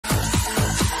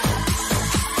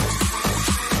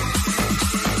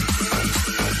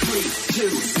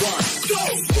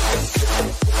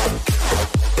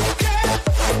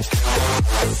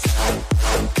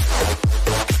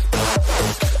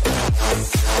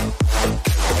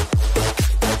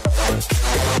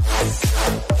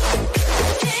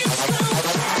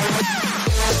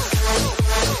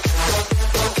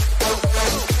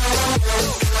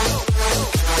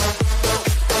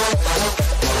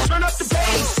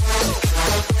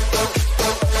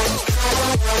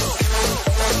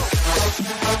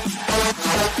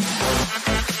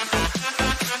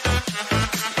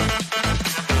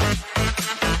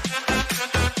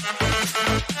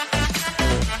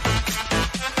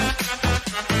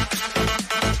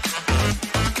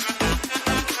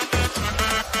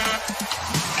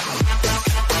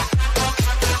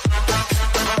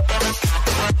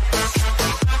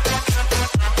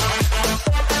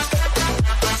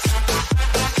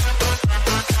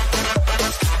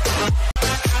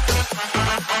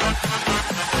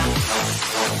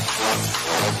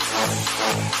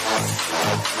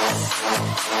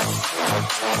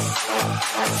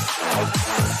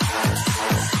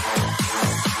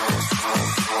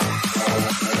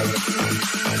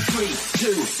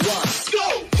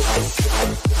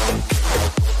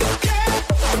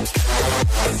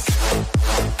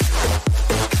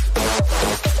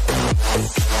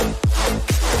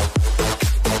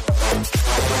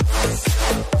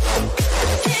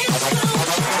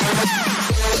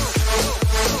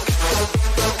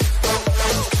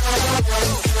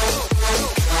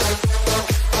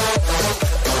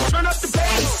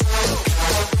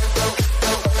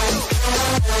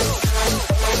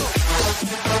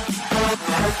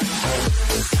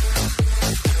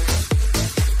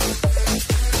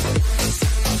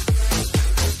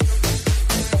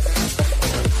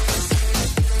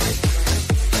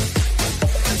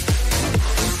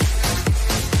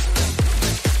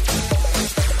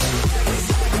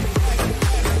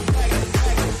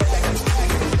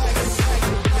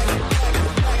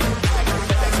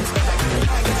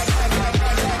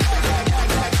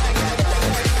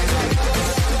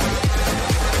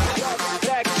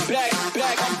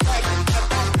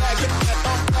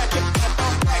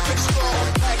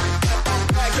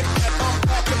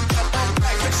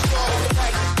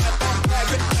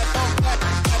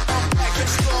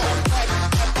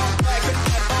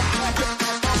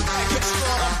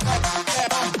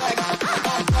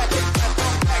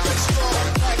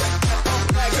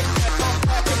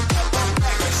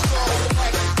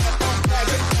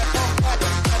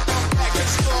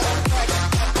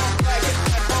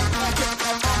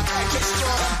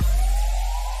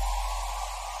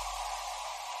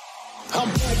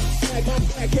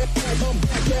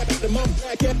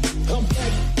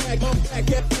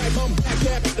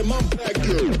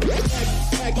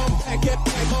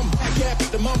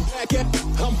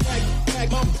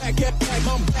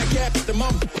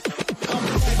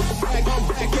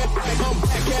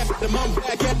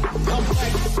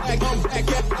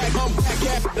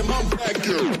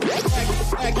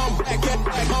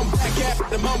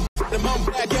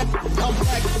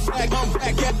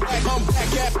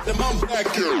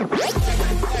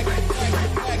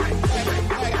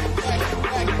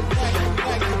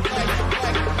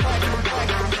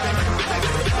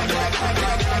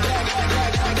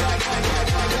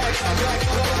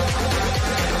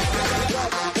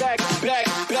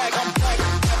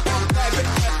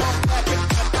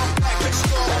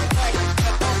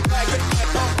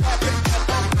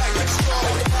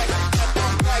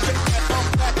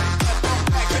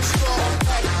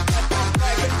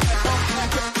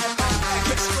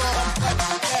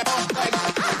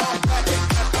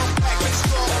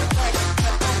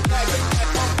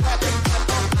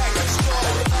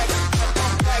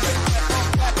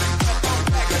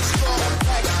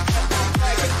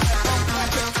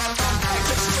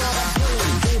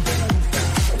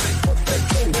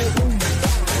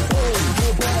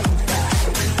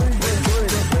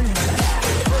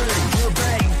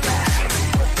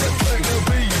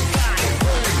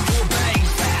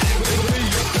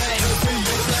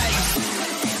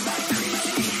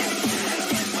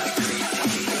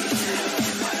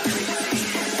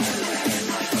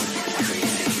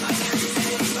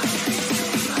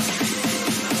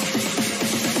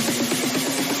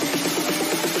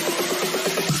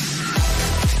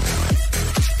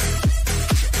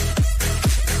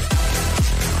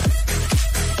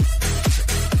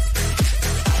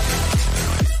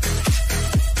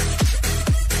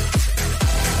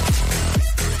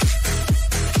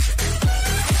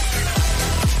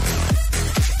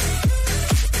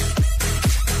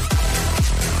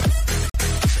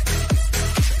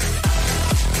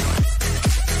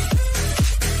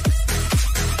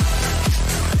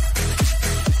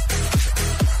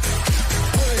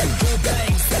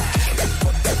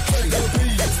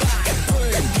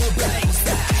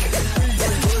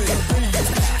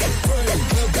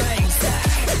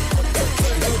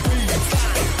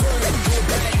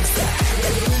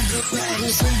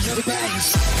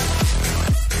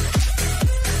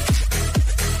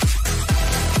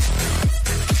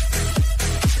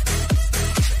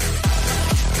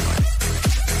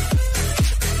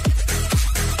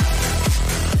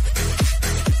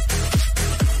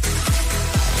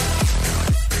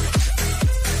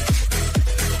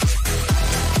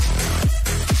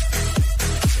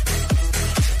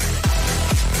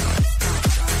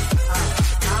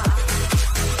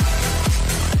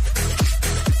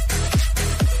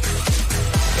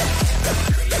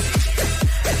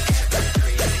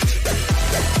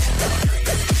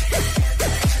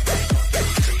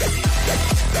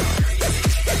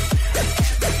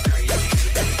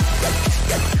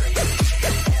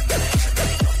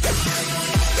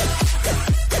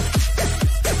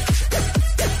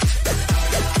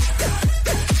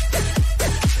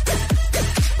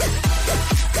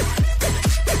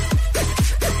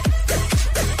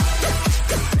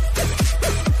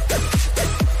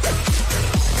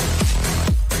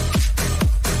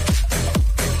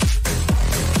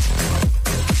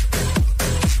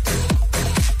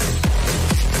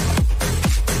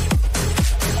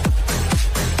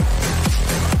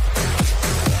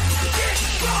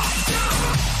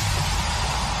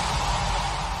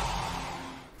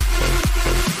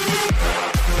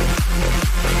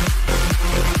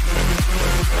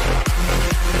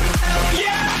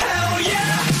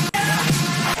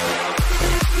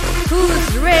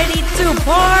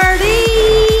party!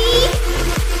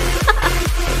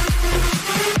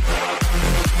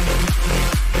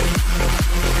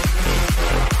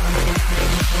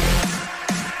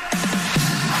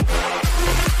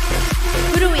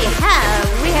 Who do we have?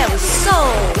 We have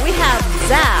Soul, we have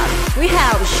Zap, we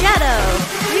have Shadow,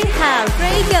 we have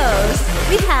Grey Ghost,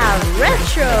 we have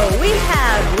Retro, we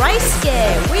have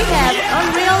Rysuke, we have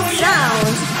Unreal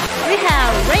Sounds, we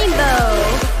have Rainbow.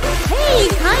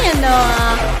 Hey, Kaya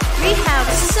Noah. We have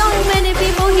so many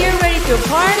people here ready to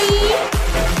party.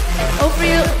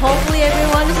 Hopefully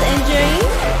everyone is enjoying.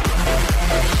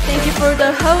 Thank you for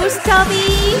the host,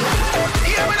 Toby.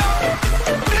 Here we go.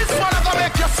 This one I'm gonna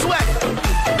make you sweat.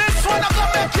 This one I'm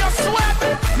gonna make you sweat.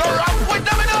 No rap with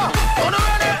them enough. On the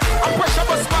ready? I'm pressure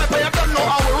bus pipe, but you don't know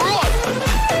how we roll.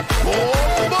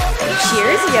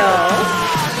 Cheers, y'all.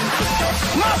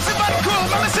 Massive and cool,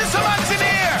 let me see some hands in the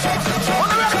air. On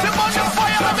the ready, burn the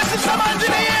fire, let me see some hands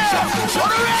in the air. On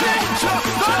the ready,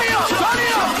 turn it up, turn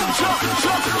it up.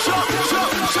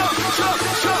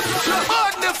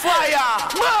 Burn the fire.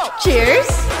 Move. Cheers.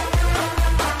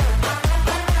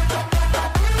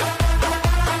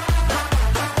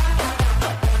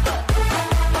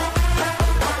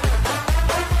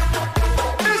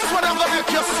 This one I'm gonna make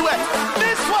you sweat.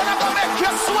 This one I'm gonna make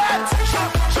you sweat.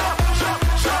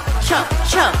 Chop,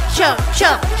 chop, chop,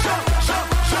 chop.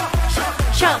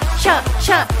 Chop, chop,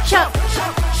 chop, chop.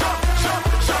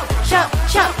 Chop,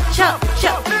 chop, chop,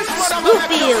 chop.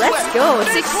 Spoopy, let's go.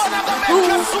 6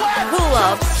 pull-ups.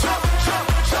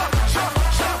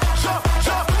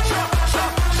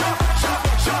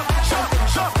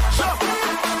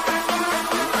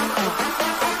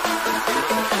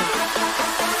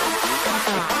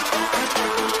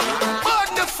 Burn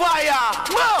the fire.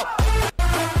 Move.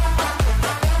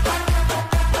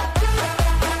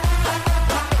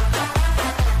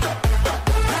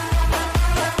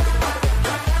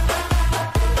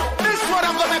 This one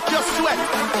I'm gonna make you sweat.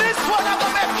 This one I'm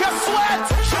gonna make you sweat.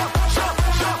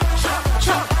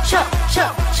 Chop, chop,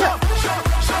 chop, chop.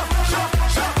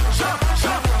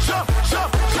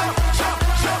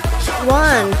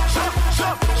 1,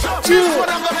 2, This one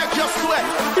I'm gonna make you sweat.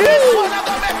 3. This one I'm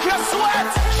gonna make you sweat.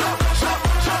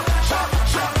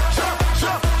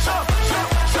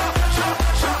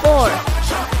 4,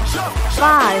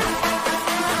 5,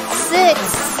 6.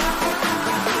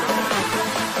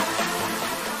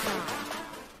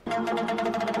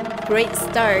 Great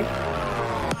start.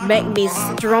 Make me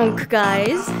strong,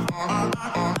 guys.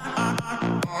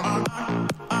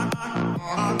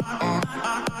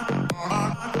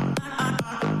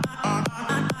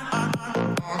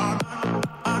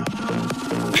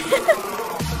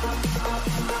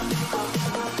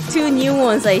 Two new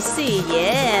ones I see,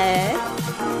 yeah.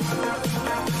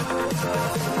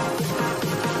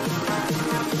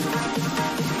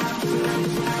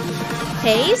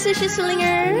 Hey, Sushi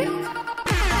Slinger.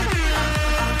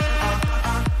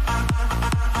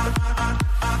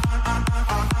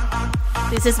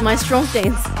 This is my strong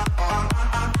dance.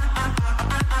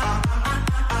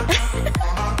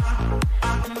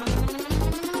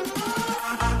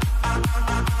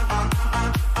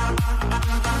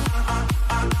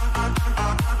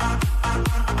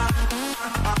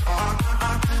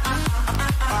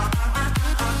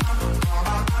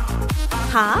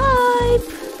 Hype!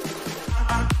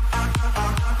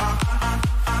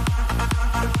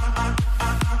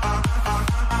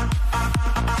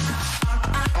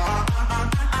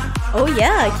 Oh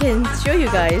yeah, I can show you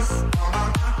guys.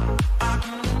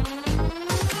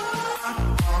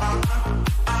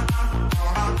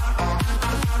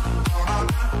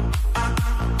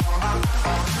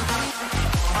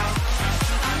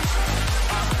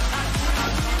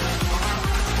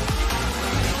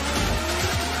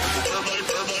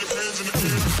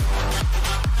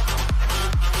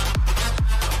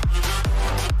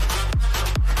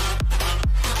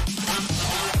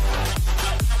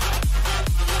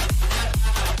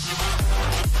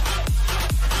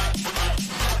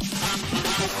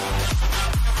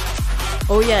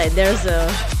 Oh yeah, there's a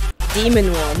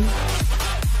demon one.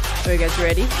 Are you guys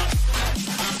ready?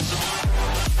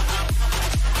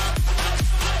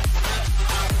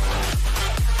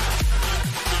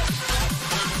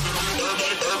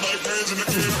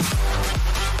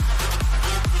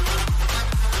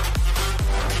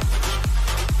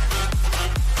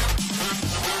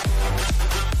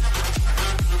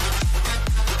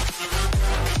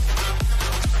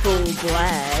 Full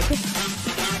black.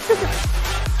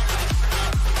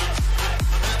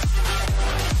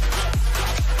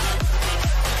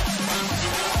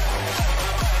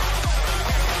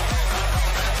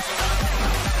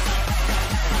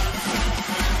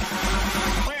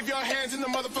 Wave your hands in the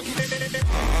motherfucking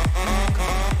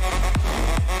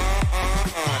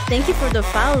thank you for the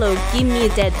follow. Give me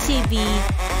that TV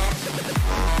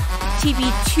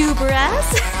tuber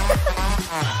ass.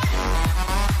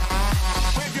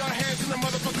 Wave your hands in the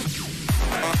motherfucker.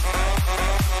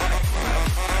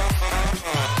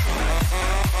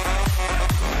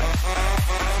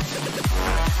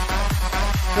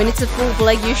 When it's a full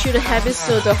black, you should have it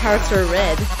so the hearts are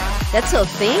red. That's a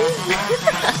thing?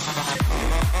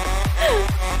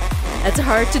 That's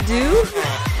hard to do.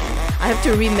 I have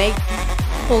to remake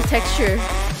full texture.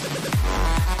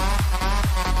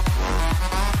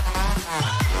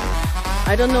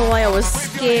 I don't know why I was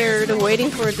scared waiting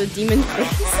for the demon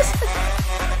face.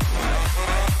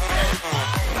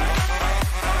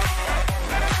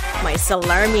 My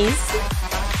salamis.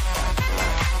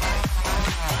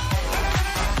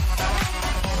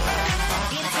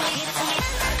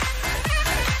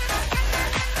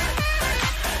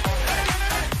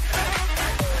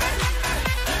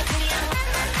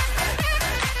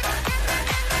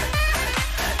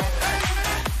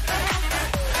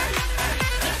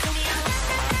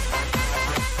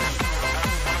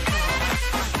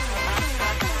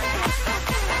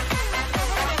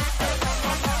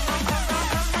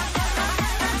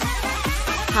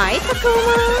 Hi,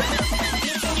 Takuma!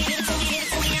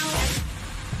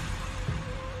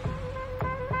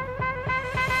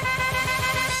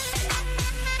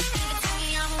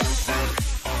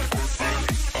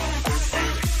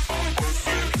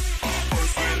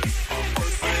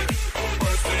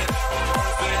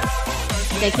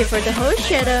 Thank you for the host,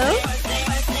 Shadow.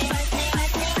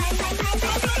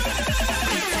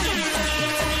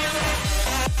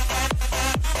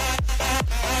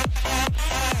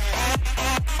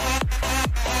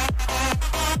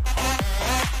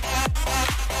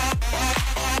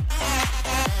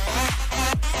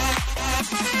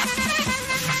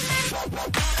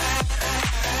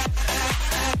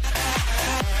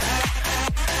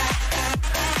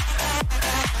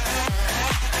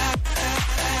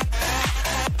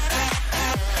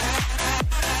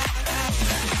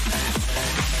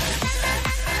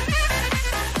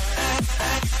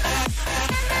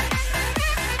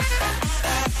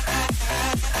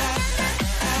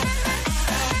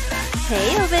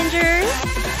 Hey,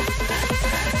 Avenger!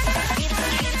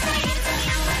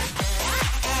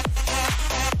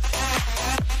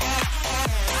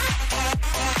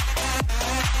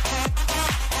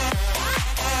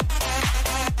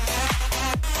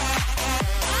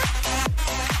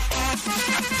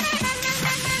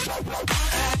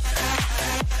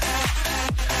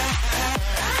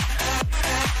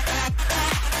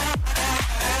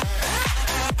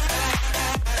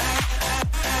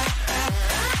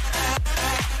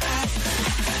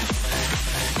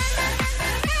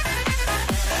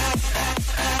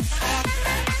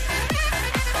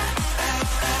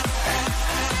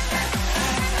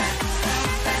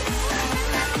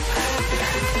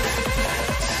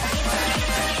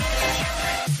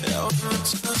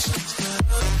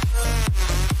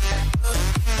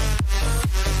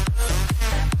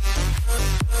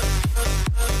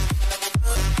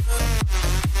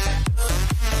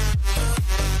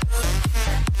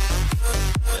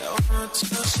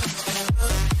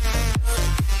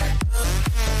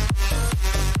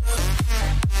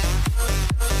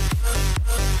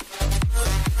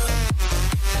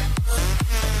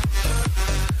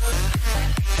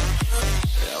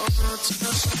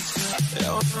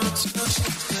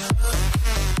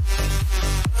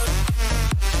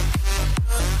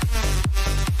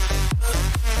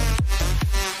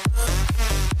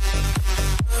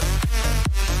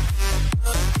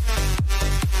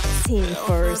 Team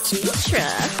for Citra.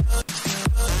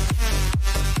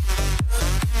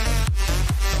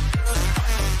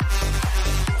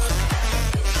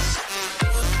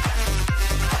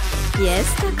 Yes,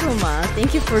 Takuma,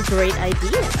 thank you for a great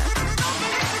idea.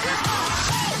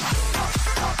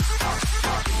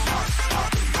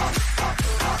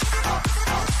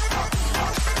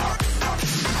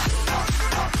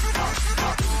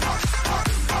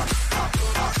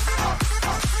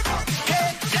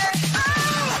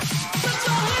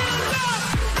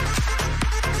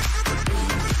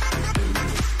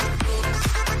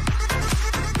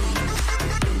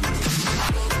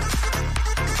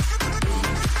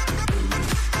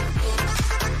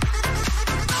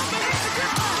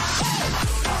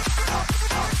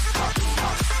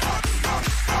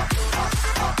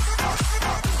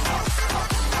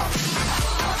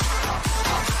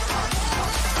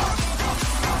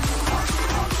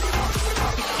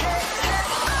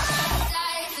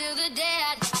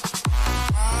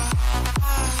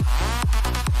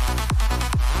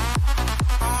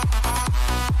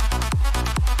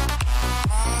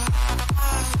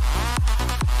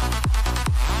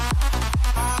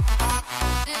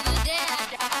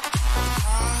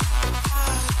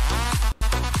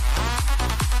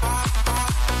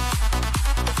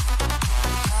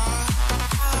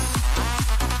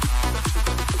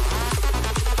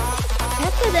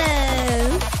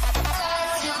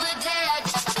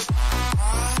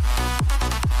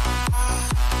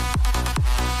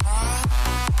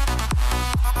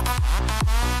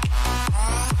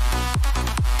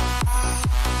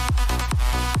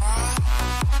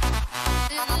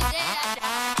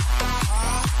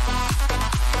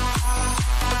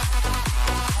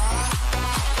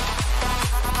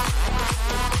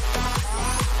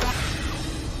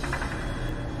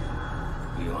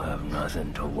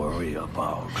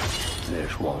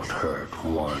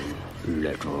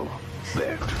 little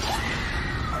bit.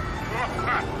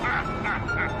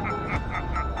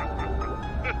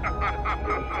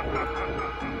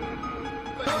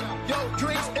 Yo,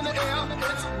 drinks in the air,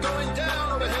 it's going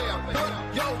down over here.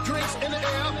 Yo, drinks in the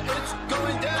air, it's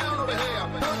going down over here.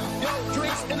 Yo,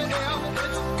 drinks in the air,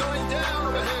 it's going down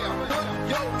over here.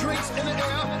 Yo, drinks in the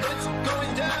air, it's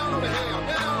going down over here.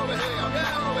 Down over here,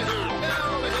 down over here, down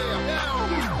over here, down,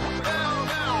 down, down,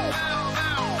 down,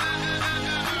 down.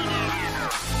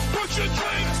 Put your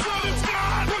drinks to the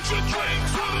sky. Put your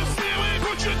drinks to the ceiling.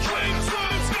 Put your drinks to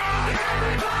the sky.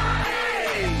 Everybody!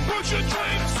 Put your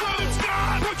drinks to the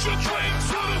sky. Put your drinks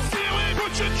to the ceiling.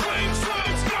 Put your drinks to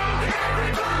the sky.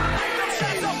 Everybody! Wave them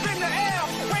shots up in the air.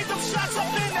 Wave them shots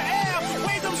up in the air.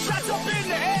 Wave them shots up in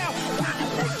the air.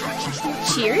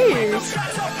 Cheers. Wave them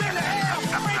shots up in the air.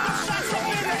 Wave them shots up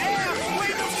in the air.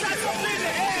 Wave them shots up in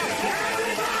the air.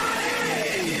 Everybody!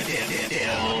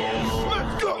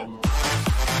 Let's go.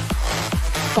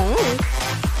 Bonk.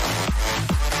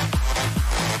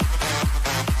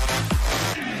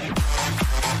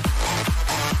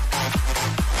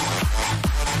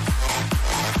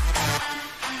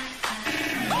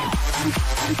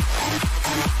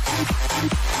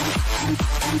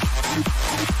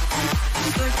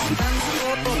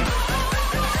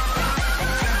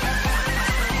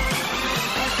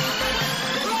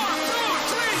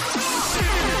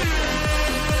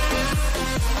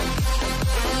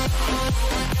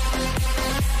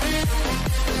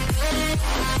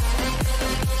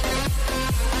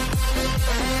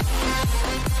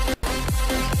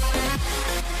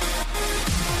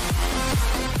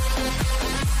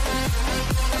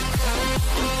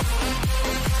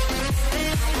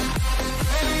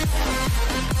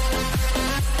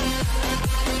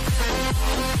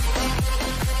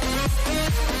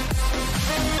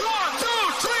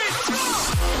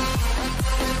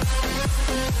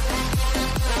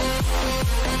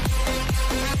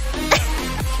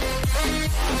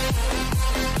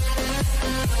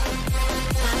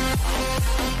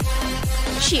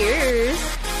 Cheers.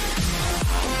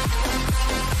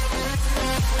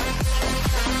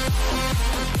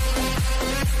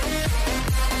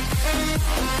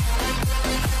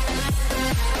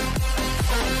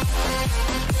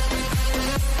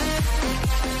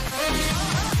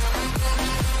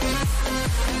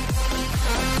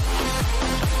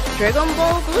 Dragon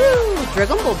Ball Blue,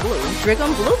 Dragon Ball Blue,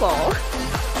 Dragon Blue Ball.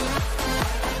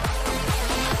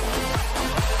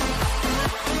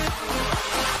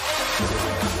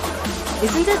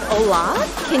 Isn't it a lot?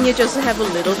 Can you just have a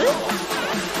little bit?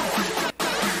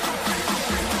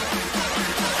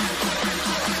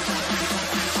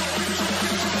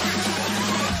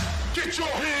 Get your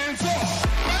hands up.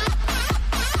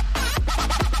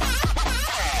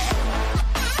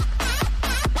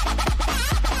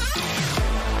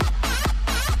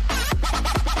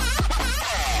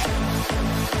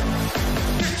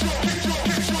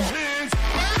 Get your hands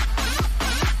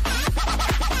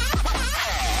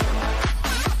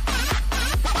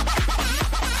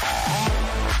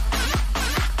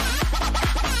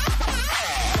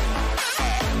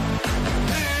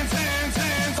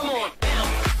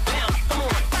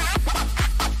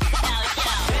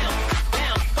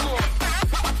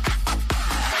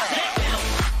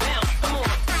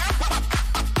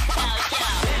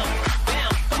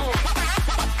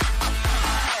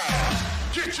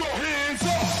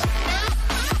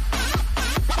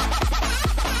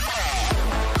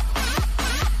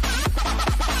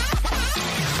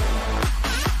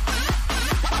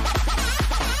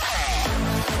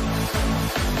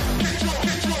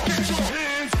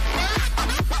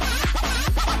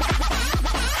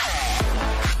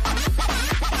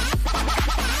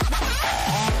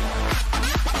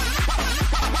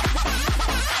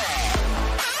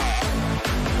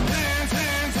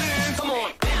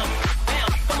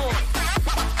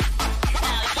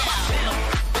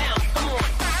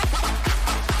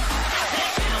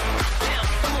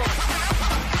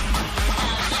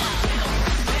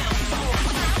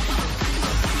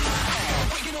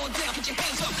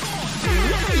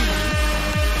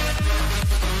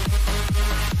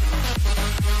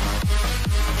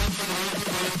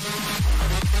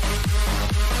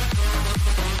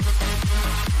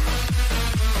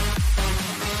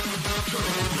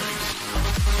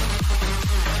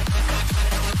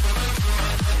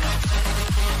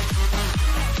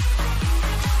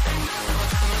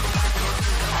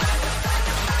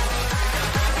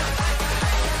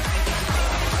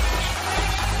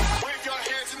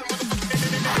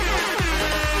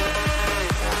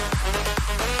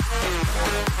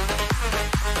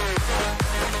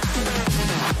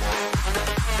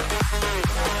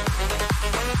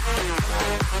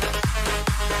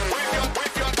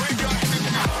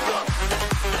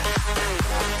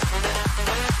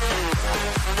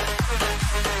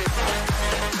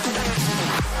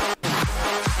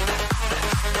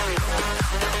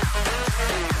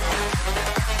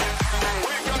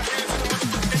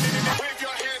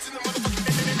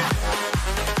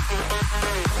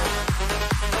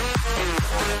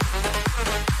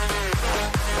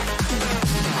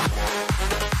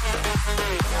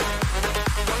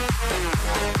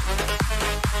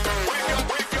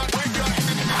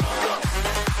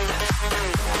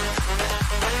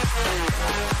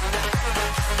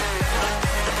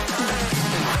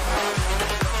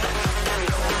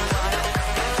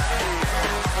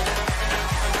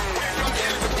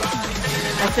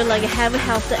I feel like I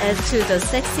have to add to the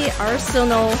sexy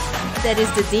arsenal that is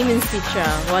the Demon Citra.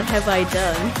 What have I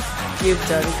done? You've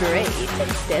done great.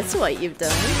 That's what you've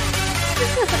done.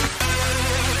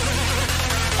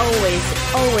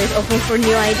 always open for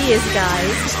new ideas,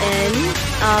 guys. And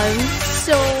I'm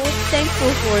so thankful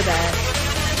for that.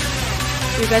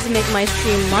 You guys make my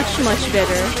stream much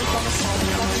better.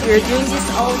 We're doing this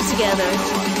all together.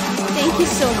 Thank you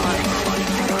so much.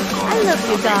 I love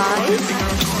you guys.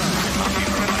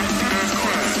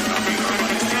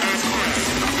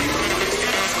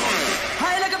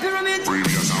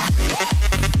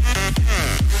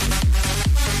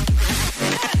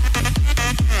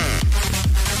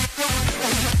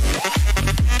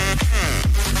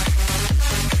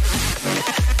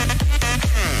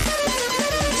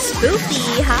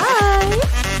 Spoopy, hi!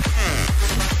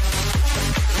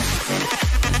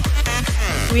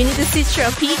 We need to stitch a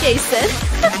PJ set.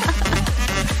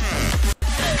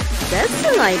 That's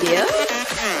an idea.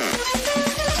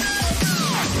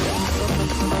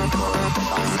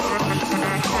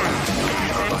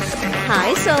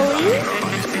 Hi, Sully.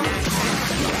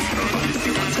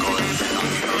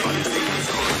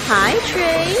 Hi,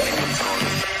 Trey.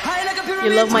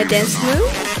 You love my dance move?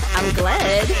 I'm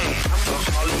glad.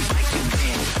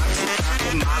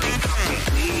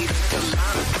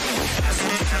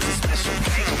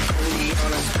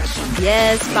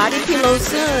 Yes, body pillow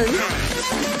soon.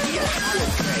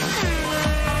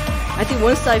 I think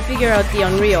once I figure out the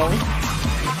Unreal,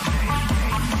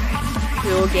 we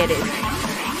will get it.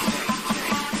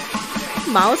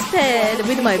 Mousepad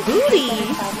with my booty.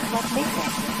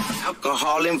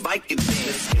 Alcohol and Vicodin.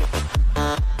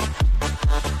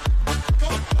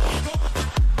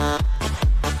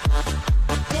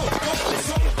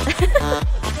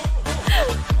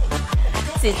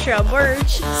 Citra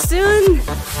merch soon.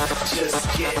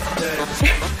 Just get dirty.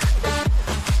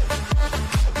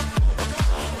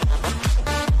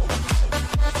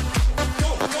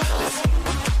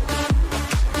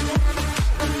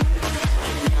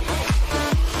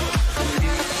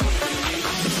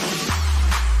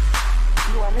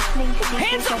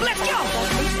 Hands up, let's go!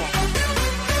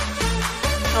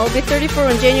 I'll be 34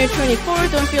 on January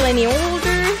 24th. Don't feel any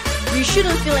older. You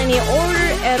shouldn't feel any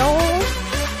older at all.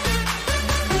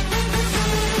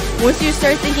 Once you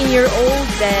start thinking you're old,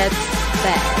 that's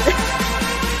bad.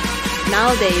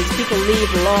 Nowadays, people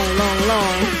live long.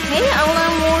 Hey,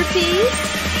 Alan Mortis.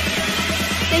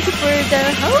 Thank you for the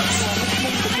host.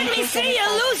 Let me see you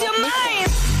lose your mind!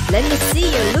 Let me see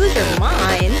you lose your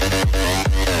mind.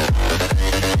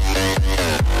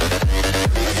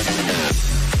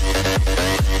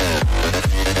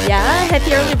 Yeah,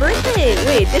 happy early birthday.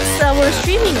 Wait, it's our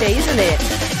streaming day, isn't it?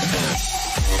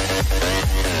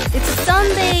 It's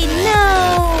Sunday,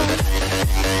 no!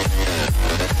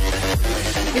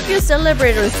 If you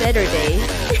celebrate on Saturday,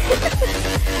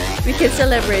 we can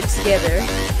celebrate together.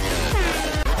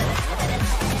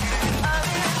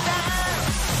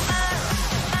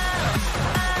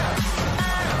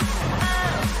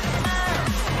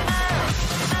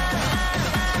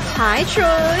 Hi,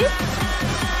 Troy!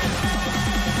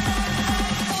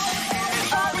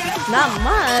 Not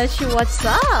much, what's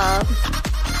up?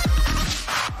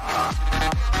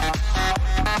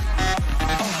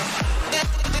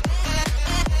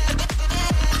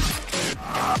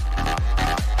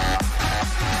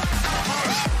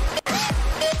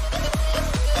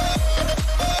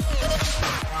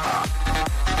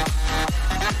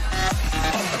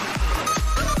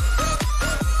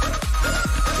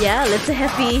 Yeah, let's a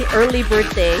happy early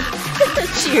birthday.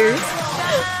 Cheers.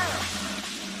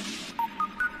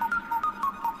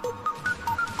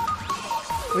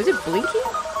 Was it blinking?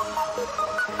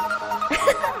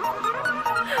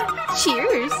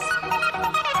 Cheers.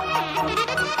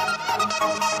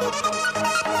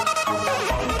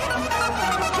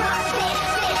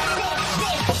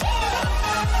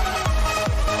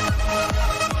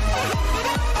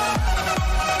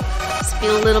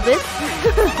 Spill a little bit.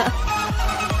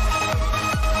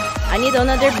 I need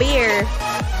another beer.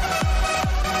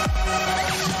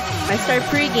 I started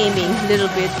pre-gaming a little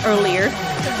bit earlier.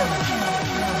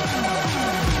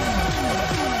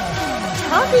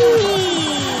 Tubby!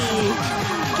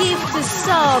 Give the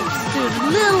subs to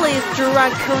Lilith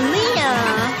Draconia.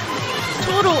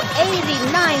 Total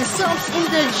 89 subs in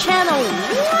the channel.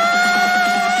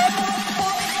 What?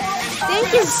 Thank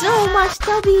you so much,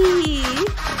 Tubby.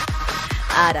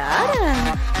 Ara.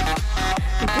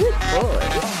 Good boy.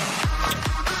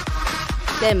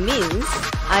 That means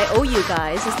I owe you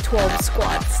guys 12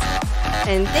 squats.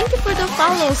 And thank you for the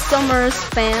follow, Summer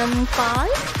Spam 5.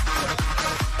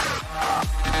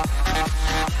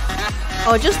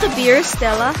 Oh, just a beer,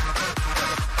 Stella.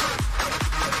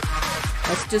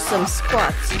 Let's do some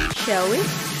squats, shall we?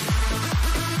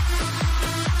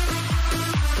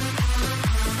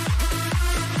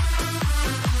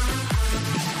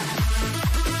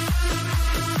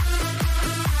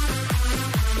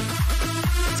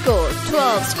 Let's go,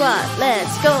 12 squat,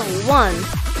 let's go. 1,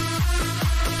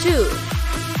 2,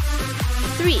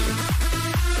 3,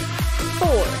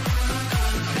 4,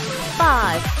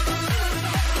 5,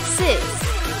 6,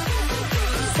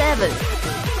 7,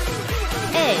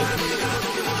 8,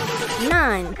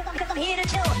 9,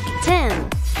 10,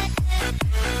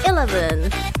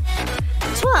 11,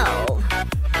 12.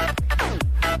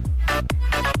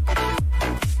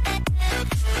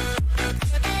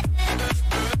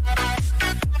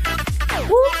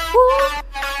 Whoop, whoop.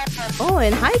 Oh,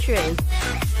 and hydrate.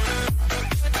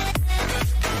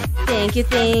 Thank you,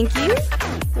 thank you.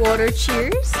 Water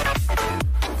cheers.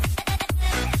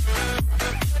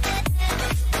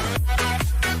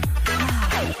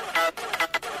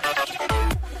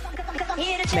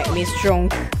 Make me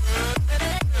strong.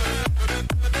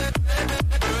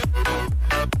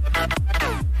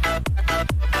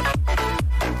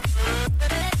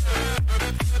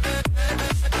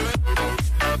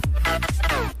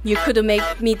 You could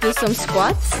make me do some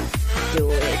squats?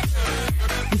 Do it.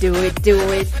 Do it, do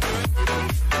it.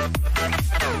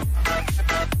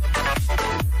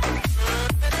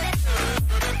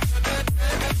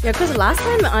 Yeah, because last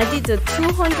time I did the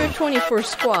 224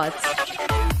 squats.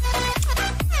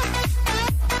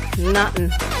 Nothing.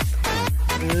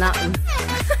 Nothing.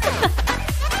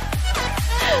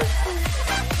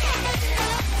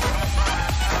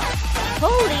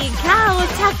 Holy cow,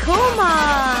 Tacoma!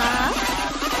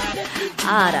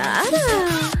 Ara, ara.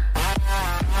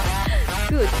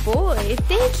 Good boy.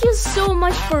 Thank you so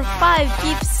much for 5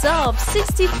 gift subs.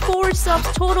 64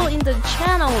 subs total in the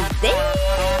channel. Dang!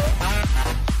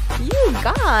 You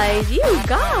guys.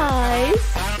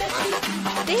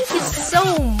 Thank you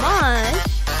so much.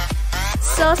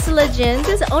 Sauce Legend,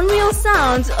 Unreal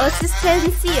Sounds,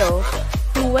 Assistencio,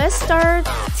 Westar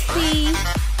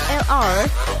TLR,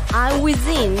 I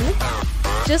Within.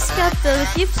 Just got the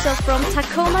gift sub from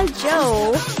Tacoma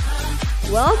Joe.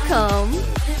 Welcome.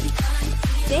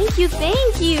 Thank you,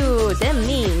 thank you. That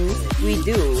means we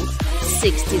do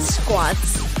 60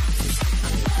 squats.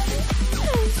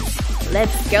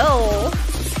 Let's go.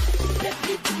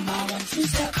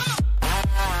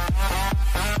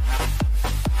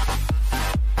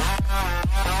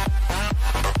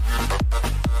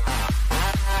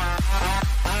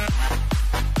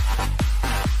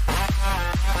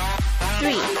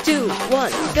 Three, two,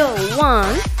 one, go.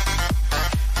 1,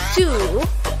 2,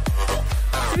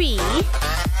 3,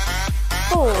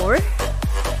 4,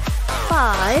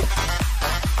 5,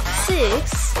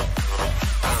 6,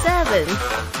 7,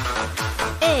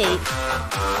 8,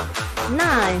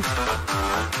 9,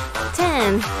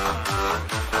 10,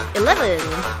 11,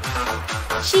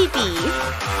 12, 13,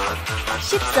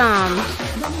 14, 15, 16,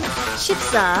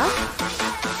 17,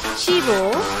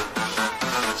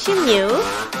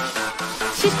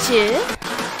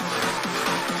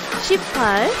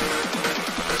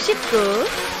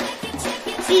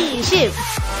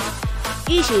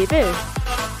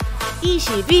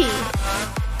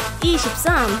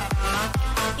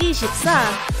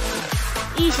 18,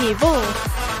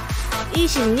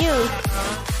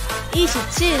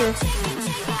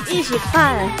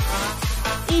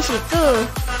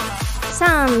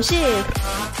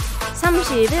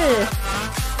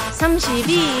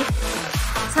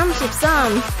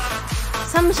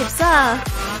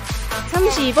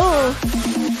 20, 21,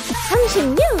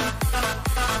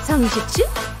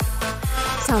 22,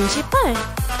 23,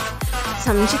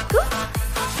 24,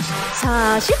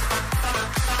 25, 26, 27, 28, 29, 30, 31, 32, 33,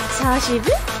 34,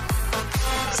 35,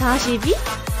 36,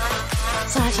 37, 38,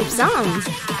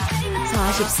 39, 40, 41, 42,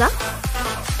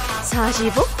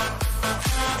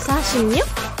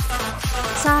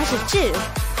 43,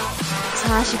 44, 45, 46,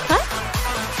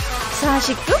 47, 47,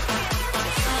 48,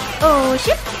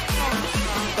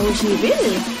 49,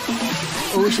 50, 51,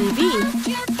 52, 53,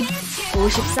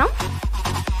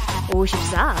 54,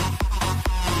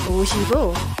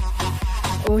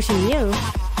 55,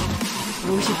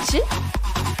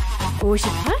 56, 57, 58,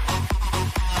 59,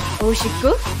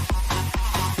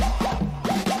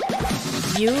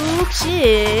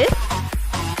 60.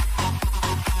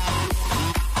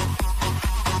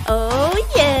 Oh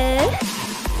yeah.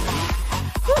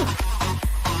 Whew.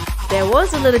 There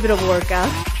was a little bit of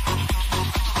workout.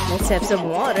 Let's have some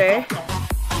water.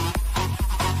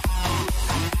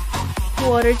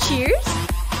 Water cheers.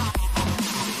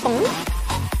 Oh.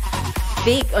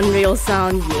 Big Unreal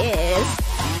sound, yes.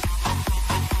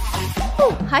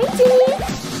 Oh, hi team.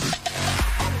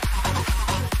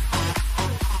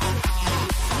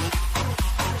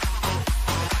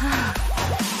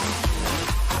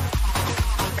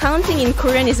 counting in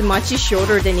Korean is much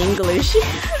shorter than English.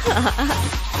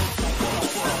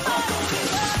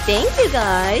 Thank you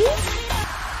guys.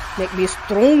 Make me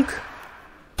strong.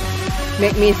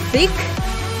 Make me thick.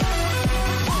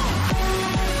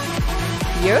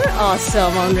 You're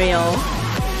awesome, Unreal.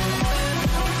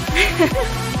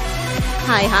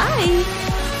 Hi, hi.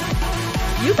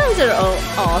 You guys are all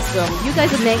awesome. You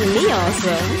guys make me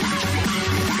awesome.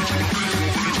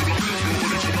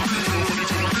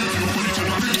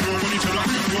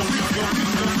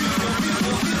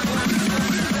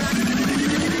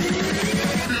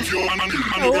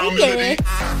 Oh yeah.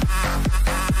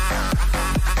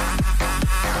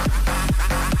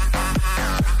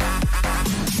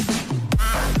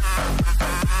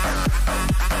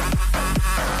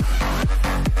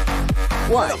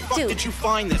 One, Where the fuck two. did you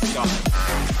find this guy?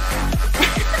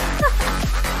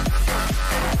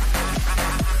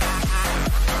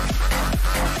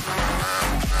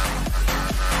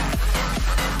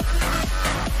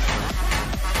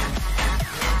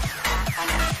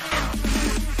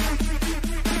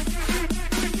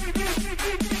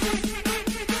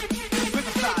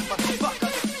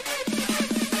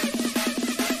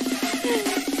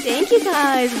 Thank you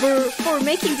guys for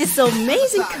making this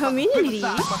amazing community.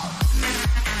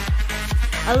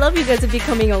 I love you guys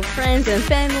becoming all friends and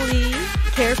family,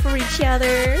 care for each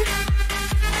other.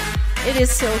 It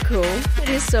is so cool. It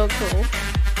is so cool.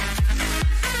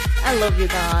 I love you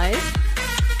guys.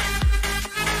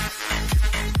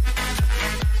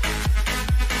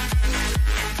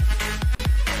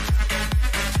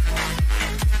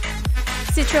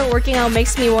 Citra working out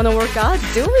makes me want to work out.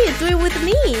 Do it with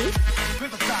me.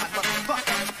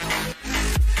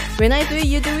 When I do it,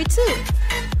 you do it too.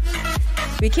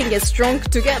 We can get strong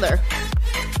together.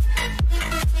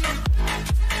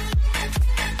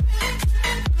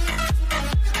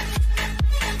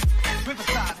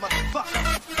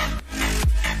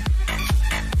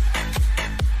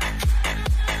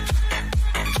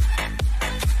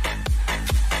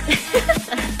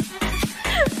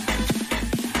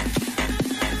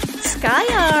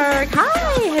 Skyark,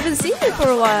 hi! Haven't seen you for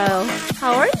a while.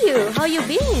 How are you? How you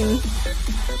been?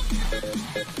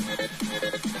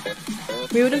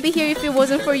 We wouldn't be here if it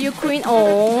wasn't for you, Queen.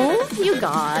 Oh, you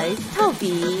guys.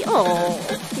 Toby. Oh,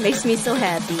 makes me so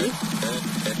happy.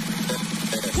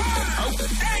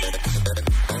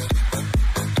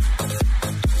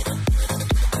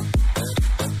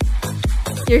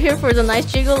 You're here for the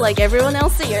nice jiggle like everyone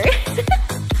else here.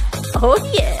 Oh,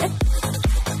 yeah.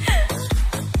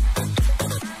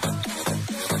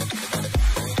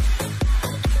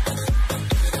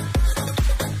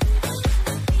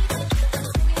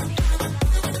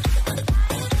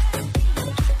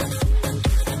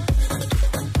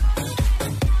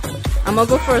 I'm gonna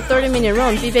go for a 30-minute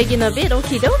run, be back in a bit.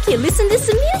 Okie dokie, listen to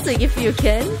some music if you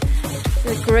can.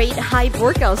 A great hype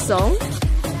workout song.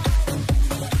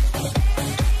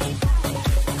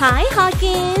 Hi,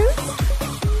 Hawkins.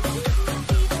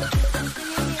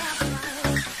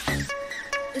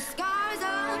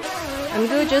 I'm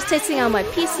good, just testing out my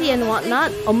PC and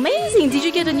whatnot. Amazing! Did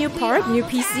you get a new part, new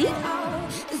PC?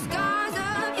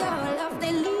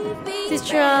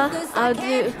 Citra,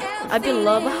 I do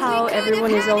love how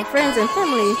everyone is all friends and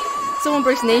family. Someone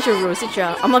breaks nature rules,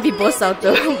 Citra. I'ma be bust out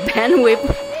the band whip.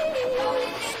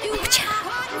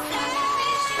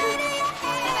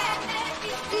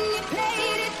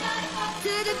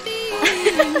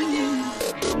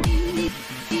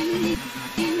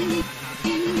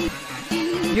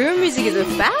 Your music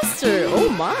is faster. Oh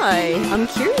my, I'm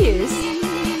curious.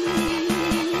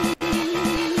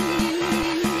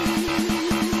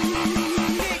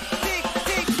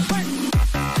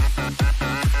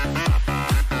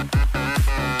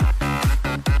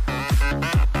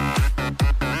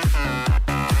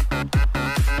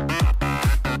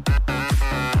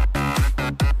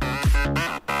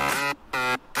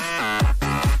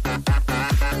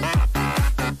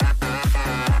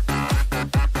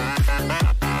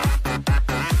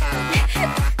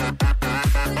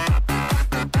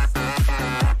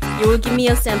 You will give me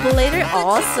a sample later?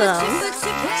 Awesome!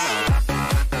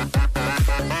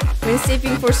 When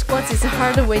saving for squats is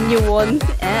harder when you want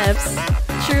abs.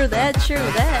 True that, true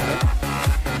that.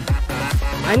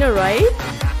 I know, right?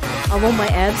 I want my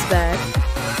abs back.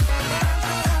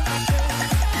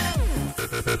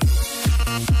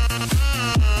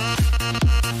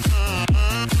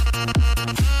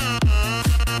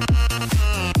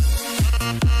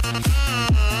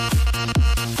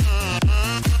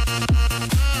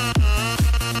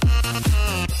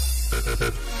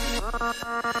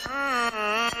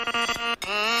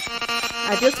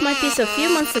 I built my PC a few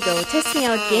months ago, testing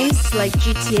out games like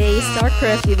GTA,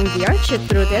 StarCraft, even VR chip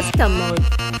through desktop mode.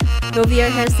 No VR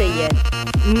headset yet.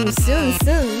 Soon.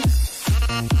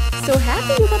 So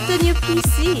happy you got the new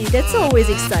PC. That's always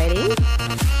exciting.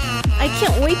 I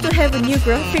can't wait to have a new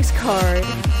graphics card.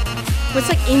 But it's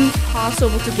like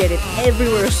impossible to get it.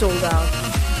 Everywhere sold out.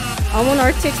 I want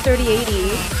RTX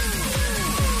 3080.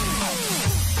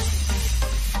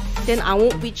 Then I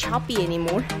won't be choppy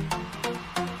anymore.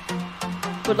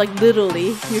 But like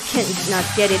literally, you can't not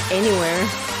get it anywhere.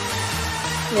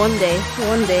 One day.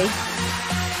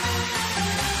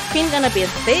 Screen gonna be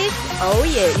thick? Oh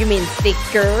yeah, you mean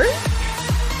thicker?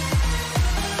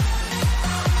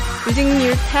 Using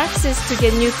your taxes to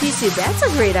get new PC, that's a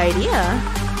great idea.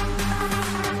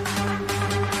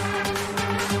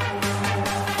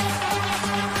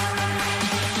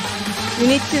 You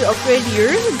need to upgrade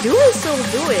yours? Do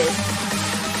it.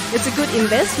 It's a good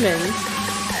investment.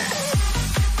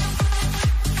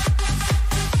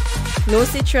 No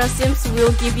Citra Sims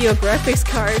will give you a graphics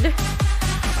card.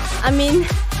 I mean,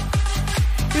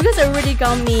 you guys already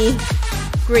got me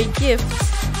great gifts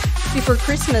before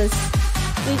Christmas.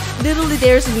 Literally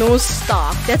there's no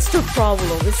stock. That's the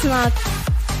problem. It's not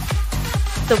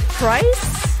the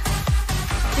price.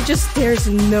 It's just there's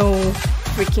no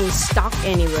freaking stock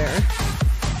anywhere.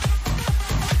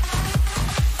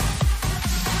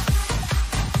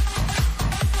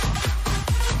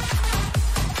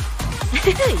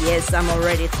 Yes, I'm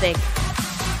already thick.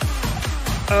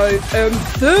 I am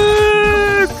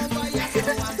thick!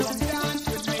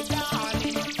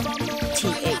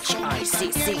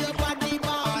 THICC.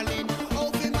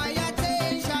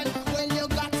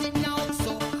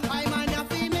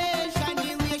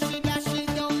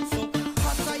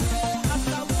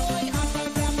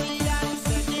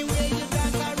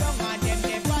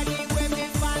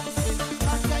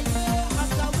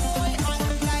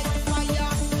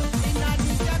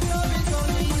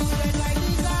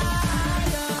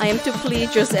 I am to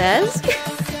please just ask.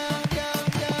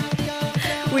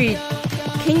 Wait,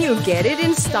 can you get it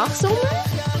in stock somewhere?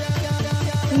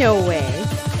 No way.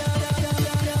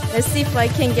 Let's see if I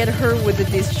can get her with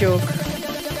this joke.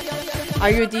 Are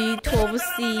you the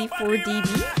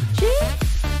 12C4DBJ?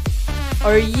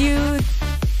 Are you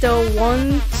the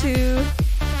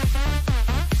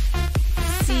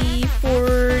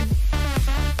 12C4DBJ?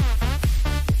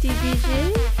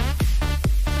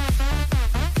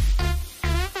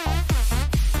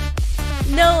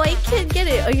 No, I can't get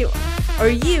it. Are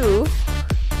you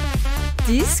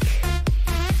disc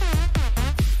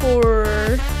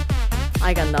for?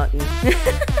 I got nothing.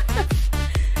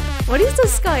 What is the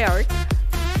Sky Arc?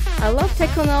 I love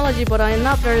technology, but I am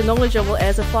not very knowledgeable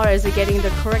as far as getting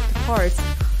the correct parts.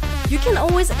 You can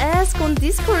always ask on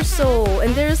Discord,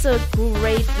 and there's a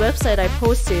great website I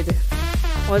posted.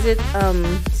 Was it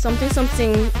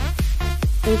something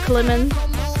inclement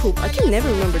poop? I can never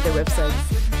remember the website.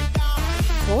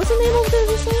 What was the name of the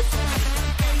website?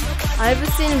 I've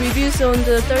seen reviews on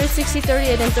the 3060,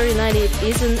 38 and 3090. It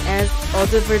isn't as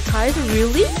advertised.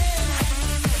 Really?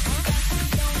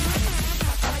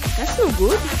 That's no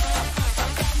good.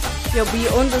 Yeah, we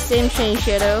own the same chain,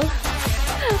 Shadow.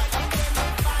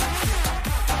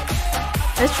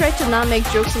 Let's try to not make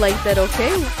jokes like that,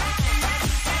 okay?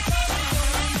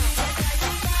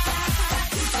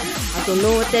 I don't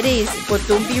know what that is, but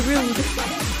don't be rude.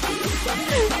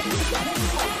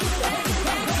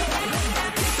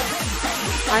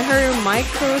 I heard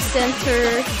Micro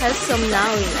Center has some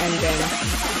now and then.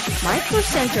 Micro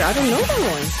Center, I don't know that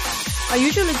one. I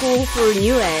usually go for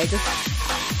Newegg.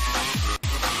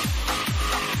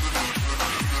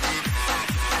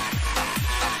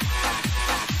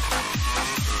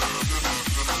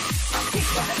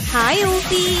 Hi,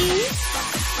 Opie!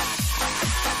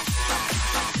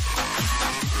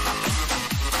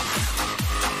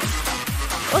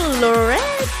 Oh,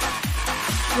 Lorette!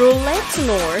 Roulette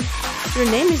Nor. Your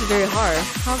name is very hard.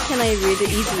 How can I read it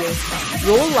easier?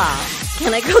 Rolla.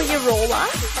 Can I call you Rolla?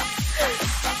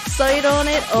 Saw it on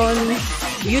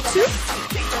YouTube?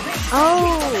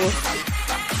 Oh.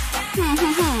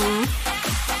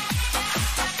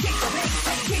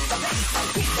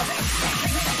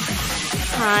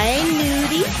 Hi,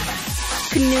 Nudie.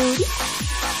 Knudie.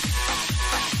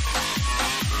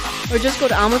 Or just go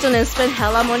to Amazon and spend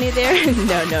hella money there?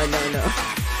 No.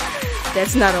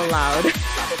 That's not allowed.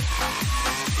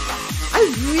 I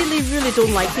really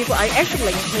don't like people. I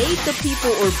actually hate the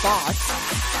people or bots.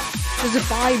 Just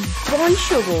buy a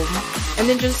bunch of them and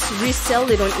then just resell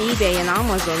it on eBay and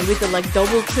Amazon with the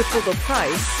double, triple the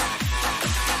price.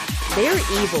 They're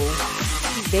evil.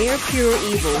 They're pure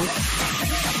evil.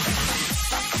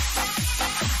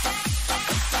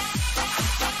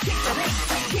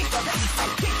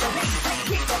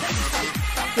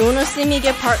 You wanna see me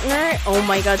get partner? Oh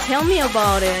my god, tell me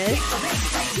about it.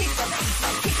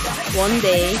 One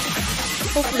day.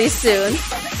 Hopefully soon.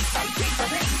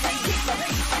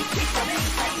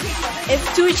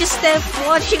 If Twitch Steph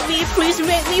watching me, please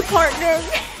make me partner.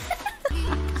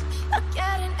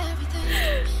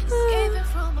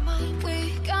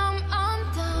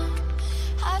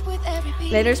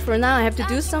 Laters for now, I have to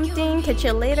do something. Catch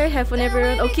you later. Have fun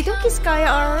everyone. Okie dokie, Sky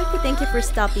Arc. Thank you for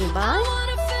stopping by.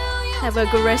 Have a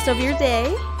good rest of your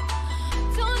day.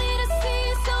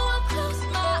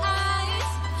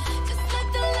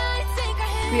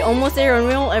 We almost there,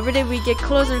 Unreal. Every day we get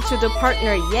closer to the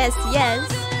partner. Yes, yes.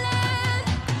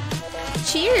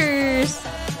 Cheers.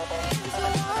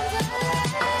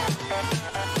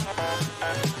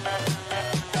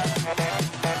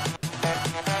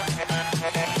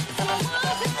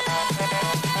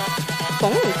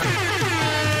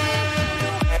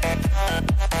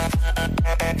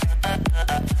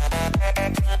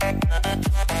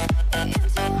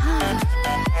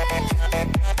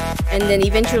 And then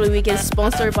eventually we get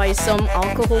sponsored by some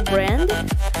alcohol brand.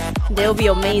 They'll be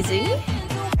amazing.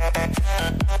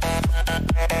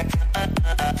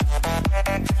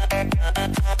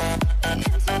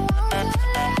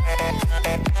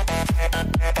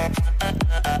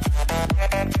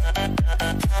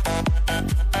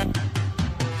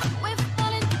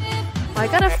 I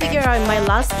gotta figure out my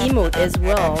last emote as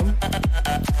well.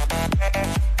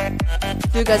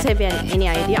 Do you guys have any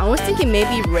idea? I was thinking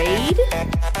maybe raid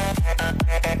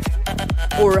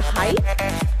or hype.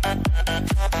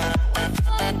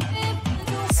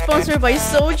 Sponsored by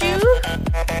soju.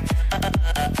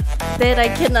 That I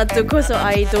cannot do because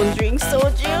I don't drink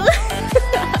soju.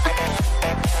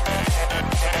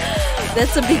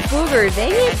 That's a big booger,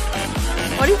 dang it.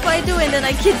 What if I do and then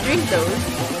I can't drink those?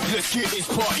 Let's get this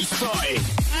party started.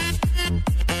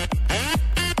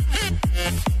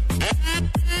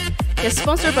 Yes,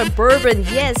 sponsored by bourbon,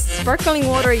 yes. Sparkling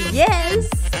water, yes.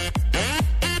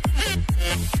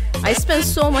 I spend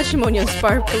so much money on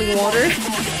sparkling water.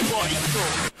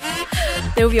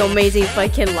 That would be amazing if I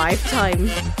can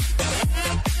lifetime.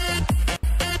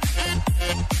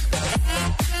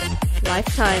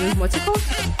 Lifetime, what's it called?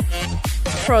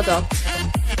 Product.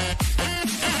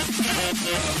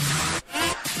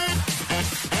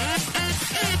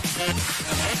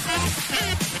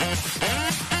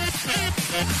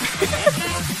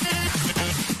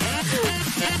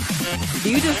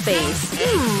 Beauty face.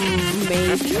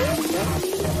 Maybe.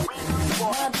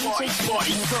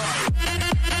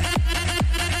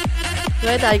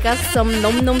 Good, I got some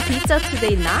nom nom pizza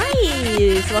today.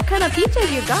 Nice. What kind of pizza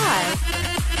you got?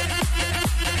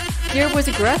 Here was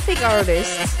a graphic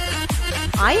artist.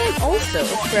 I am also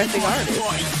a graphic artist.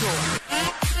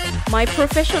 My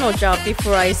professional job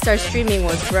before I start streaming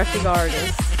was graphic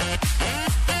artist.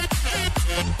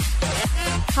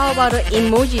 How about an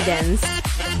emoji dance?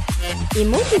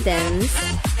 Emoji dance?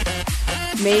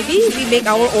 Maybe we make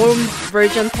our own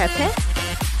version Pepe?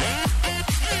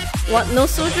 What, no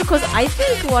soju? Cause I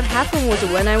think what happened was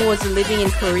when I was living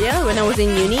in Korea, when I was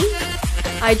in uni,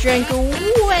 I drank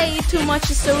way too much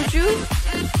soju.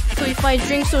 So if I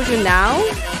drink soju now,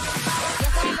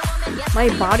 my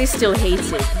body still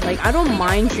hates it. Like, I don't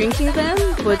mind drinking them,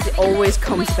 but it always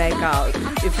comes back out,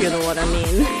 if you know what I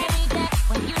mean.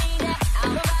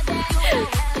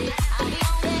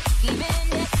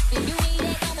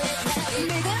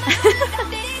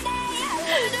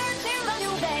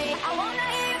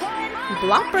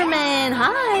 Blopperman,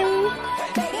 hi!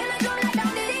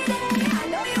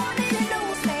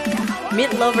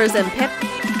 Meat lovers and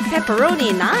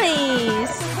pepperoni,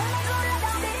 nice!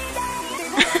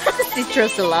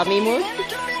 Citrus salami mood.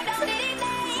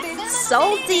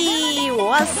 Salty,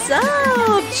 what's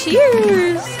up?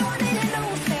 Cheers!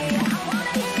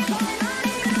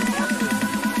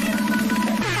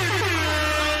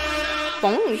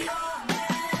 Bonk.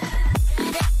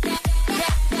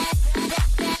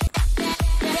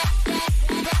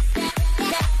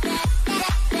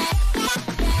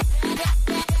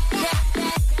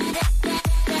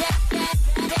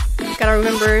 Gotta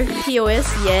remember TOS,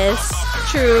 yes,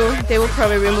 true, they will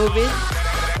probably remove it.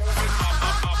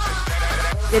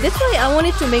 Yeah, that's why I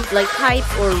wanted to make like hype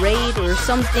or raid or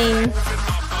something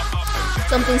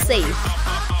safe.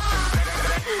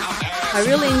 I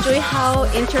really enjoy how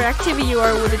interactive you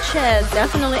are with the chat.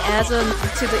 Definitely adds on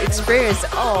to the experience.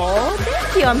 Oh,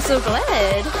 thank you, I'm so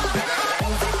glad.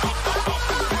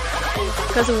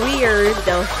 Because we're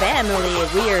the family,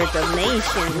 we're the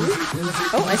nation.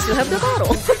 Oh, I still have the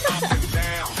bottle.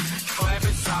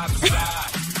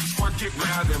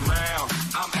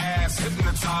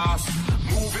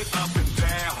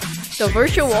 The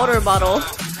virtual water bottle.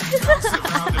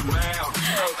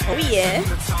 Oh yeah.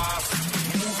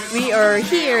 We are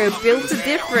here, built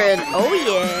different. Oh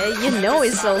yeah, you know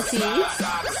it's salty.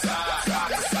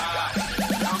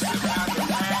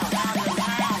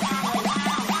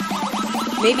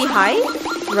 Maybe high,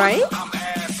 right?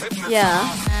 Yeah.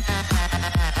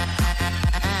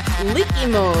 Licky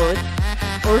mode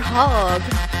or hug.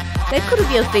 That could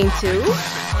be a thing too.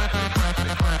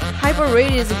 Hyper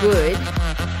rate is good.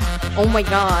 Oh my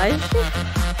gosh.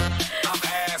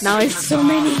 Now it's so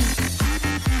many.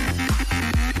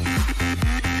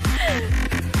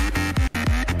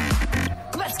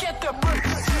 Let's get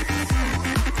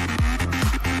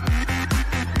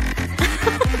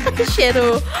the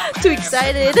Shadow, too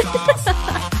excited.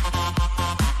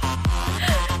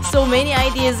 So many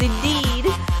ideas indeed.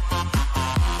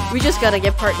 We just gotta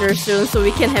get partners soon so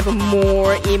we can have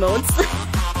more emotes.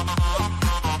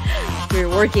 We're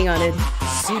working on it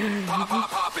soon.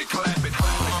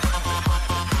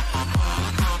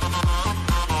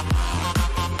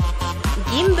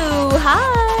 Gimbu,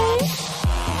 hi!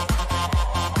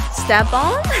 Step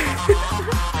on?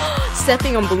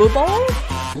 Stepping on blue ball?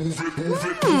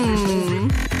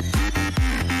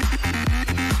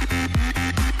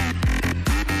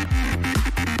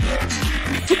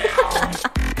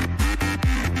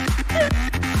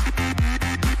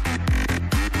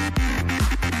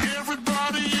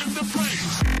 Everybody in the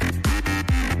place.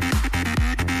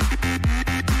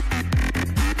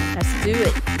 Let's do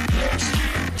it.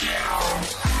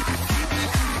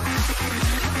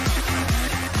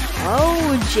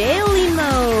 Oh, jelly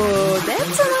mode.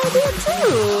 That's an idea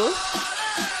too.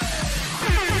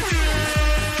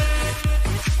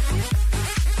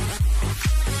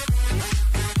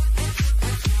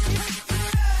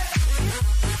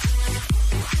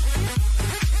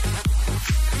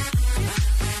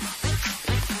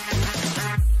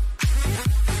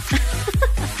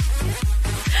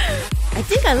 I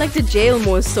think I like the jail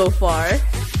mode so far.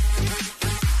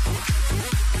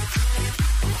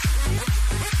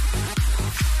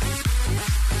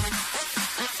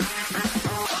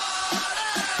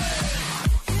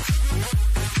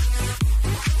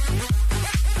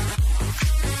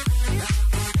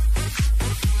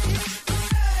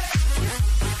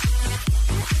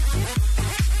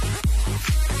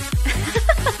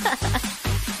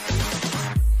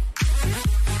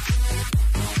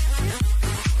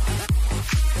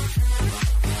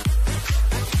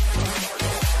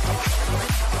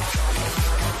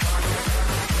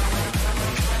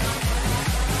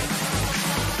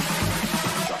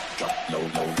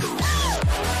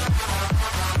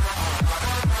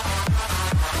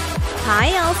 Hi,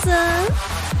 Elsa.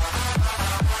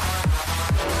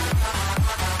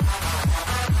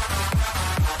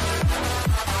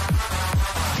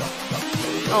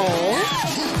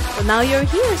 Oh, well now you're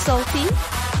here, Sophie.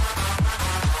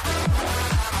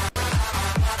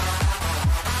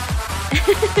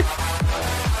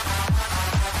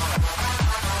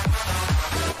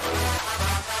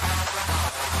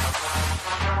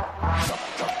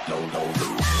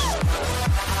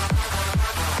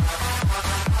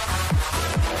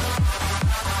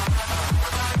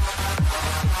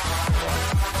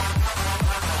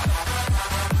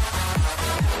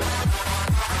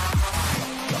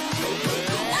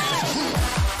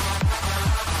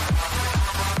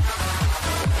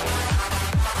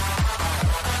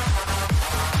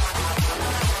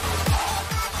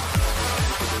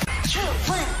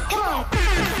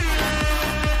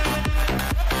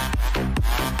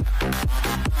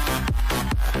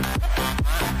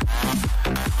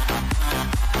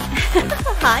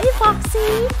 Hi,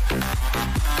 Foxy.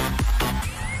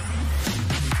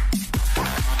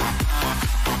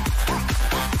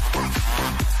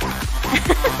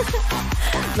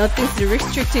 Nothing's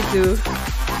restricted to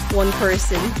one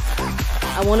person.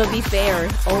 I wanna be fair.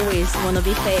 Always wanna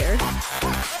be fair.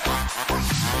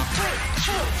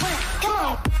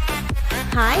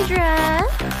 Hydra.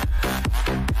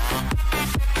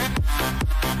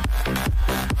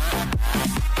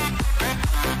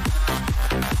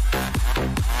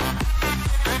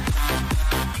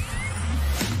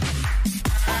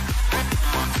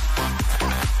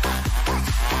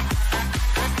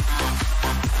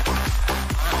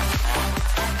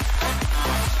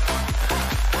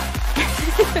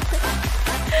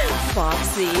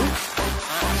 Foxy.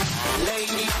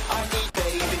 Lady, I need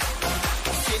baby.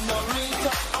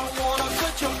 Senorita, I wanna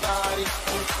touch your body.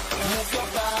 Move your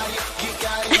body, you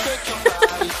gotta shake your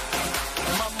body.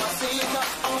 Mamacita,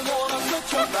 I wanna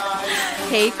touch your body.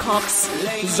 Hey, Cox,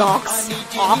 Zox,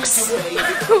 Ox,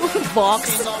 Box,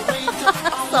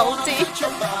 Salty.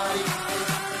 Your body,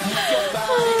 move your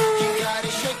body, you gotta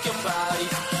shake your body.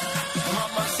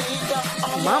 Mamacita.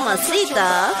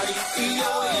 Mamacita.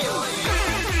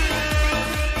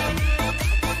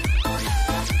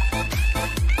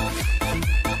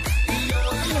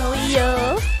 Yo, yo.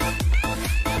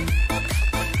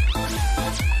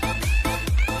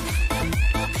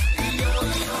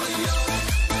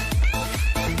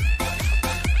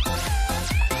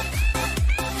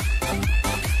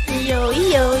 Yo,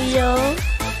 yo, yo.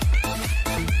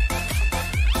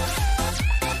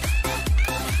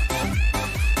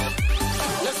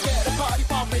 Let's get the party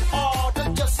popping. Oh,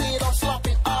 don't just sit or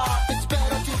slopping. Ah, it's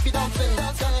better to be dumping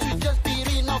than to just be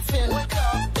reading nothing.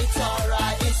 It's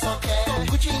alright, it's okay.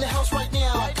 Gucci in the house right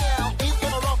now. He's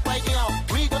gonna rock right now.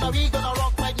 We gonna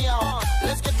rock right now.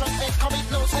 Let's get drunk and come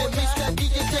it loose. And Mr.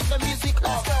 DJ, take the music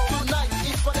off. Tonight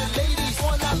is for the ladies.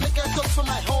 Wanna make a toast for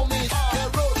my homies. The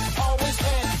road always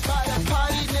ends, but the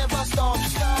party never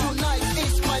stops. Tonight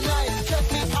is my night. Check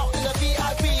me out in the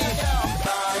VIP.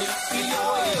 Party, yo,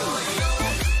 yo.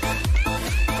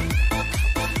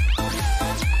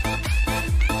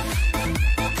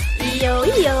 Yo,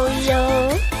 yo, yo.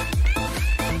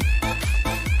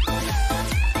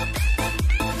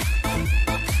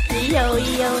 Yo,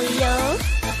 yo, yo.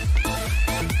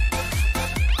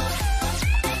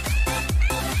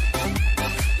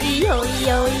 Yo,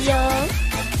 yo, yo.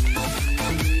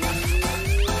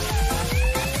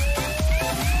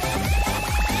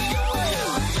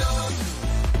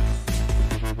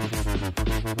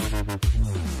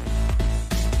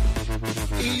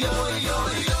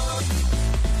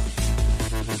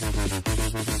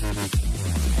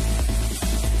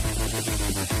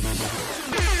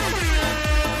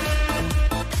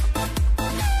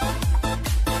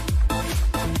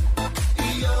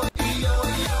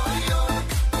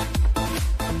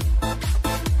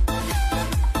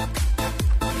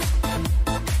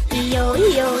 Yo,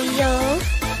 yo, yo.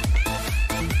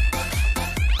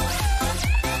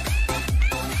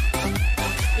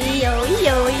 Yo,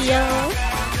 yo, yo.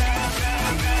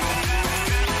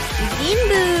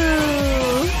 Gimbu.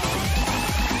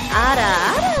 Ara,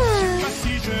 ara.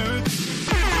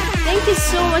 Thank you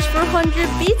so much for 100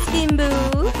 beats, Gimbu.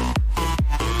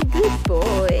 Good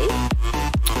boy.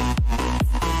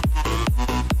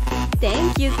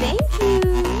 Thank you, thank you.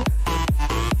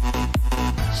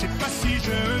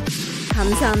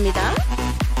 감사합니다.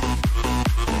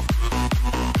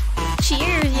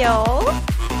 Cheers, yo.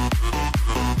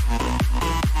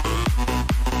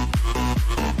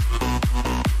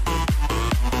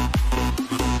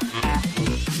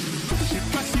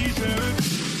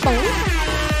 뽕.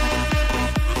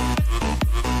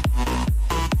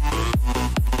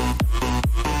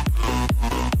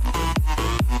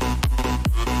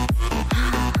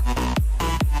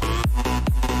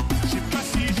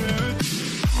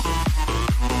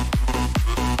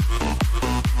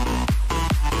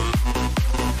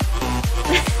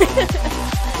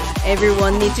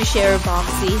 Everyone need to share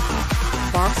Boxy.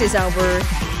 Box is our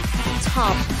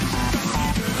top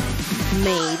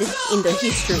made in the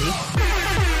history.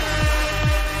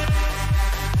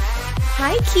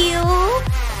 Hi Q.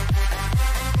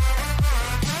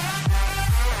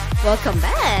 Welcome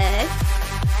back.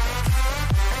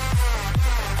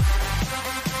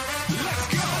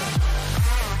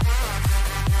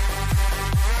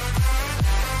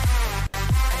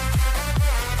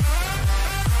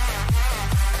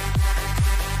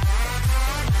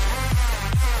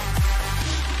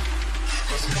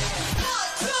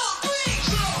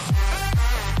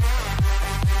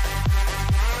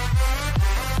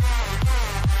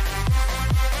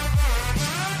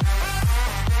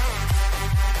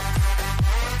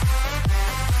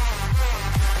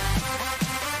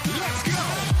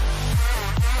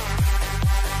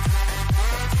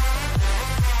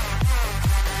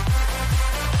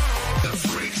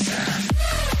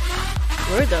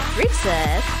 Where the freaks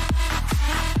at?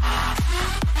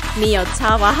 Mio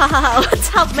top,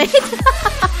 top mate.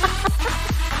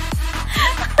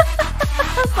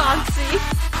 Foxy.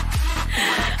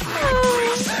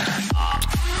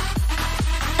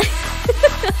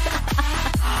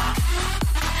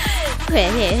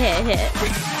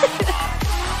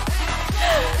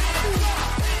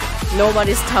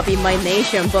 Nobody's top in my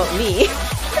nation but me.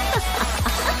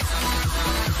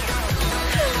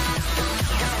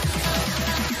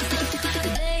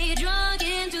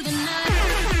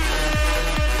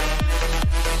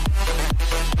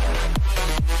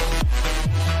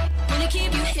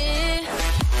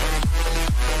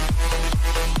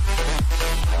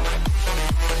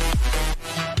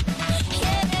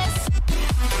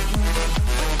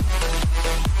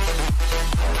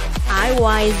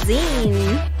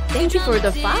 Zine, thank you for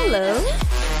the follow.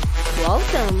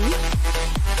 Welcome.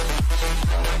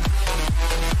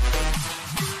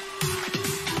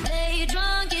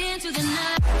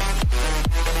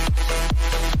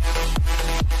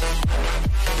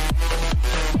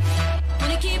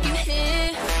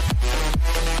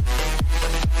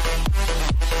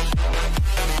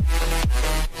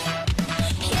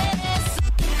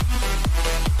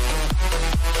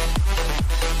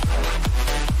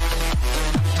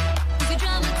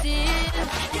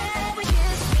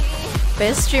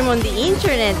 Best stream on the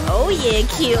internet. Oh yeah,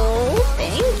 Q.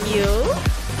 Thank you.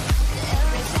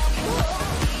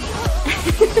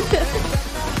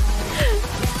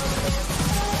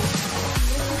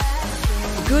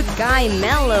 Good guy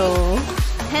Mellow.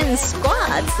 10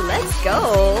 squats. Let's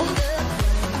go.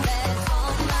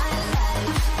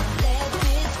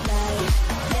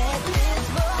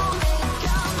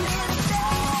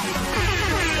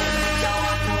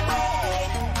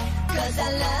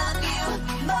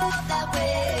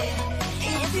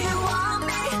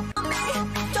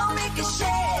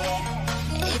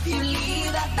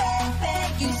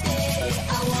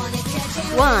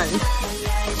 One,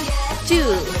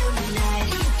 2,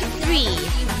 3,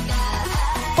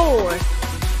 4,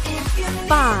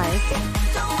 5,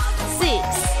 6,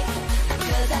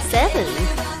 7,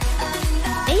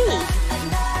 8,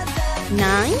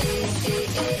 9,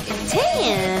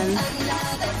 10.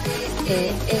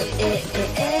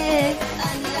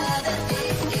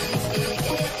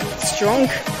 Strong.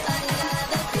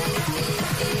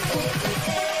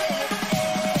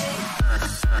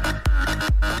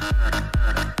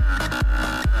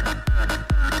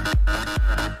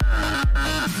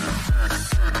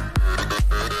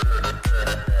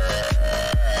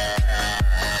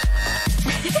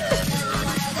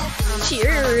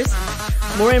 Cheers!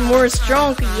 More and more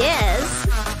strong, yes!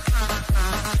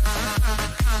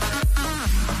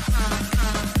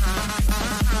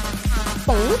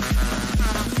 Bonk!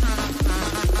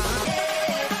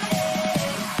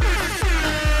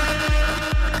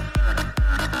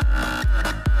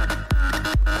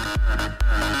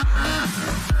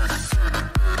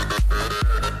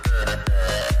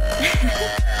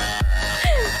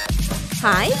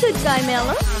 Hi, good guy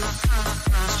Mellow.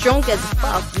 Strong as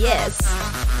fuck, yes.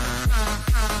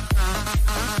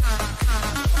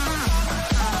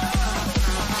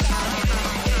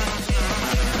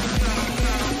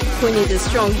 When it is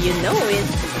strong, you know it.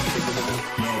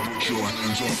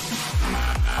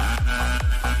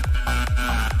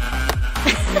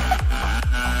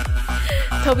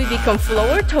 Toby become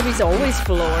floor. Toby's always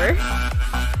floor.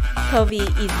 Toby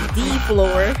is the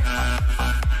floor.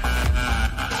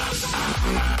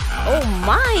 Oh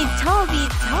my, Toby,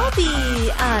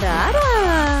 ara.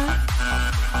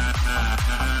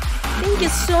 Thank you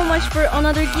so much for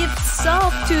another gift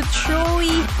sub to Troy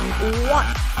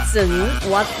Watson.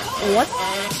 What?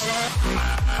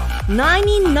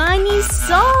 99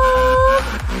 sub!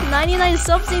 99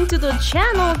 subs into the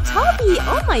channel, Toby.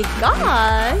 Oh my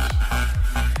gosh.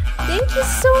 Thank you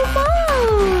so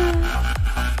much.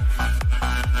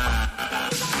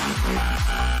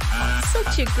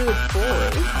 Such a good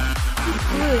boy.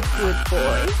 Good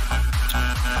boy.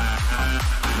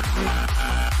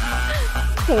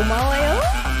 고마워요.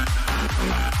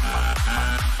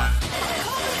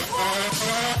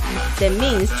 That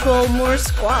means 12 more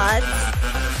squats.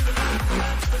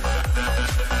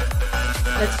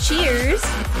 Let's cheers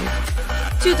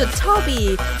to the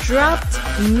Toby. Dropped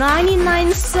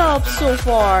 99 subs so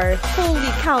far.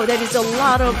 Holy cow, that is a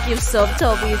lot of gift sub,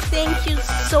 Toby. Thank you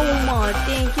so much.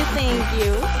 Thank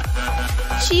you.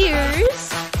 Cheers.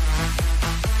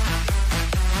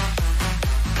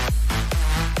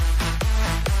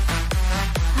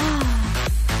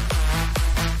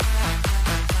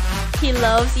 He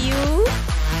loves you.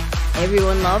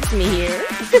 Everyone loves me here.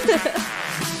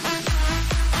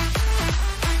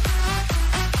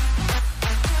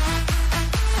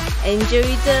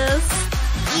 Enjoy this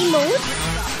emote.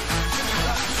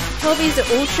 Toby's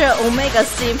Ultra Omega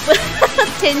Simp.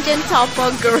 Tangent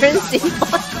Topper Gurren Simp.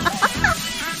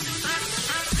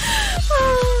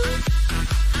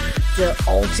 The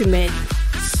ultimate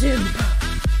simp.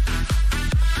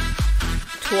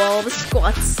 12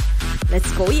 squats.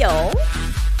 Let's go, yo.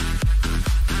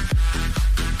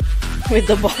 With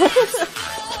the ball.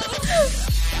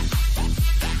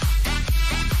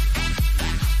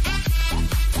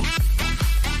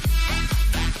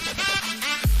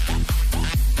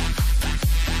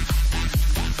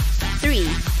 Three,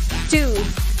 2,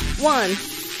 1.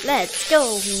 Let's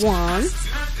go. 1,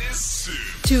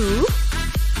 2,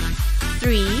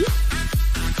 3,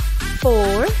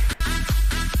 4,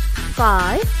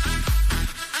 5,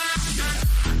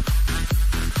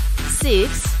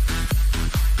 6,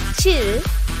 7,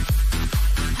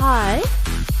 8, 9,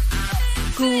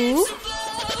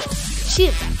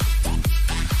 10,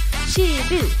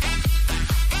 11,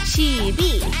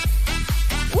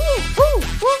 12.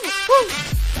 Woo.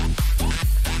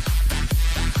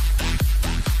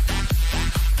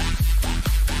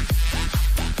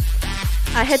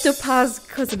 I had to pause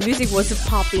because the music was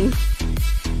popping.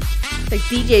 Like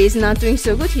DJ is not doing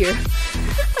so good here.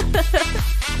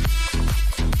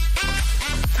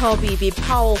 Toby be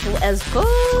powerful as fuck.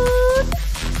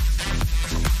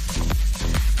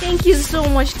 Thank you so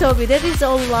much, Toby. That is a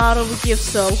lot of gift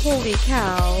sub. Holy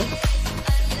cow.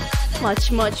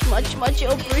 Much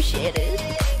appreciated.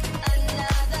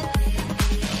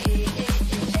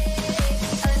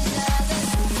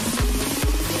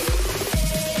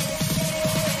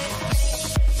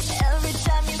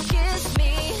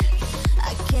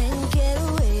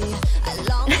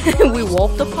 We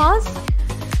walk the pause?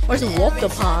 Where's walk the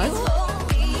pause?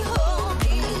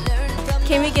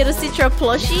 Can we get a Citra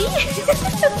plushie?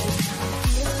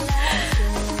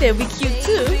 That'd be cute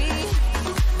too.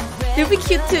 It'd be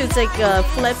cute too. It's like a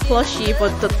flat plushie,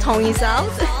 but the tongue is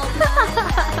out.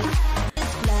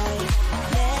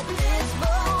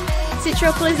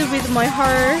 Citra plays with my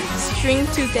heart string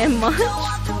too damn much.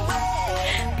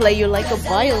 Play you like a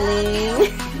violin.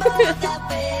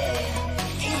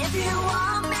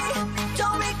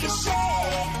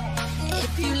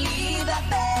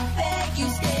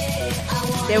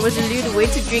 There was a lewd way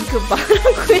to drink a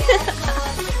bottle queen.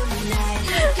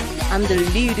 I'm the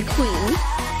lewd queen.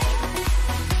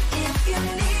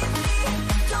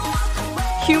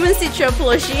 Human Citra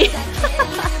plushie.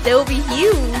 That will be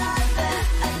huge.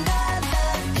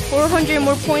 400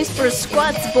 more points for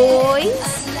squats, boys.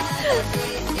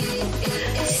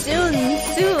 Soon.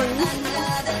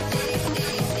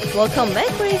 Welcome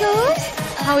back, Regos.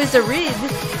 How is the rib?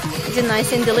 Is it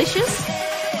nice and delicious?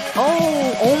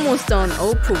 Oh, almost done.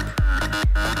 Oh, poop.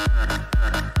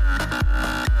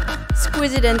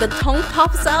 Squeeze it and the tongue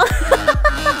pops out.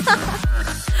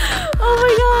 Oh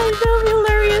my god, that would be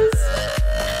hilarious.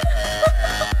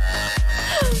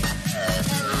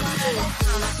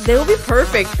 They will be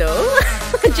perfect though.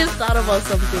 I just thought about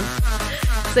something.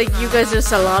 It's like you guys are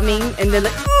salaming and then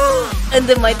like, and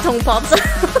then my tongue pops out.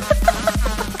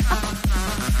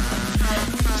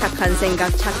 착한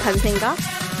생각.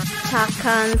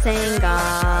 착한 생각.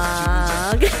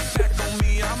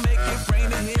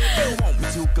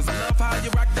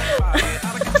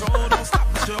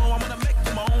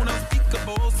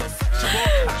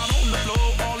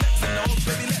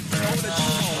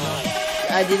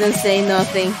 I didn't say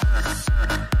nothing.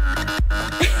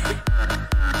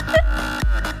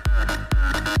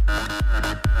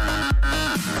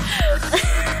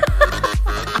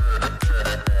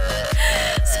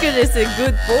 Scoot is a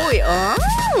good boy. Oh.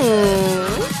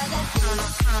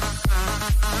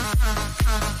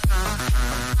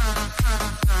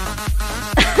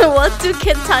 What to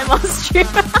get time on stream?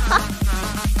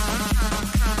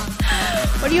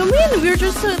 What do you mean? We're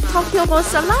just talking about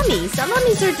salami.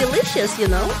 Salamis are delicious, you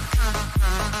know?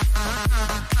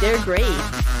 They're great.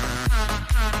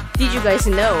 Did you guys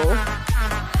know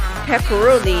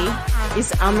pepperoni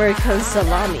is American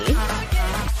salami?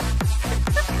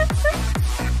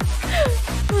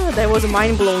 Oh, that was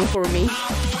mind blowing for me.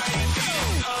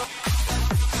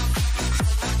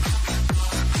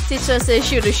 Teacher says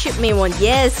she would ship me one.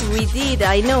 Yes, we did.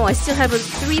 I know. I still have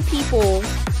 3 people.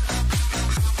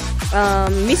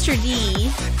 Mr.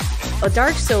 D, a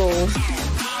Dark Soul,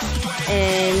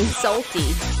 and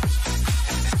Salty.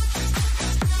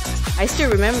 I still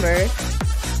remember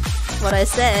what I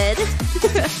said.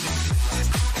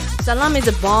 Salami is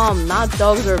a bomb, not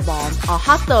dogs are bomb.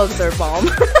 Hot dogs are bomb.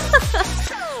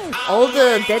 All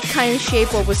that kind of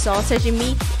shape of a sausage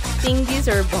meat thingies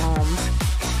are bomb.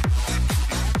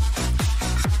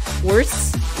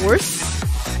 Worst?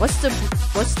 What's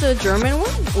the German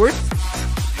one?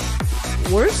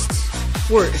 Worst,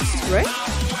 right?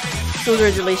 Those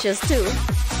are delicious too.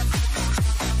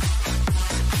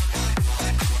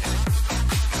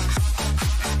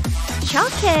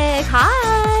 Chocolate,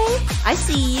 hi! I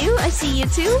see you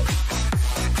too.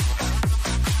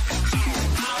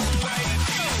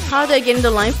 How do I get in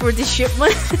the line for this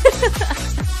shipment?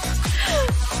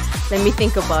 Let me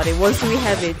think about it once we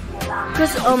have it.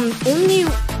 Cause only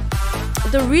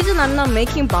the reason I'm not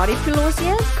making body pillows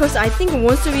yet, cause I think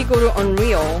once we go to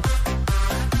Unreal,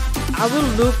 I will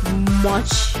look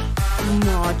much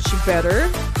better,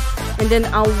 and then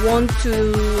I want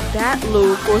to that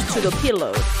look goes to the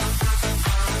pillow.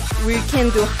 We can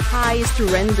do highest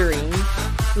rendering.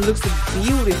 It looks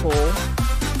beautiful,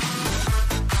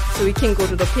 so we can go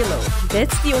to the pillow.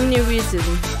 That's the only reason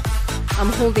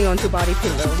I'm holding on to body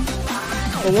pillow.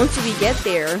 But once we get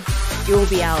there, it will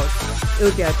be out.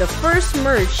 The first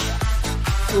merch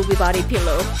will be body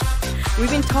pillow. We've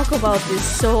been talking about this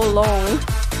so long.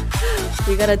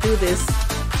 We gotta do this.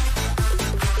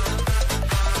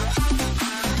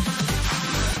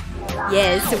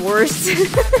 Yes, worst.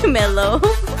 Mellow.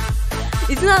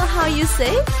 Isn't that how you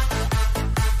say?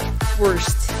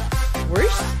 Worst.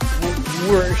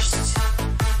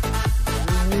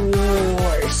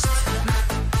 worst.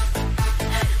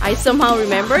 I somehow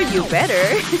remember. You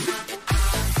better.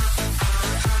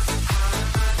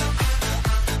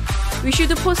 We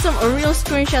should post some Unreal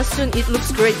screenshots soon. It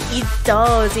looks great. It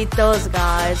does,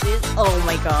 guys. Oh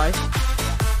my gosh.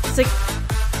 It's like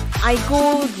I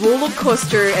go roller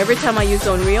coaster every time I use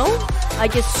Unreal. I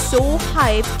get so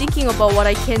hyped thinking about what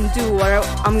I can do, what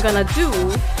I'm gonna do.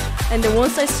 And then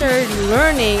once I start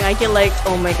learning, I get like,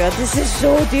 oh my god, this is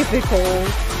so difficult.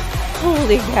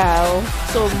 Holy cow.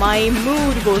 So my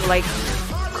mood goes like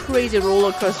crazy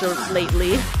roller coaster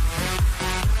lately.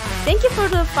 Thank you for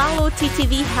the follow,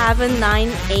 TTV Heaven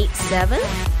 987.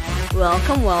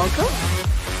 Welcome, welcome.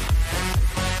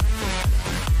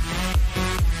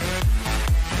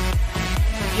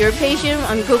 You're patient,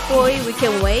 I'm good boy, we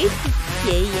can wait.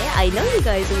 Yeah, I know you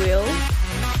guys will.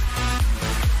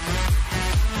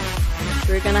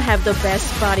 We're gonna have the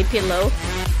best body pillow.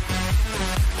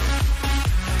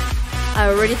 I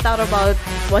already thought about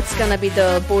what's gonna be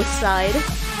the both side.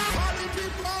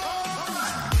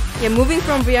 Yeah, moving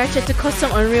from VR chat to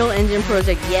custom Unreal Engine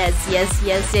project. Yes.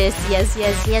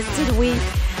 Dude,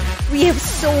 we have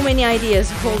so many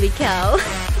ideas. Holy cow.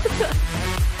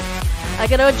 I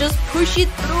gotta just push it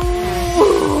through.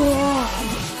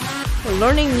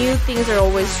 Learning new things are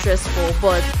always stressful,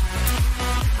 but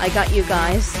I got you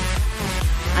guys.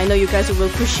 I know you guys will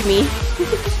push me.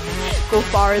 Go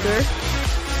farther.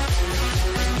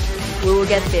 We will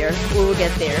get there.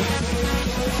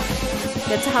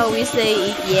 That's how we say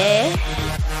it, yeah.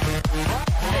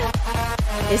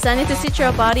 Yes, I need to sit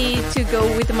your body to go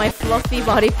with my fluffy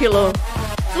body pillow.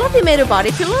 Fluffy made a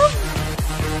body pillow?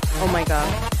 Oh my god.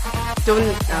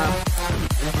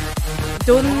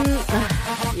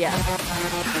 Yeah.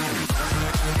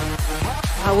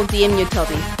 I will DM you,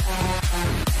 Toby.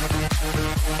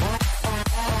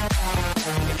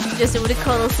 Just would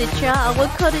cuddle Citra, I will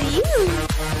cuddle you.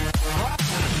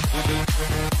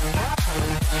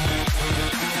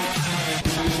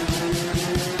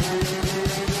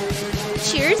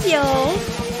 Cheers, yo!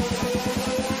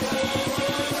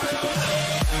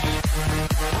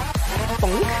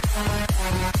 Bonk.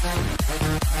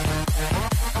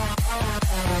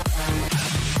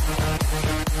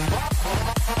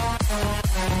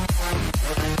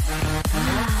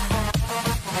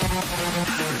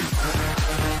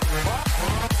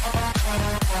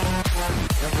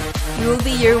 You will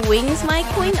be your wings, my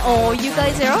queen. Oh, you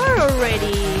guys are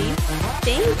already.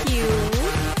 Thank you.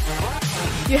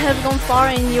 You have gone far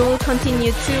and you will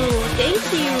continue too. Thank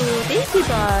you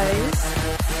guys.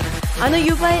 I know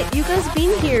you guys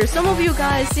been here. Some of you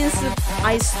guys since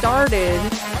I started,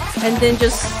 and then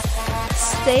just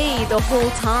stay the whole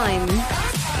time.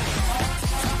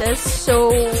 That's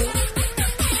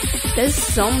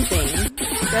something.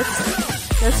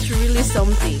 That's really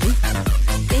something.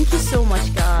 Thank you so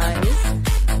much, guys.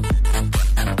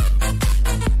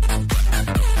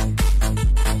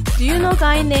 Do you know a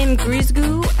guy named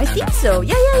Grisgoo? I think so.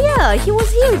 Yeah. He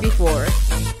was here before.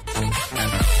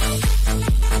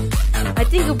 I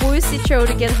think a boy Citra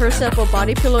to get herself a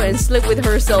body pillow and sleep with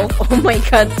herself. Oh my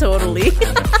god, totally.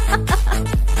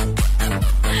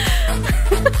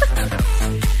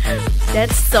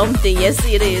 That's something. Yes,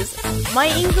 it is. My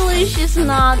English is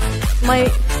not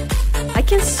I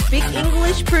can speak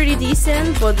English pretty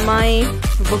decent, but my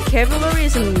vocabulary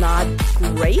is not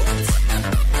great.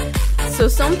 So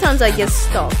sometimes I get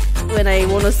stuck when I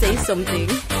want to say something.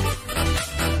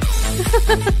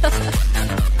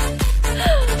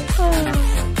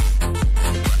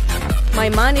 My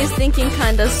mind is thinking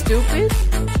kinda stupid.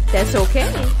 That's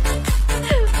okay.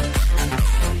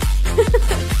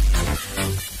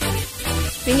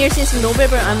 Been here since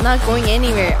November. I'm not going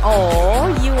anywhere. Oh,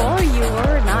 you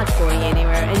are not going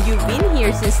anywhere. And you've been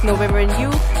here since November and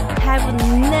you have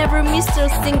never missed a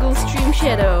single stream,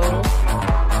 Shadow.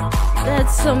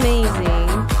 That's amazing.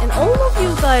 And all of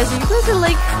you guys are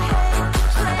like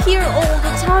here all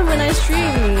the time when I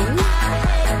stream.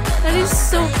 That is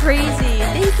so crazy.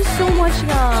 Thank you so much,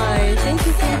 guys. Thank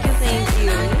you.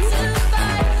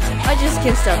 I just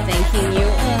can't stop thanking you.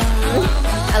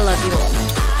 I love you all.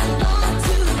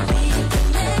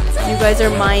 You guys are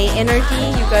my energy.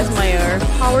 You guys are my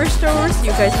power stores.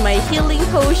 You guys are my healing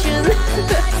potion.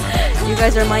 You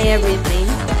guys are my everything.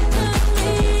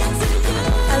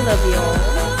 I love you all.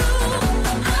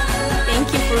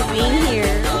 Thank you for being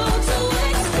here.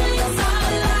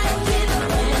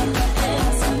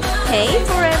 Hey,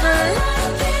 forever.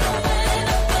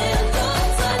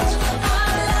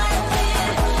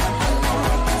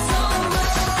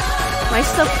 My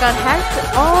stuff got hacked.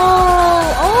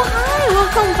 Oh, hi,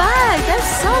 welcome back. That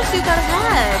sucks, you got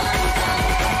hacked.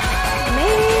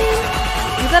 Man,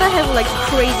 You gotta have like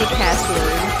crazy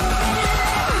password.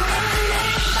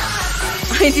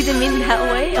 I didn't mean that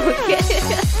way. Okay.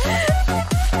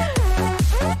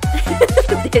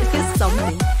 This is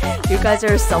something. You guys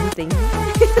are something.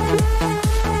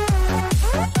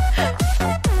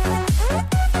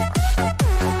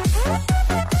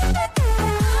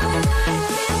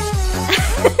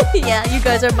 Yeah, you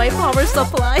guys are my power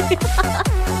supply.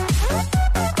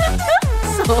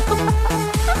 So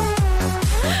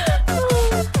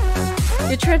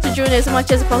you try to join as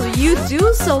much as possible. You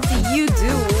do, Salty, you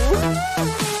do.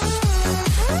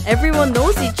 Everyone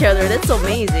knows each other. That's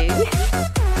amazing.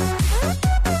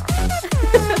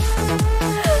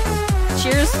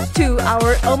 Cheers to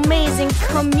our amazing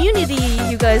community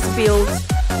you guys built.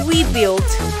 We built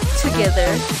together.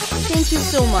 Thank you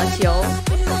so much, y'all.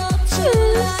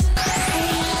 Cheers.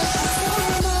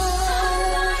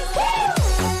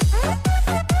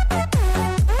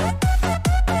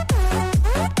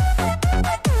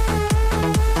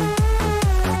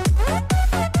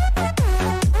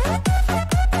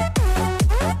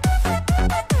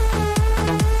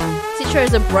 Citra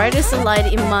is the brightest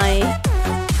light in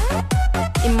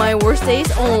my worst days.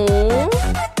 Oh,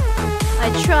 I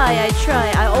try.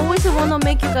 I always wanna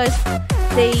make you guys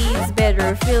days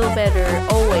better, feel better,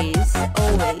 always.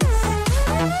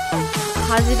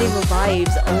 Positive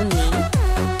vibes only.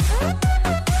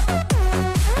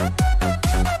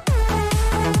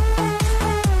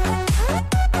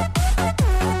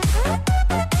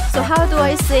 So how do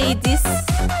I say this?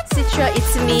 Citra,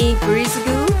 it's me,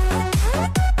 Grisgu.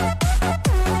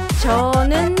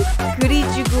 저는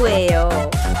그리주구예요.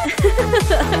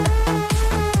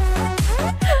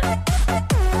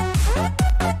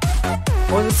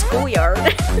 On schoolyard.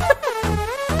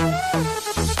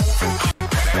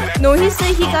 No, he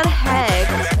said he got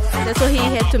hacked. That's why he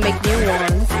had to make new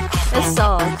ones. That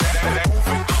sucks.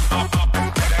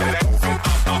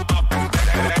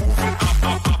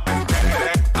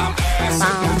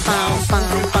 Bam, bam,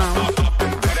 bam, bam.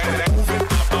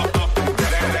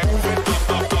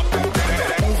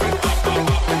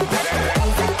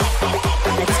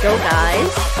 Let's go,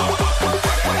 guys.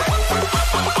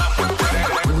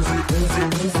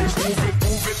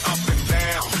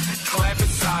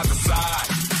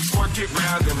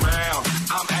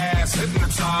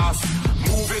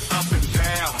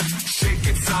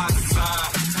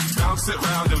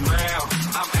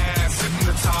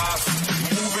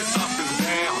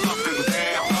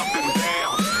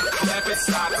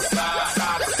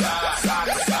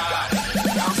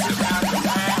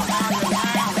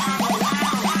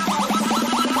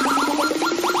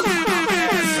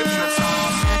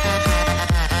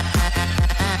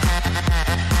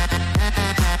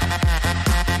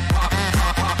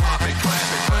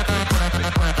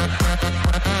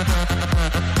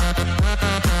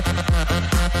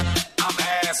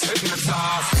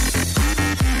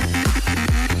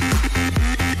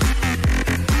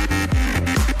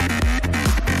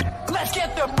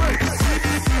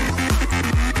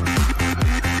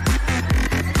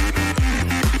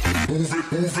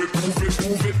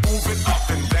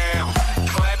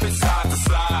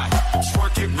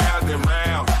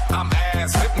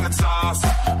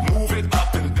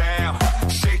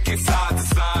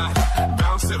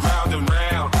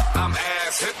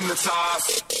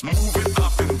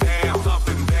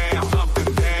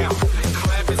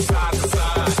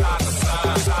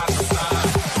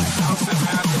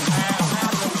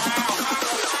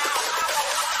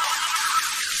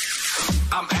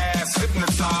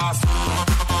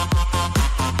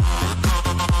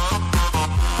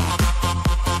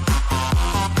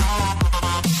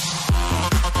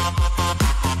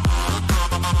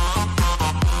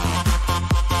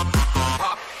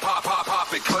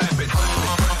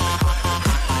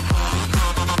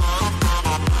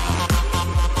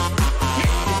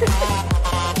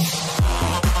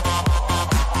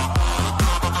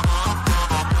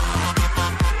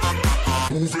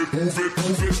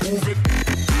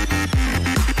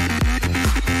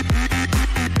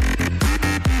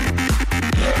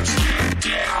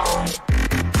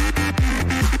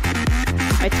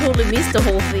 I totally missed the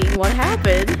whole thing. What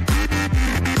happened?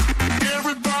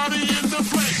 Everybody in the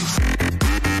place.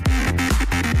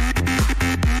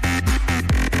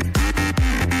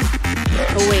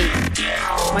 Oh wait,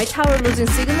 my tower losing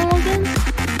signal again?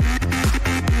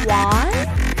 Why?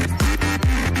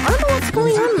 I don't know what's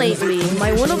going on lately.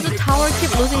 My one of the tower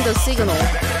keep losing the signal.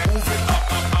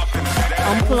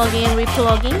 Unplugging,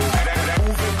 replugging.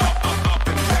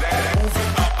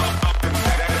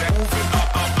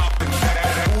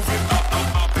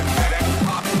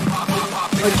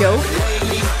 A joke?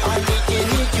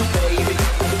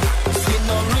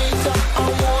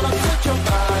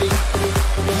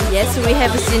 Yes, we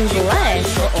have seen black.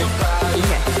 Okay.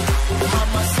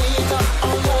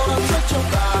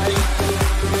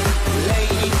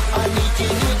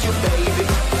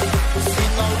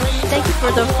 Thank you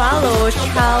for the follow,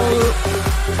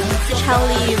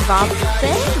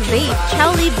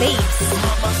 Charlie Bates.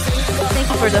 Thank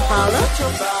you for the follow.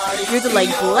 You like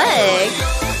black.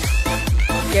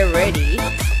 Get ready.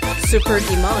 Super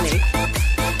demonic.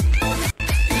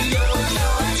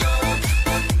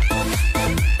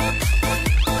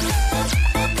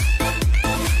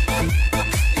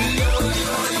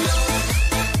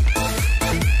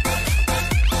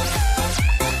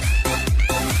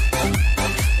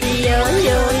 Yo,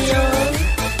 yo, yo.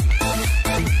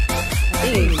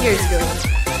 Here's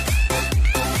good.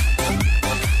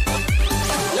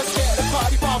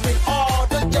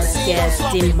 Yes,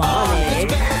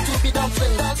 demonic.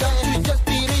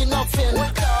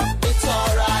 It's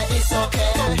alright, it's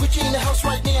okay. Put you in the house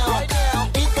right now.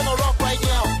 It's gonna rock right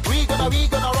now. We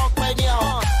gonna rock right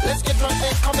now. Let's get drunk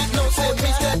and come it no say.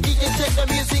 Mr. DJ, take the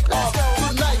music off.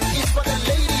 Tonight is for the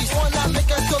ladies. Wanna make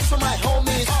a toast for my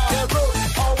homies. The road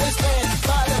always ends,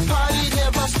 but the party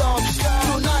never stops.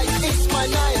 Tonight is my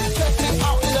night. Check me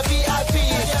out in the VIP.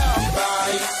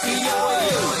 Right,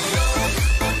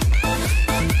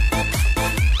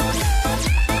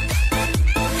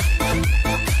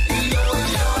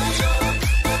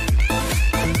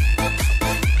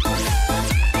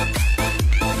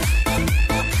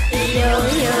 Yo,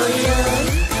 yo, yo.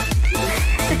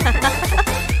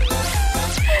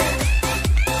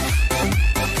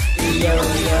 Yo,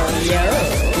 yo, yo.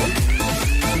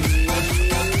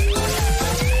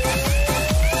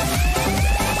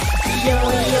 Yo,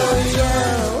 yo,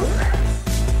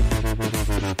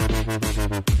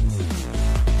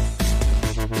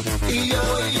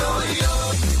 yo.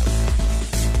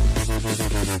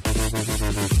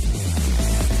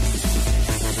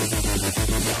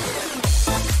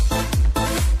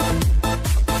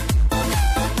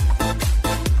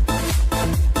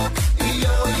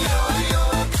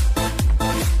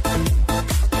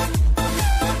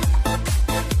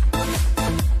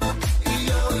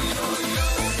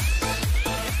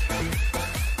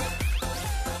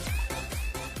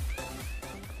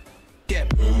 Get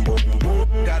boom boom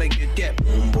boom. Gotta get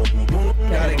boom boom boom.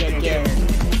 Gotta get Yeah.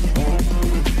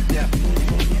 yeah.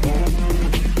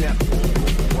 Yeah.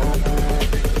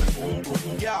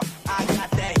 Yo, I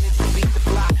got that hit to beat the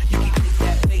block. You can get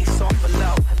that bass on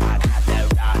below. I got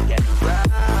that rock and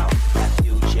roll, that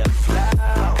future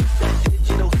flow, that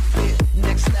digital spit,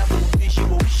 next level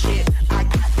visual shit. I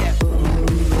got that boom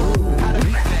boom boom. How do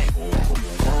we say?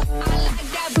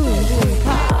 Boom, boom,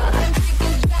 pop.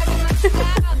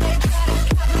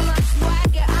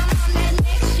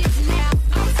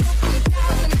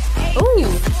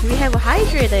 Oh, we have a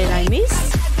hydrated, I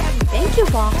missed. Thank you,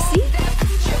 Foxy.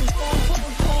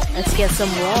 Let's get some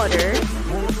water.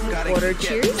 Water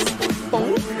cheers.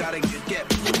 Boom. Gotta get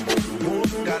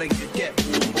gotta get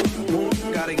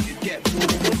gotta get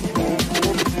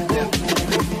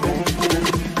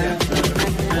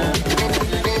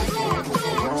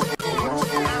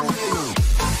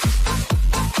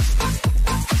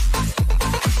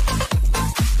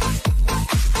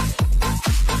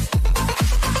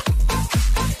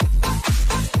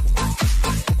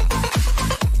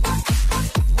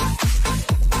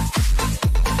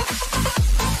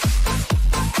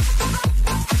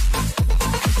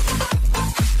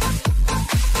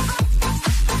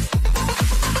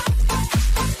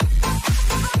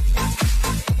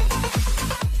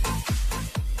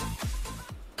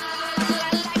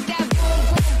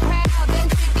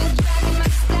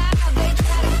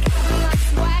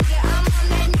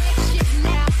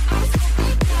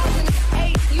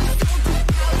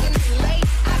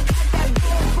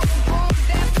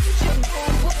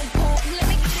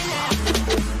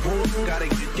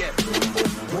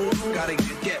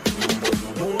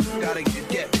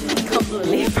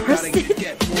Completely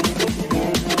bursted.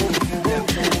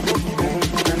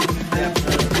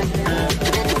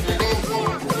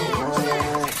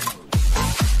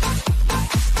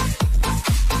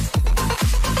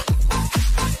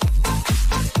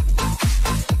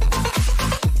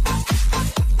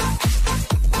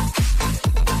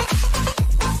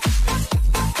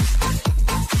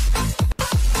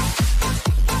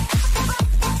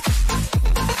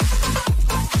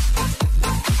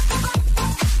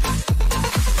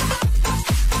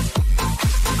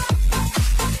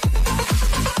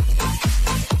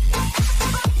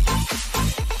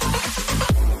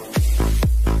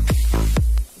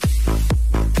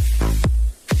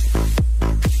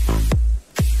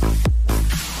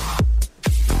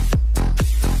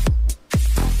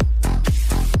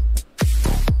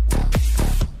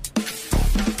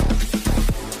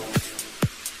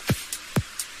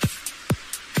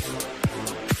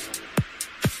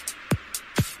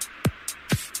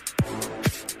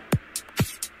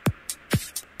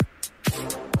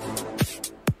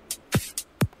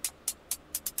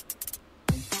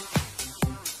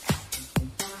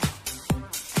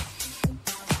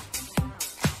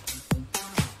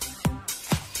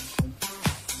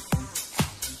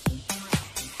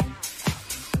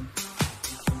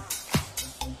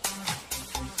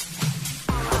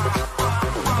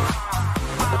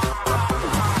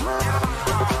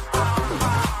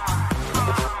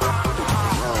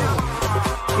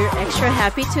 extra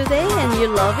happy today and you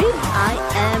love it? I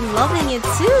am loving it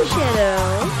too, Shadow.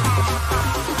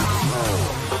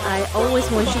 I always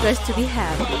want you guys to be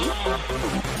happy.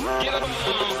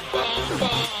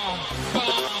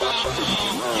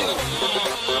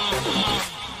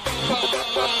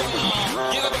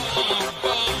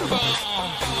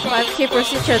 5K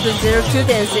procedure to 02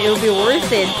 dance, it will be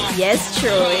worth it. Yes,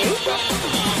 Troy.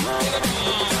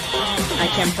 I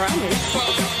can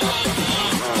promise.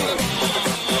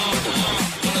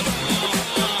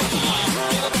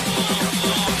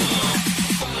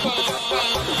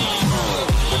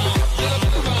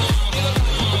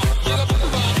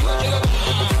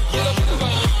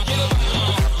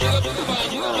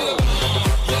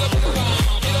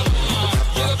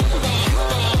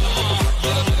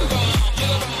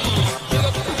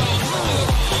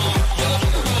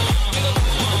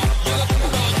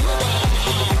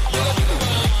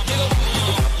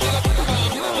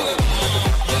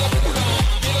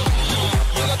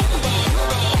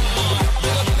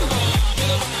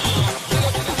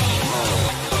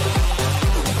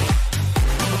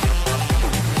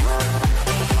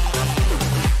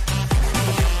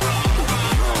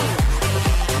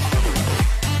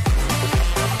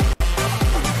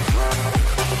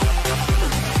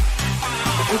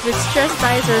 If it's stress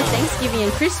dies or Thanksgiving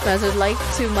and Christmas, I'd like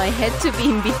to my head to be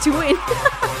in between.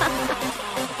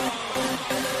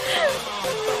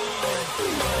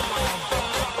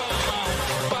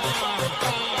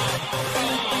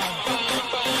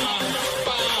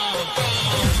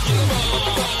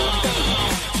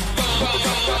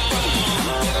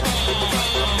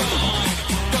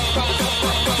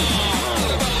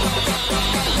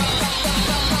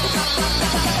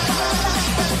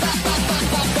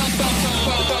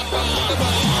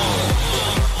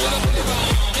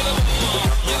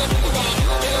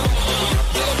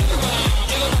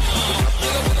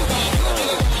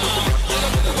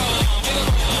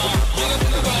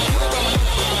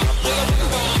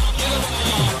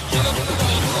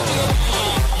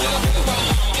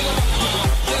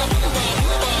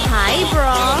 Hi,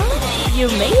 bro. You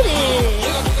made it.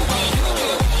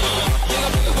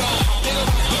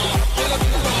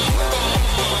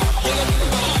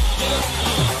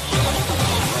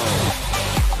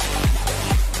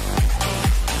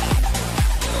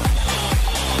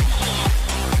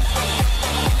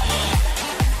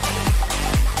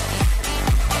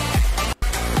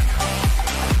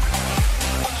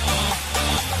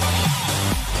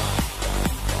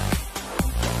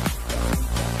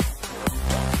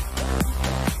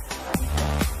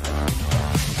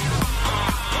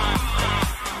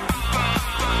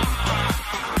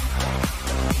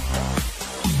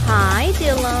 Hi,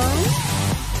 Dylan.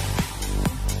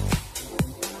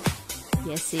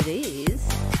 Yes, it is.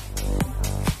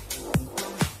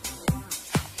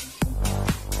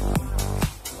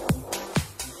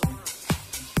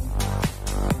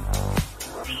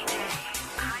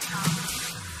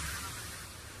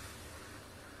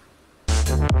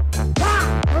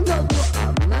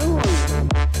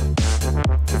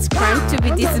 It's crime to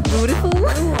be this beautiful.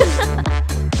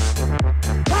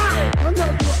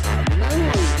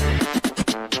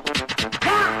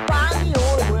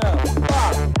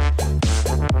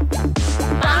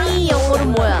 빵이 영어로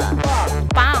뭐야?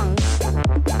 빵.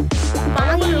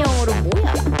 빵이 영어로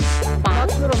뭐야? 빵.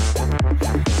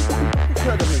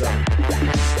 해야 됩니다.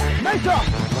 나이스!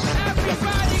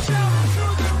 Everybody jump to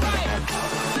the right,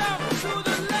 jump to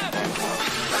the left.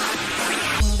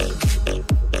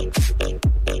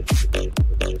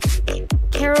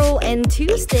 Carol and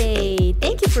Tuesday,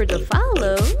 thank you for the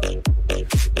follow.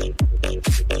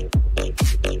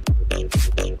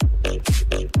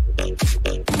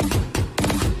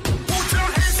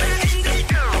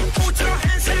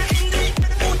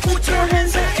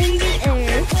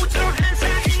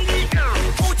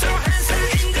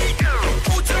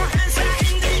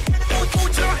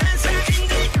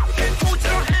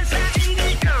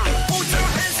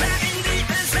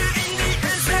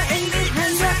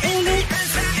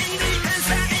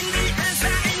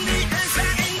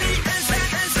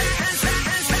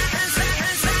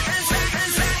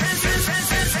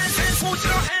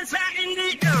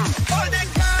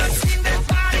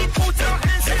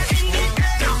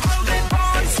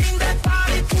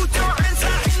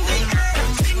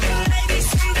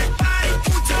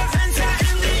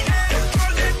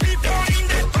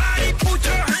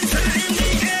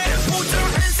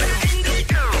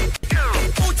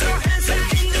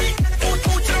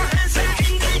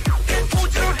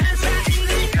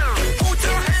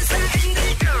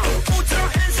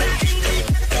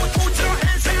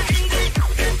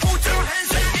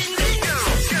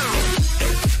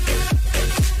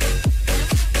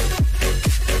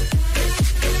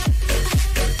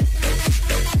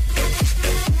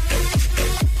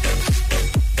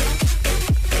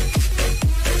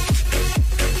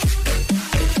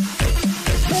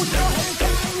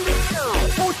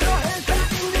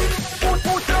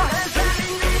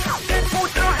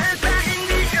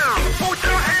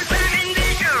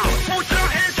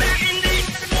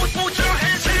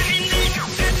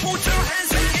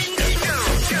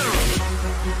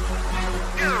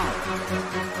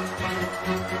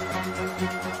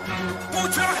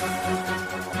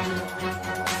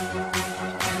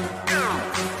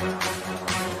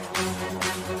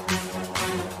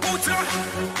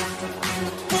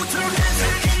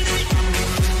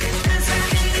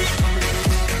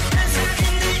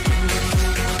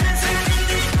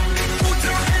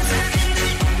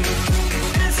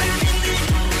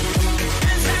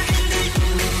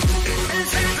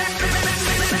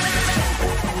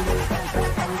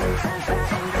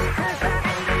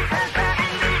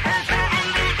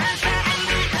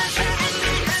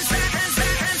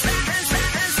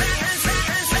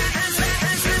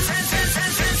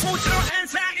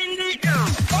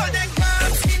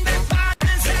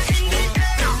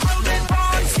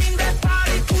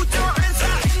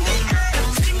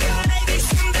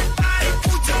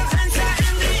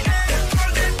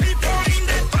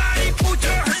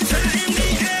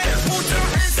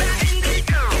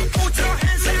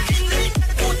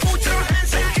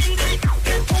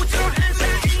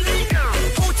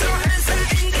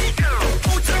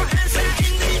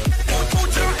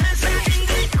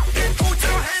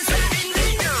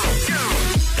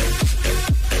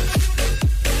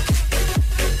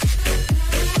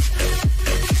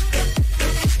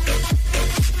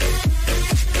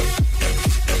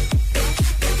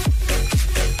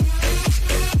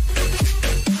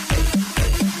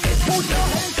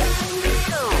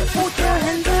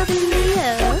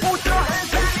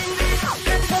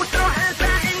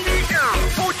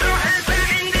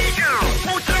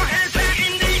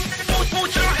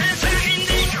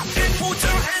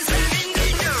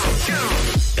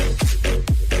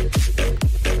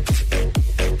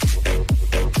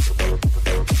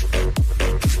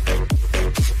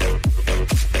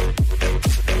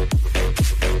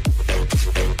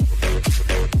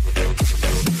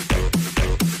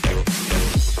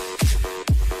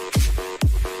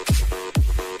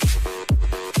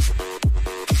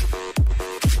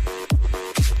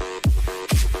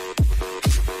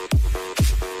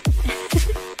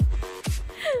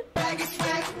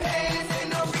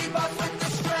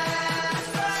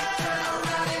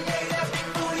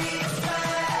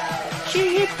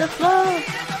 She hit the floor.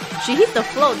 She hit the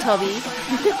floor, Toby.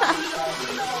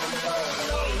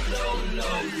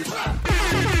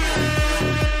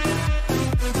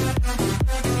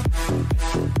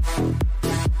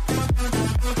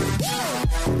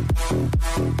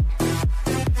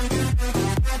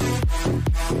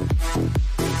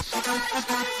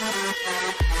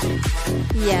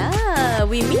 Yeah,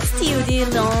 we missed you,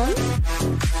 Dylan.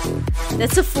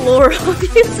 That's a floor of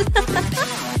yours.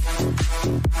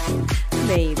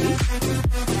 Maybe.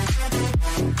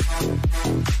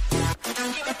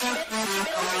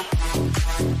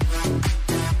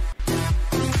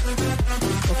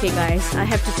 Okay guys, I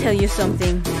have to tell you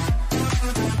something.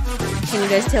 Can you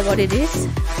guys tell what it is?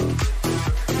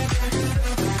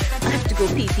 I have to go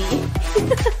pee-pee.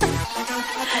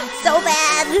 So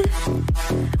bad!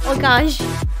 Oh gosh,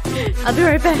 I'll be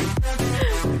right back.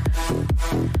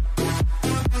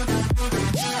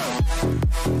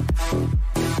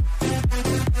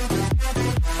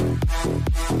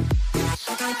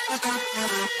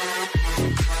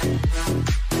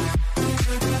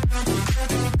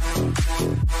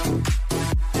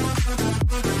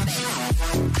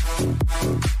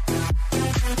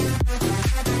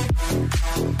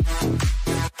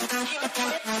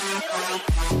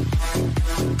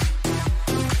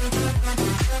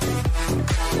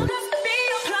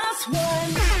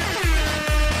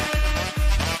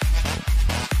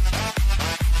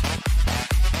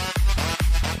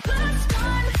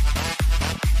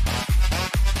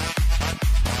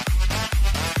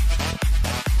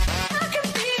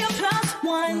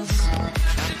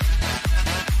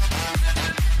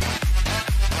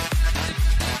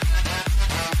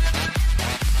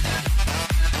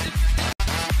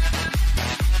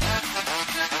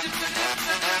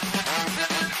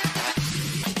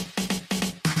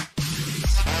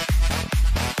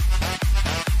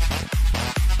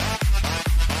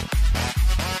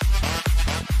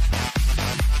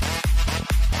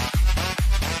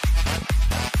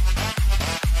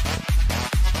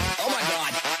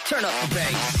 Turn up the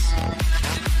bass.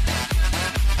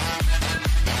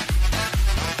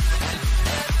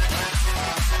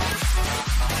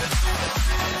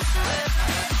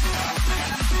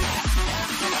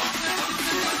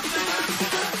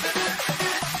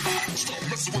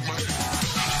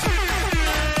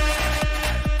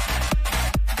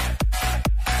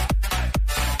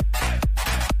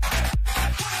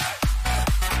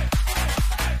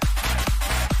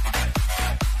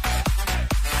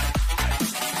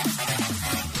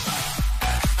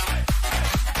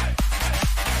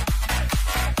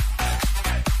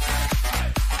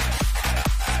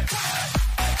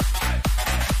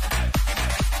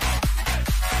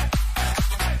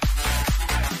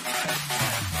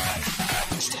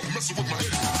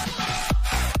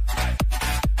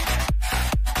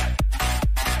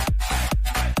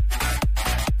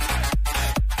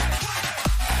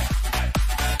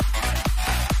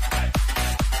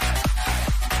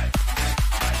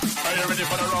 Are you ready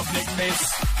for the roughneck bass?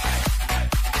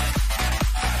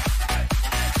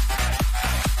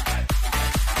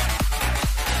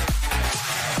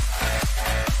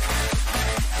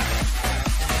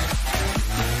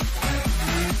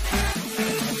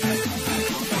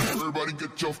 Everybody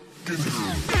get your fucking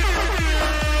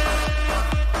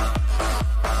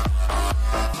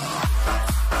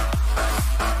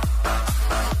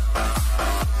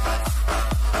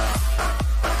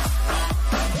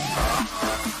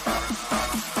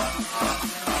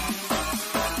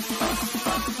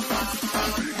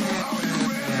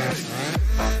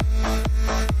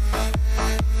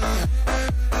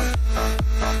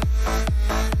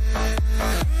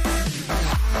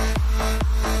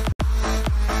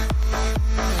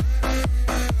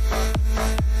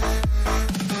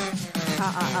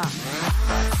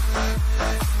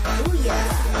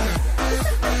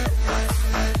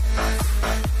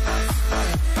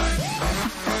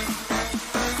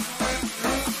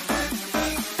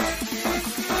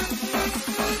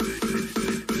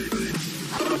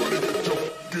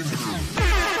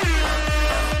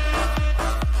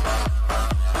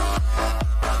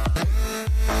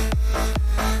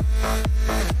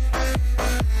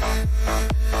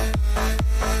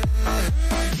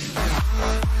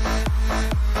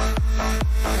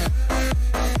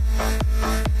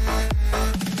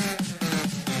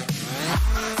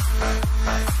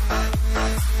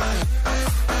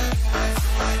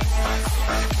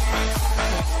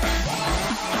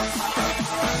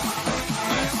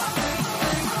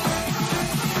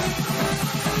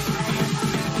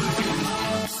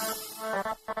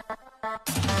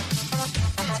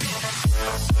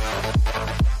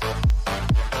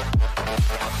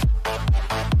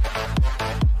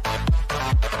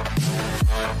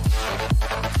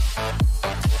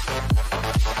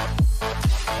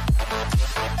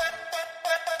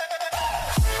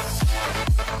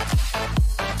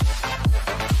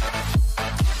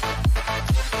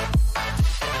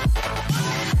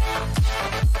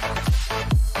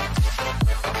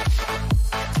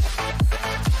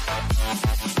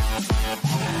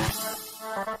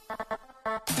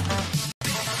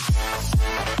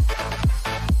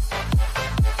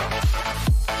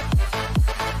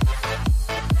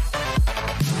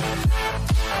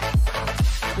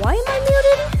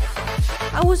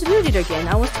was muted again.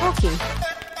 I was talking.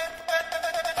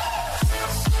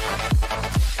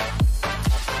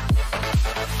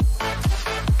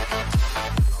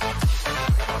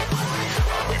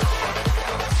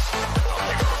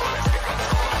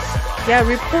 Yeah,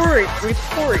 report.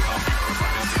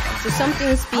 So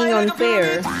something's being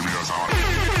unfair.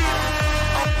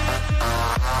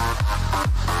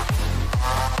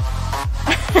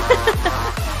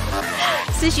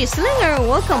 Sushi Slinger,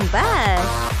 welcome back.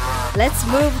 Let's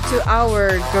move to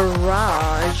our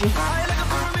garage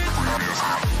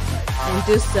and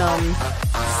do some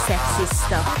sexy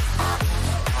stuff.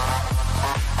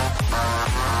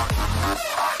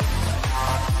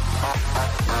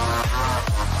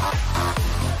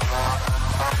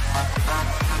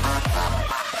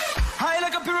 High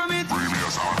like a pyramid.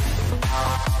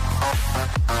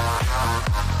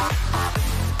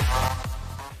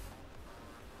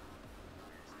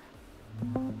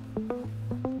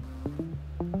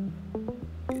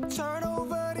 Turn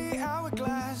over the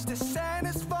hourglass. The sand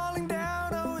is falling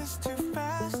down. Oh, it's too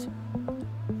fast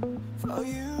for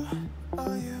you.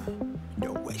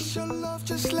 Don't waste your love,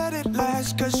 just let it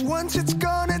last. 'Cause once it's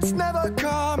gone, it's never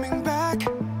coming back.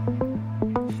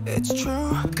 It's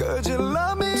true. Could you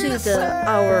love me To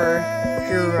our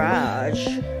garage.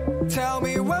 Tell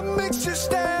me what makes you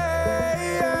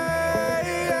stay.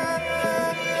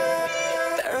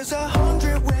 There's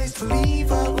 100 ways to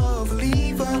leave a love,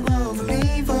 leave a love,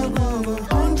 leave a love.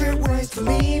 100 ways to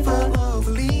leave a love,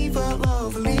 leave a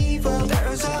love, leave a.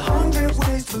 There's 100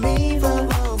 ways to leave a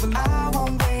love, and I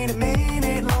won't wait a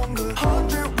minute longer.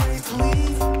 100 ways to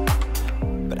leave,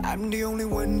 but I'm the only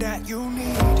one that you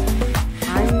need.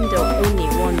 I'm the only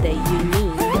one that you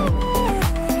need.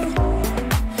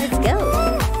 Let's go.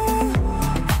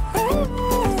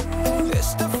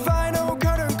 It's the final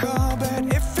curtain call, but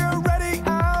if you're ready,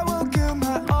 I will give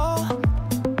my all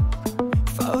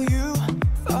for you,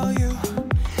 for you.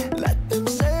 Let them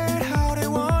say it how they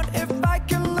want. If I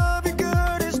can love you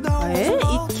good, it's no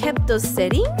It kept the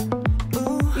setting?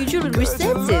 Usually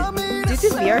resets it. Did the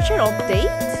VRChat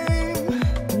update?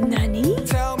 Nani?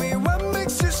 Tell me what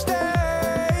makes you stay.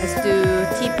 Let's do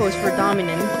T-pose for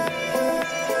dominant.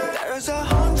 There's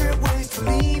 100 ways to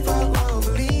leave a love,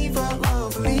 leave a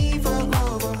love, leave a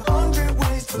love. 100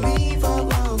 ways to leave a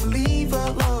love, leave a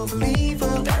love, leave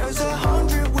a. There's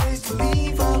 100 ways to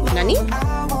leave a love. Nani?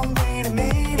 I won't wait a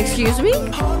minute. Excuse me?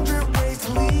 100 ways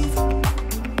to leave,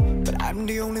 but I'm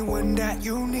the only one that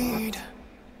you need.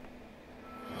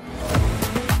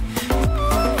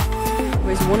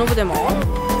 Wait, is one of them off?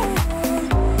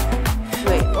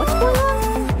 Wait, what's going on?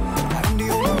 I'm the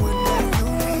only one that you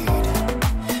need.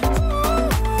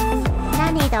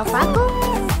 Nani the fuck?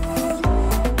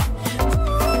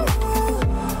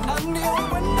 I'm the only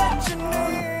one that you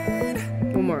need.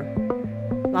 One more.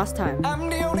 Last time. I'm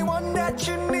the only one that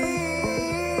you need.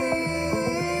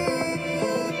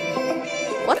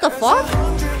 What the fuck?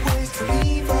 100 ways to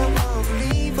leave a love,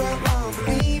 leave a love,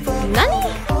 leave a. Nani?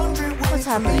 100 ways What's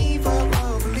happening? leave a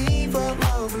love, leave a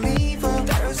love, leave a.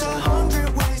 There's 100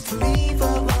 ways to leave a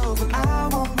love, and I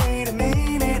won't wait a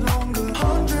minute longer.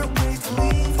 100 ways to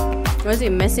leave. Why is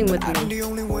it messing with I'm me? the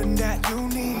only one that you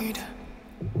need.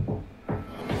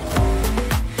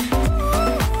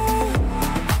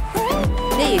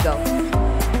 There you go.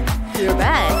 You're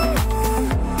back.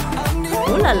 I'm the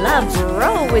Ooh la la,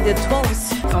 bro, with the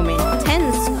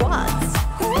 10 squats.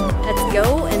 Let's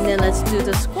go, and then let's do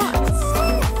the squats.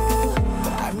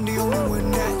 I'm the only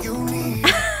one that you need.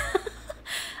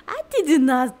 I did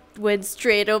not went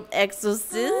straight up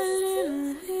Exorcist.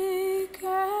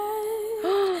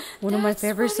 One of my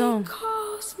favorite songs.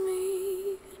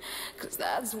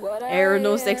 Air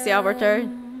no sexy avatar.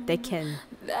 They can.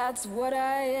 That's what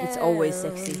I am. It's always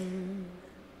sexy.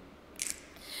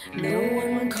 No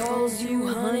one calls you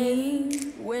honey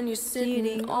when you're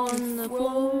sitting on the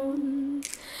floor.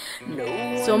 No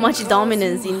So much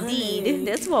dominance indeed.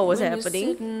 That's what was one happening.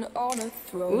 sitting on a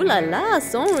throne. Ooh la la,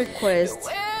 song request.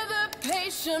 Where the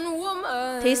patient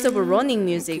woman Taste of a Running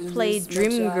Music. Play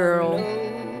Dream Girl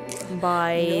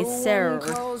by No Sarah.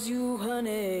 one calls you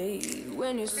honey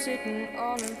when you're sitting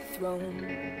on a throne.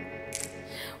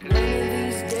 One of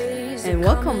these days And are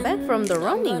welcome coming, back from the I'm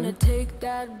gonna running. take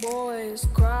that boy's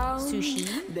crown. Sushi.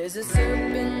 There's a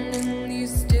serpent in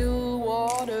these still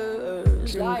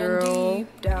waters, Dream lying girl.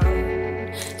 deep down.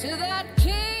 To that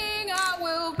king I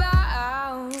will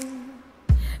bow,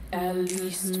 at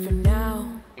least for now.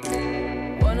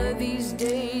 One of these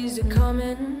days are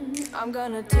coming, I'm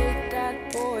gonna take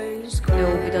that boy's It will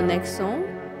crown. be the next song.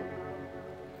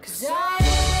 'Cause I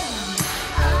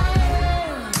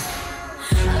am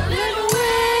a little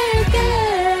weird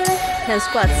girl. 10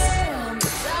 squats.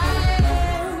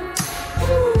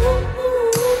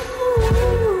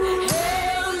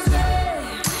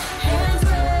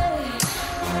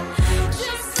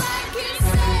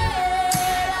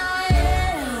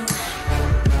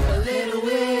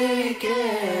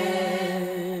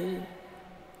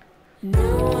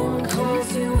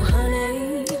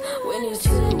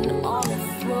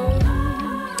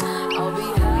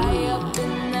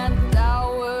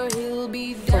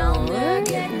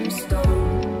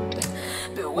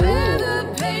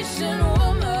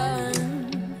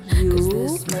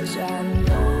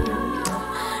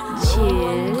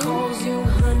 one calls you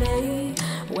honey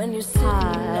when you're sitting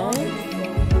on the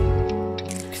phone.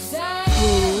 'Cause I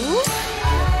am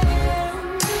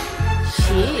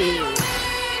Chill.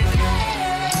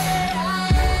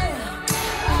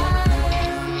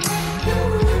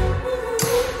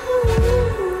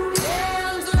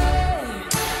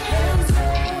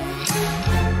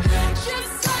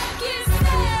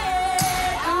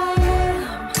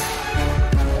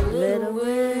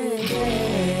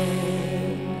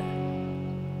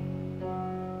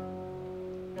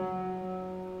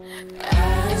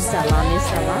 Salami,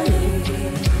 salami.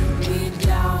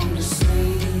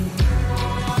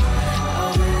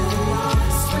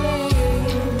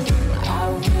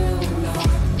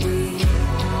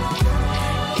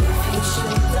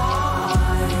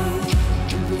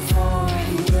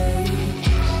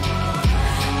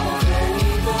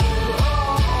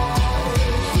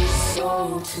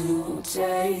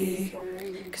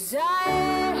 Cause I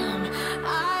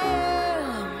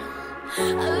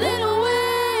am a little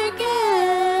wicked.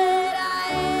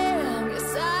 I am,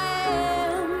 yes I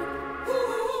am.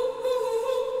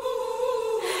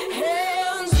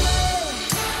 Hands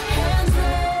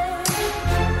red,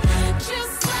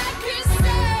 just like you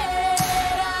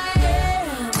said. I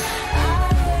am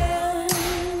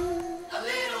a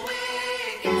little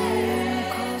wicked. No one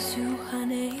calls you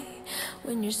honey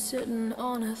when you're sitting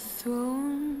on a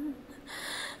throne.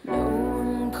 No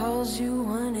one calls you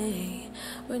honey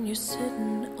when you're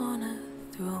sitting on a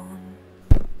throne.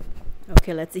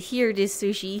 Okay, let's hear this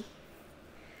sushi.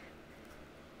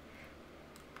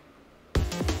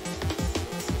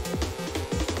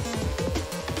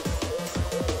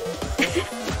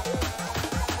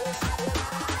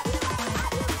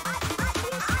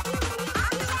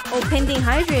 Oh, pending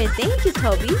hydrate. Thank you,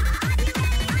 Toby.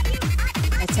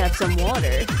 Let's have some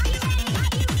water.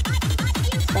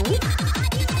 Bonk.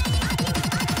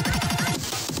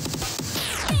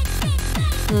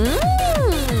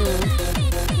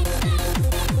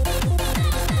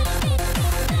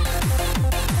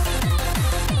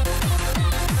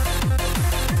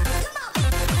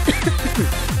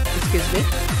 Excuse me.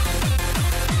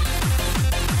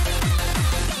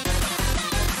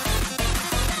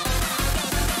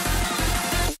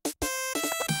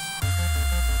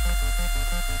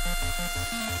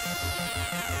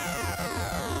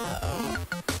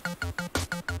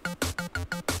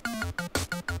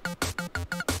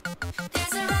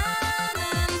 There's a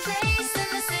random place in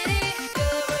the city.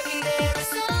 Girl working there is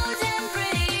so damn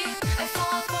pretty. I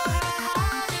fall for her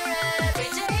harder every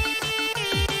day.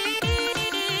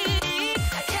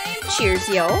 I came for Cheers,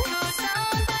 yo. the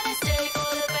sound, but I stay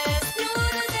for the best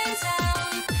noodles in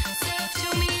town. Served to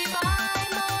me by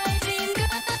my dream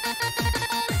girl.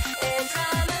 It's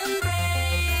ramen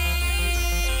bread.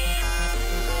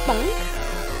 Bonk.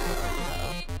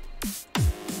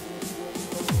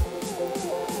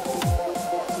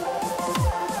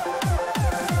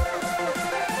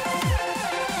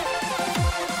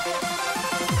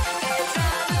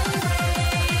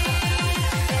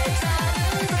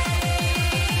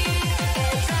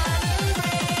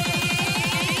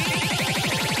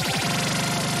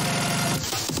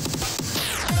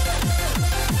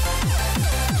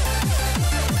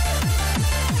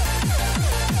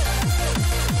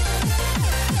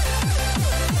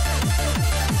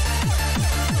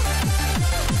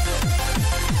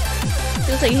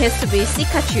 Feels like it has to be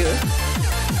Pikachu.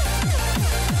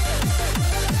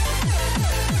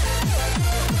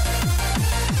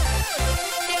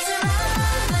 There's a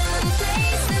random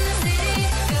place in the city.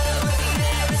 Girl working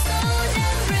there is so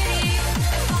damn pretty.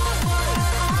 I fall for her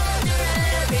harder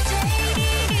every day.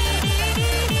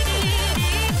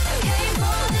 I came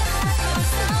for the hardcore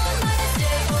sound, but I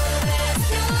stay for the best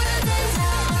noodles in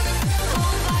town.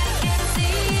 Hope I can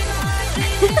see my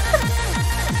dream.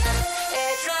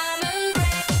 It's ramen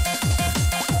bread.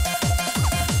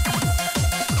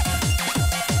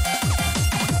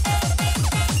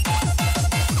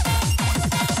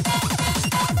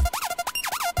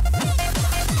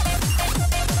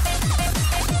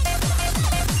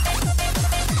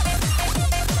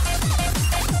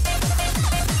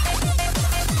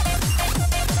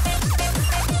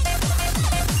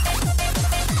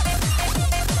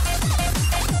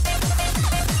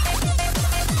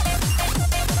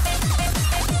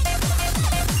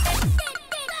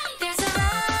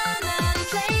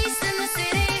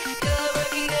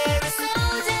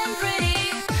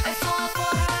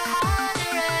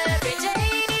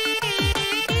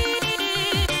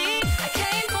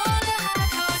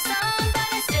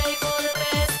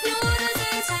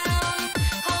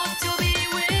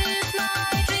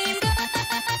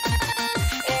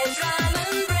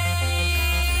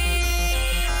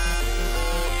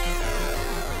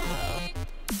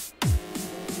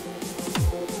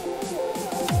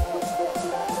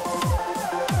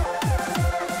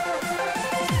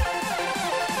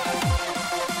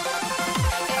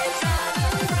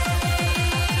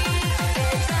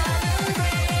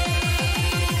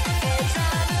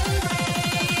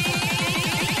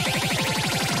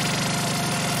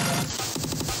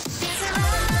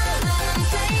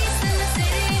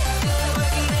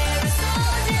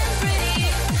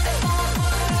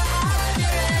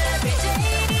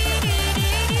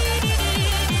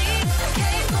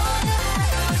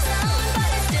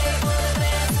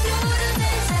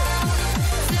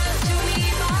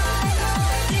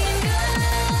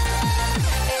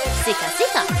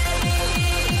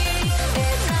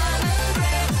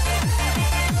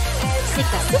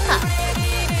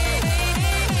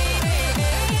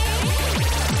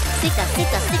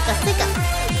 Sika, sika.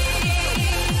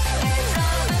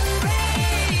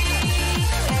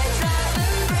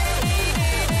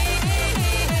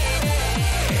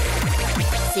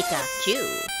 Sika, chew.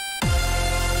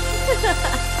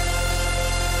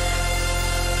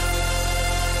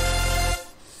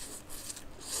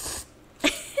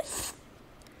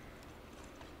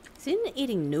 Is he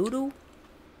eating noodle?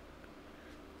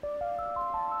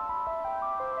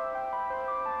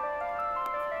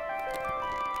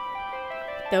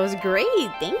 That was great.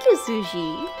 Thank you,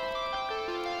 Sushi.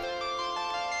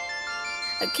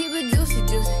 I keep it juicy,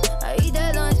 juicy. I eat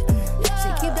that lunch. She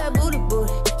keep that booty,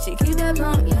 booty. She keep that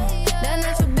plump. That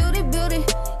natural beauty, beauty.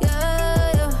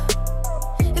 Yeah, yeah.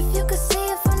 If you could see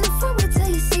it from the front, wait till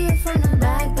you see it from the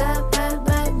back, back, back,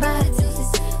 back, back,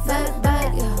 back,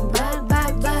 back, yeah, back,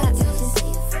 back, back,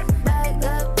 back,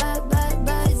 back, back, back,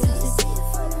 back.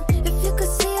 If you could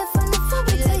see it from the front,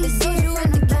 wait till you see it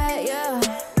from the back, yeah.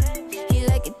 He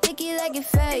like it thick, he like it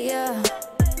fat, yeah.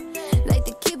 Like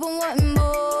to keep on wanting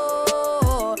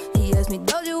more. He asked me,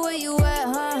 Doja, where you at,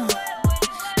 huh?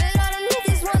 And all the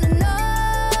niggas wanna know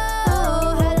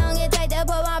how long it take to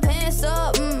put my pants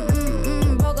up.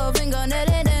 Broke a fingernail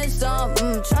and then some.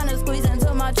 Tryna squeeze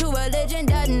into my true religion,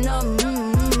 that numb.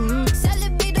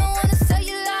 Celebrity don't wanna sell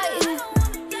you life.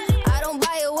 I don't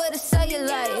buy it with a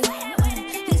cellulite.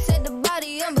 He said the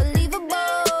body unbelievable.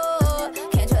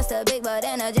 Can't trust a big butt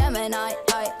and a Gemini.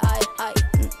 I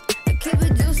keep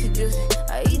it juicy, juicy.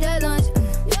 I eat that lunch.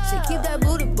 She keep that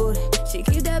booty, booty. She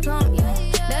keep that plump.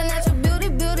 That natural beauty,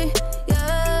 beauty.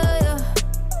 Yeah, yeah.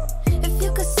 If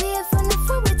you could see it from the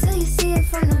front, wait till you see it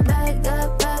from the back.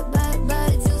 Back, back, back,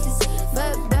 back.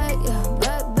 Back, back, yeah.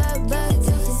 Back, back, back.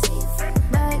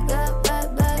 Back, back, back,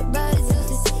 back, back.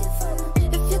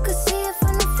 If you could see it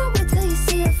from the front, wait till you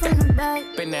see it from the back.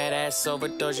 Bring that ass over,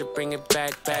 Doja, bring it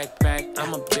back, back, back.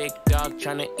 I'm a big dog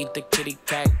tryna eat the kitty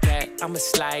cat, cat. I'ma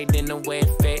slide in the way it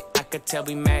fit. I could tell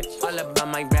we match. All about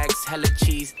my racks, hella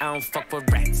cheese. I don't fuck with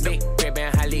rats. Big crib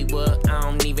in Hollywood, I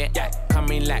don't even act. Come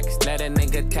relax, let a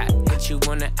nigga tap. Hit you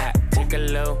on the app. Take a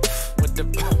low with the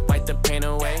wipe the pain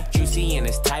away. Juicy and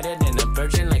it's tighter than a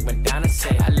virgin, like Madonna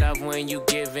say. I love when you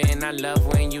give in, I love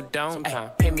when you don't.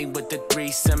 Hit me with the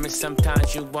threesome and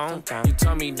sometimes you won't. You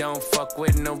told me don't fuck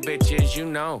with no bitches, you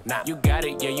know. You got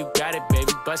it, yeah, you got it,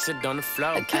 baby. Bust it on the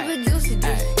floor. I keep it juicy,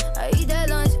 juicy. I eat that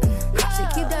lunch. She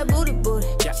keep that booty, booty.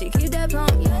 She keep that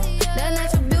plump. That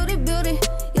natural beauty, beauty.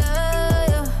 Yeah,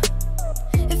 yeah.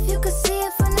 If you could see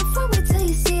it from the front, wait till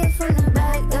you see it from the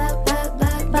back. Back, back,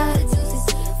 back, back.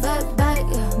 Back, back,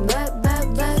 yeah. Back, back,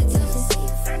 back.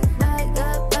 Back,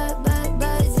 back, back, back,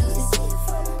 back.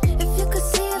 If you could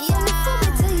see it from the front,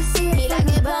 wait till you see it. He like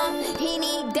it bump. He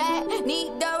need that.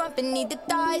 Need the rump and need the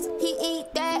thighs. He eat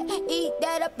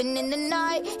that up and in the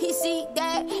night. He see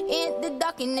that in the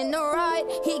dark and in the right.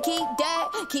 He keep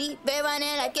it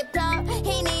running like it plump.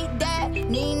 He need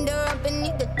the rump and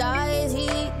need the thighs. He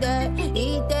eat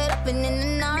that up and in the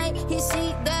night. He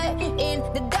see that in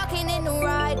the dark and in the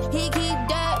right. He keep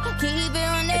it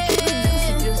running.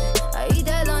 I eat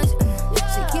that lunch.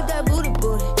 She keep that booty,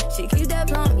 booty. She keep that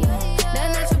plump. That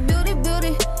natural beauty,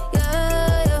 beauty.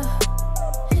 Yeah, yeah.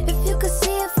 If you could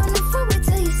see it from the front, wait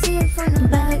till you see it from the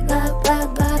back. Back, back,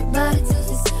 back, back.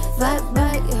 Back,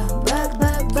 back, yeah. Back,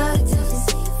 back, back.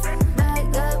 Back,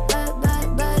 back, back, back,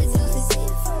 back.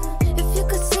 If you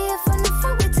could see it from the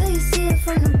front, wait till you see it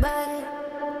from the back.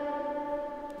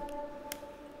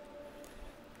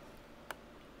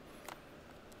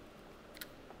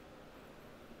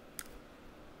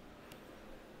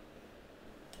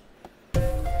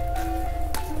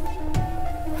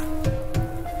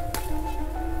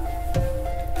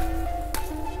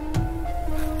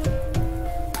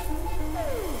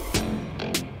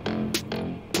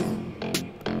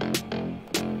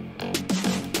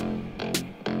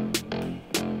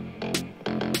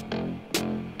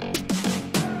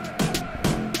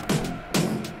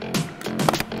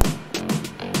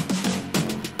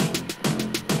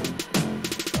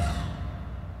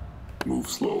 Move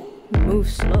slow. Move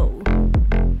slow.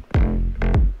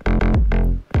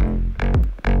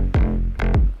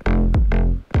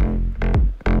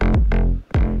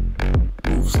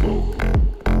 Move slow.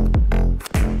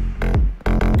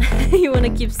 You wanna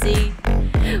keep seeing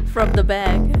from the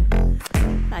back.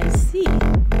 I see.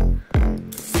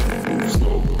 Move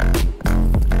slow.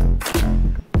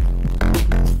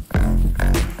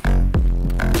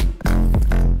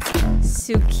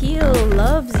 Sukil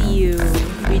loves you.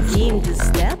 Redeemed to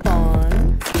step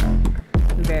on.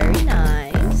 Very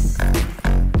nice.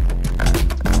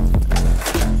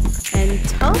 And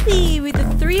Toby with the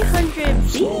 300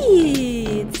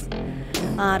 beads.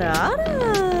 Ara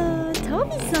ara.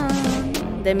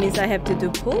 Toby-san. That means I have to do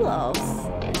pull-ups.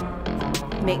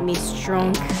 Make me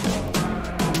strong.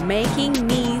 Making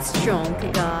me strong,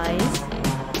 guys.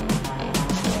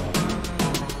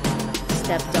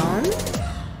 Step down.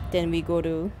 Then we go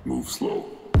to move slow.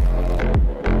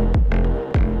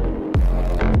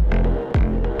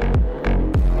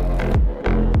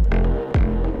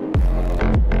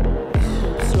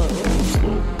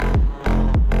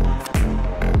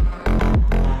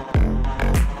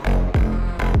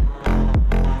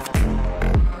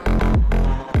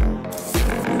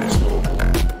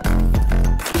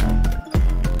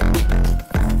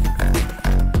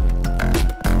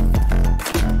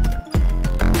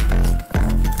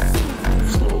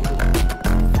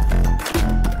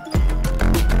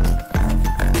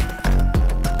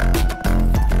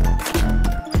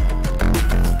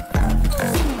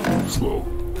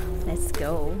 Let's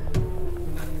go.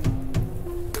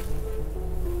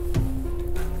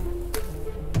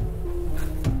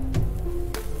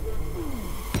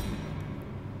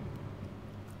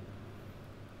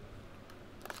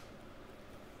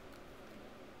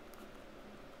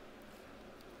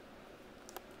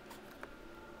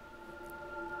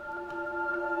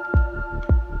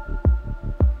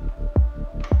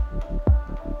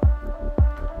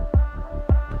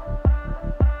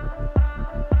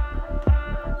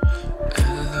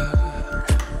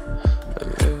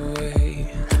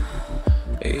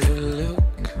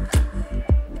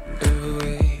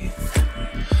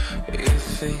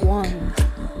 One,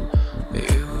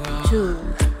 two,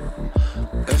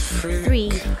 three.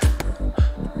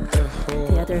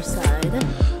 The other side.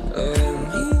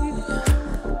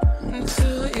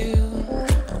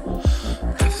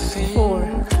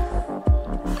 4,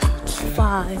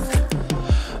 5,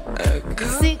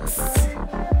 6.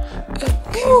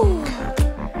 Woo.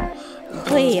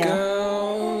 Clear.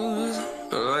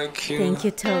 Thank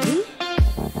you, Toby.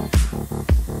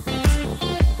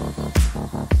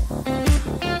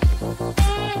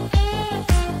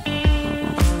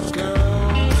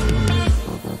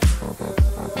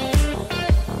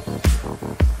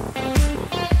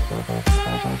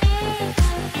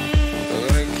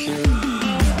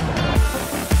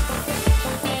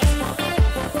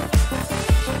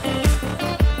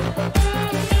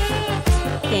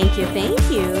 Thank you,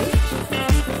 thank you.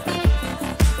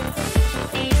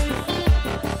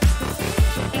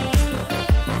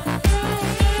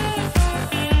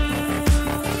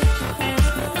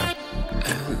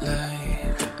 I'd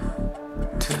like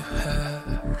to have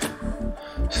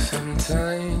some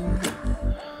time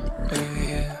with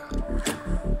you.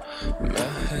 My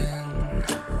hand,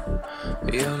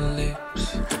 your lips.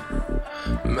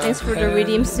 Thanks for the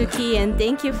redeem, Suki, and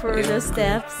thank you for the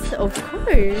steps. Of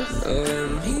course.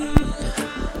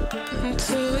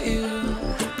 To you,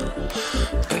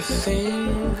 a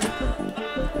thing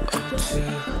or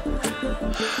two.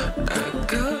 I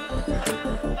got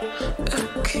a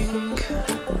kink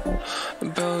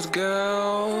about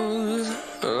girls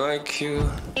like you.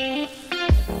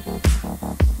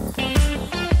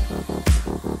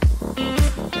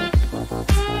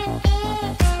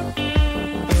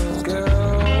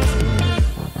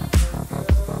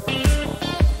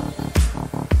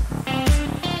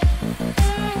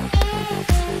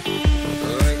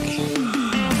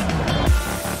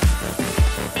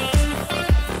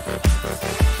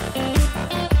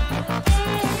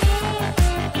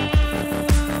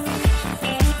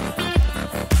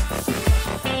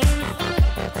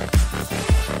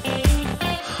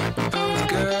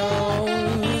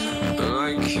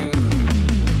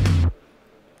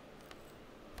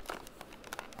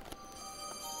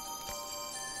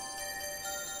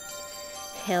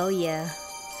 Hell yeah.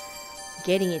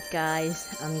 Getting it, guys.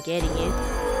 I'm getting it.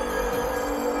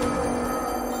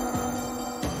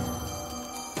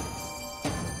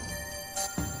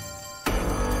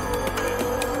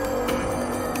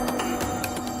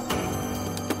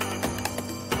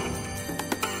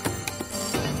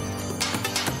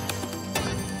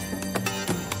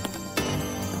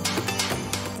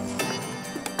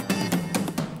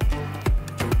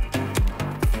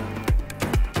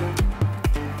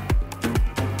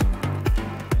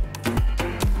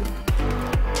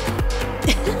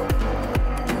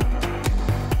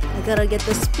 I gotta get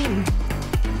the spin.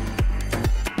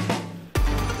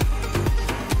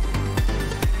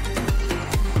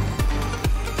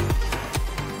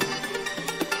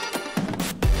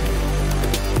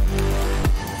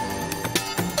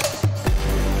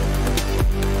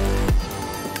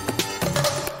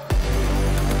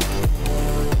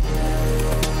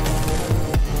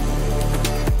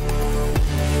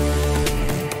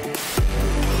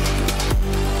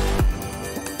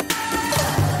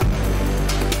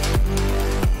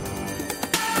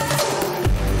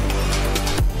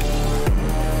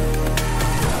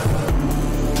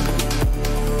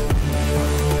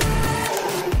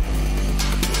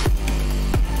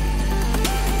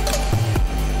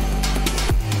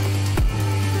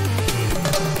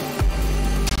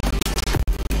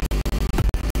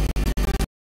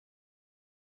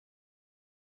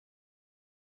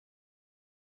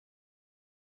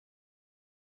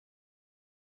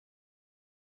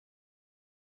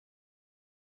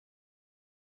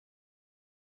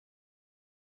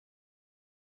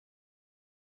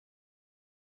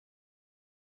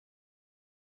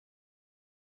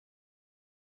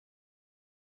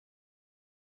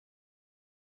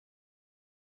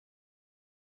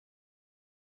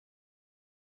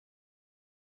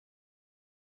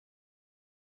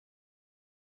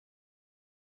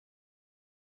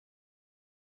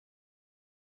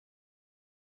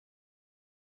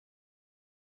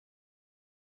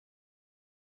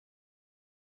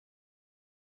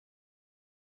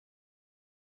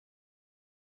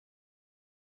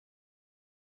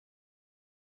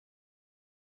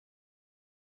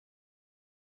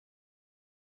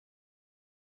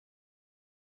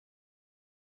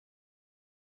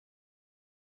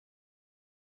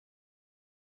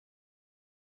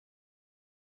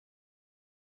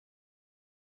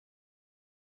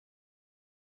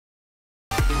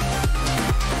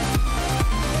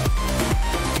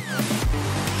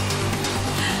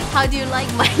 How do you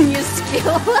like my new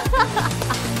skill?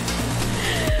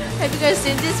 Have you guys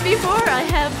seen this before? I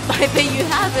have. I bet you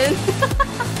haven't.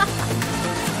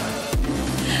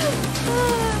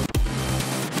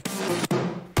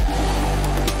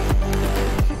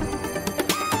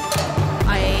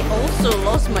 I also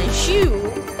lost my shoe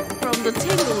from the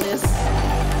tangleness.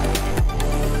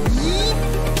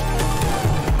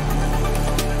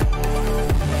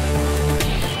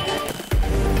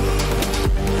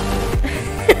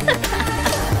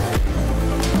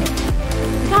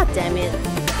 God damn it.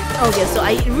 Okay, so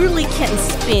I really can't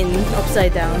spin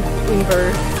upside down.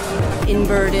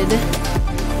 Inverted.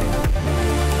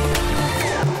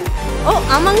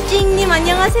 아망찡님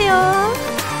안녕하세요.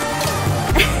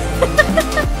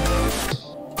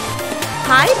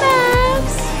 Hi Max.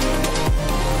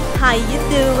 How you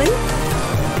doing?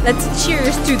 Let's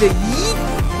cheers to the yeet.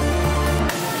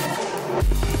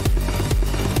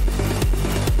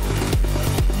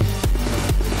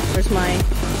 Where's my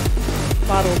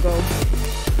bottle go?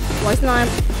 Why is not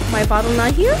my bottle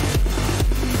not here?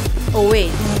 Oh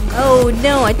wait. Oh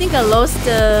no, I think I lost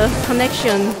the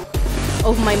connection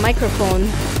of my microphone.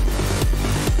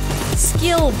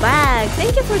 Skill bag.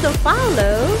 Thank you for the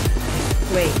follow.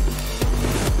 Wait.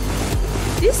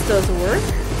 This does work.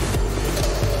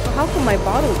 How come my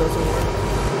bottle doesn't work?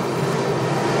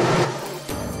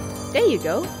 There you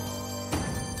go.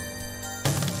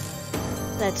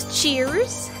 Let's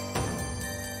cheers.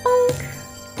 Bonk.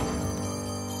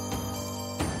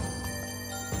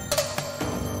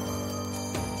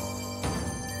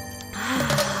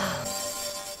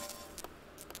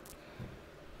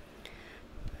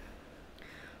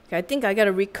 Okay, I think I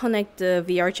gotta reconnect the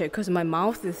VR chat because my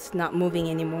mouth is not moving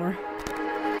anymore.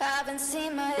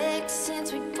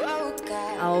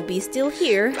 I'll be still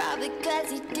here,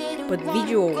 but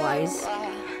visual wise,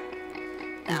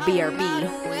 BRB.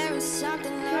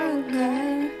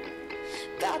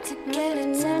 Got to get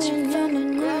attention from a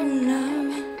grown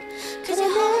up, 'cause you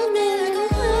hold me like a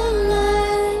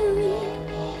woman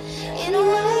in a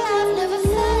way I've never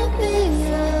felt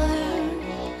before,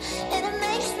 and it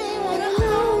makes me wanna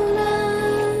hold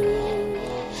on,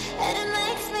 and it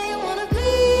makes me wanna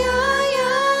be on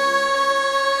you.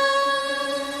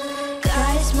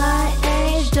 Guys my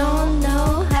age don't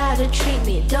know how to treat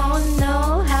me, don't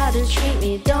know how to treat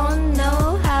me, don't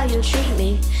know how you treat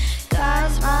me.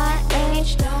 Guys my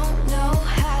age don't know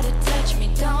how to touch me,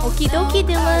 don't Okie dokie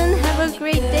Dylan, have a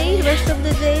great day, rest of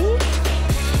the day.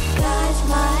 Guys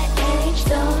my age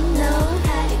don't know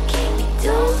how to keep me,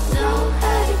 don't know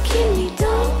how to keep me,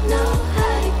 don't know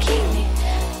how to keep me.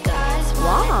 Guys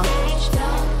my age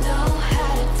don't know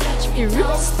how to touch me. It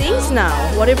really stays now,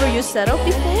 whatever you set up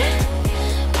before.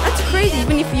 That's crazy,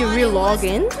 even if you re-log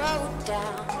in.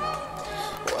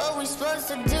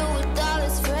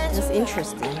 That's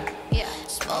interesting.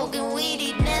 Smoking weed,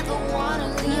 he'd never wanna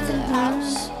leave the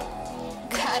house.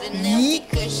 Got an empty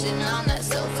cushion on that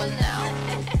sofa now.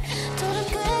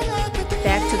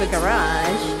 Back to the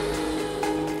garage.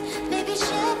 Maybe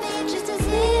she'll be just as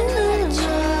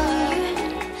immature.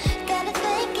 Gotta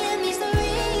thank him, he's the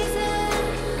reason.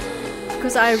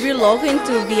 Because I re-log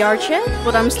into VR chat,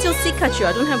 but I'm still Pikachu.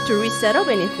 I don't have to reset up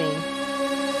anything.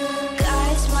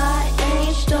 Guys my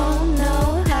age don't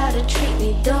know how to treat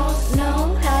me, don't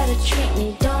know how to treat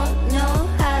me, don't know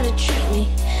how to treat me.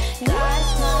 Guys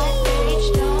my age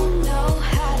don't know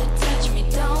how to touch me,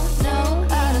 don't know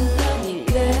how to love me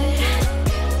good.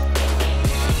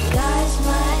 Guys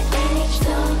my age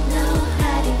don't know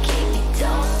how to keep me,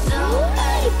 don't know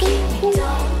how to keep me,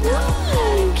 don't know how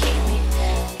to keep me.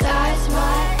 Guys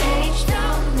my age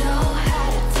don't know how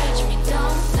to touch me,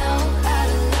 don't know how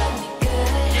to love me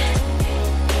good.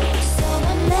 So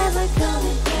I'm never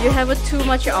coming back. You have too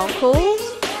much alcohol?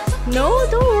 No,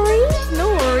 don't worry, no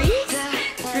worries.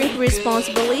 Drink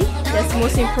responsibly, that's the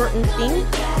most important thing.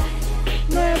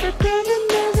 Never coming,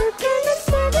 never coming,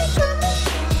 never coming.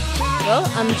 Well,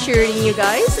 I'm cheering you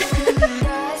guys.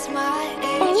 Guys my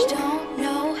age don't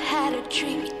know how to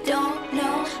treat me, don't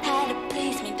know how to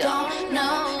please me, don't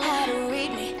know how to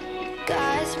read me.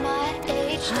 Guys my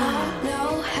age don't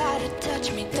know how to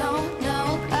touch me, don't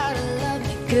know how to love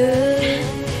me good.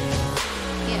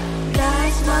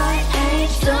 Guys my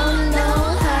age don't know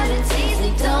how to tease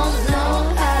me, don't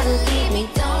know how to leave me,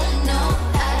 don't know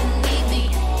how to need me.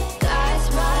 Guys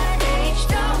my age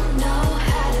don't know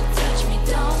how to touch me,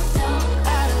 don't know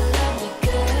how to love me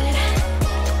good.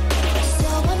 So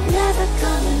I'm never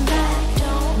coming back,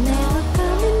 never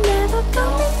coming, never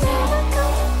coming, never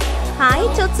coming. Hi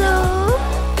Toto.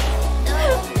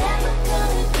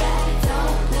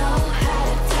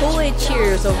 Holy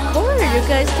cheers, of course, you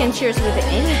guys can cheers with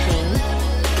anything.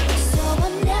 So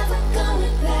I'm never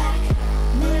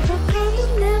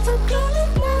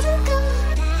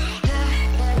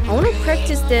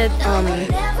that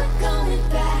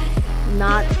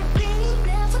not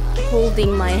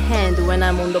holding my hand when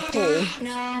I'm on the pole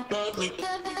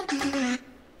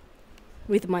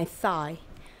with my thigh,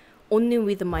 only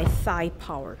with my thigh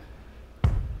power.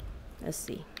 Let's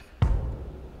see.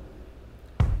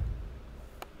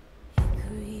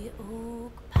 Hickory,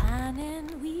 oak, pine,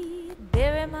 and weed,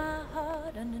 bury my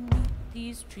heart underneath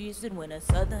these trees. And when a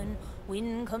southern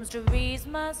wind comes to raise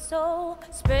my soul,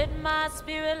 spread my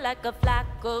spirit like a flock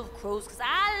of crows. 'Cause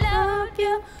I loved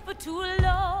you for too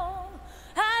long.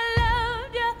 I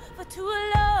loved you for too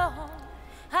long.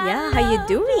 Yeah, how you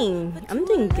doing? I'm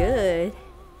doing good.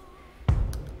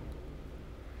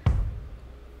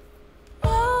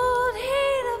 Old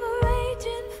heat of a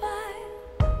raging fire,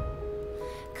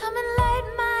 come and light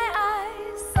my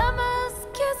eyes. Summer's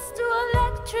kiss to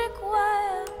electric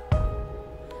wire,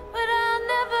 but I'll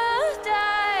never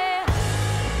die.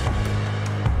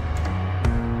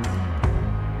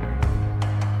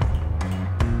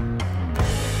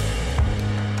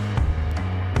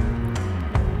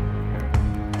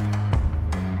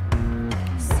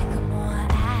 Sycamore,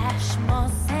 ash,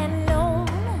 moss, and loam,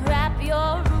 wrap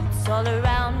your roots all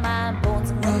around my bones.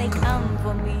 And when they come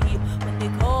for me, when they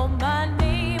call my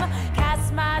name,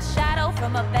 cast my shadow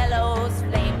from a bellows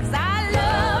flame. 'Cause I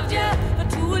loved you for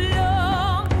too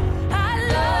long. I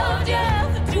loved you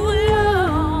for too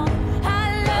long. I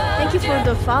loved Thank you for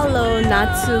the follow,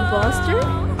 Natsu Buster.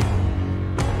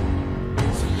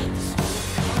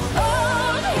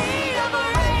 Old heat of a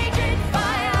raging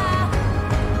fire,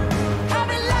 come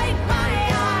and light my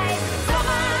eyes.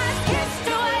 Summer's kiss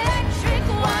to electric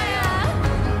wire,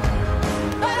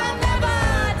 but I'll never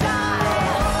die.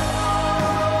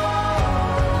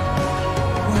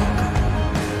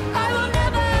 I will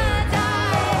never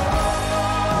die.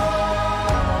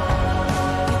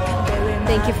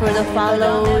 Thank you for the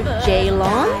follow,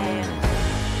 Jaylon.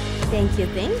 Thank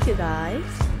you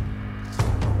guys.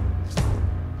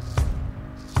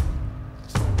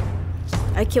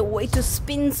 I can't wait to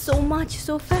spin so much,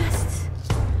 so fast.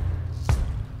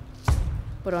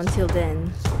 But until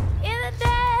then, In the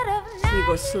dead of we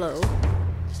go night, slow.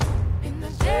 in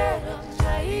the dead of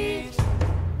night,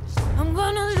 I'm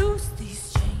gonna lose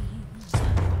these chains.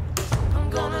 I'm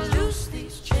gonna lose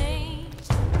these chains.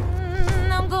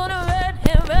 I'm gonna run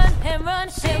and run and run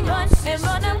and run and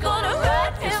run. I'm gonna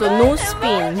run and So run no and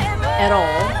spin run and run. at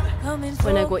all Coming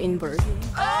when I for go you invert. again.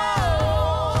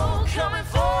 Oh, coming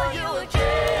for you again.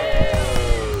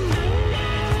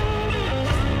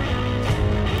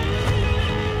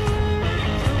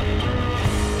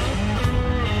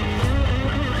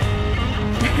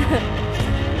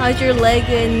 How's your leg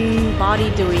and body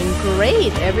doing?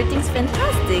 Great, everything's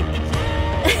fantastic.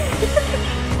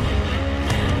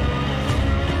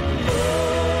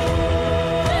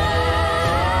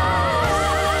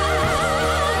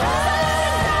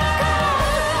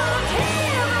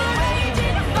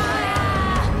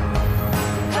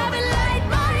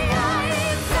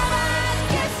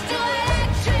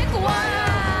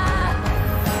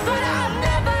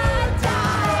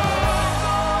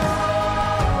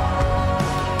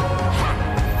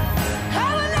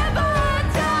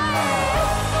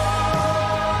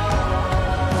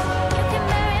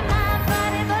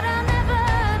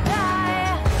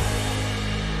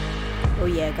 Oh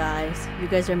yeah, guys, you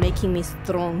guys are making me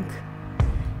strong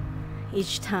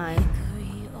each time.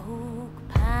 Hickory, oak,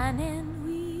 pine, and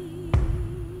weed.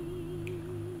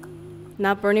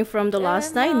 Not burning from the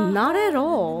last night? Not at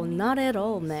all. Not at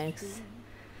all, Max.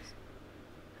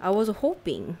 I was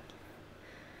hoping,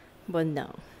 but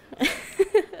no.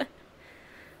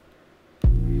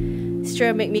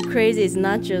 Sure, make me crazy. It's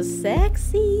not just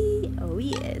sexy. Oh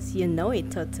yes, you know it,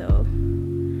 Toto.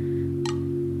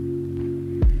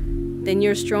 Then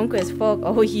you're strong as fuck.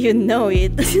 Oh, you know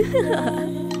it.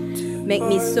 Make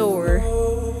me sore.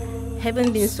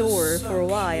 Haven't been sore for a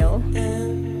while.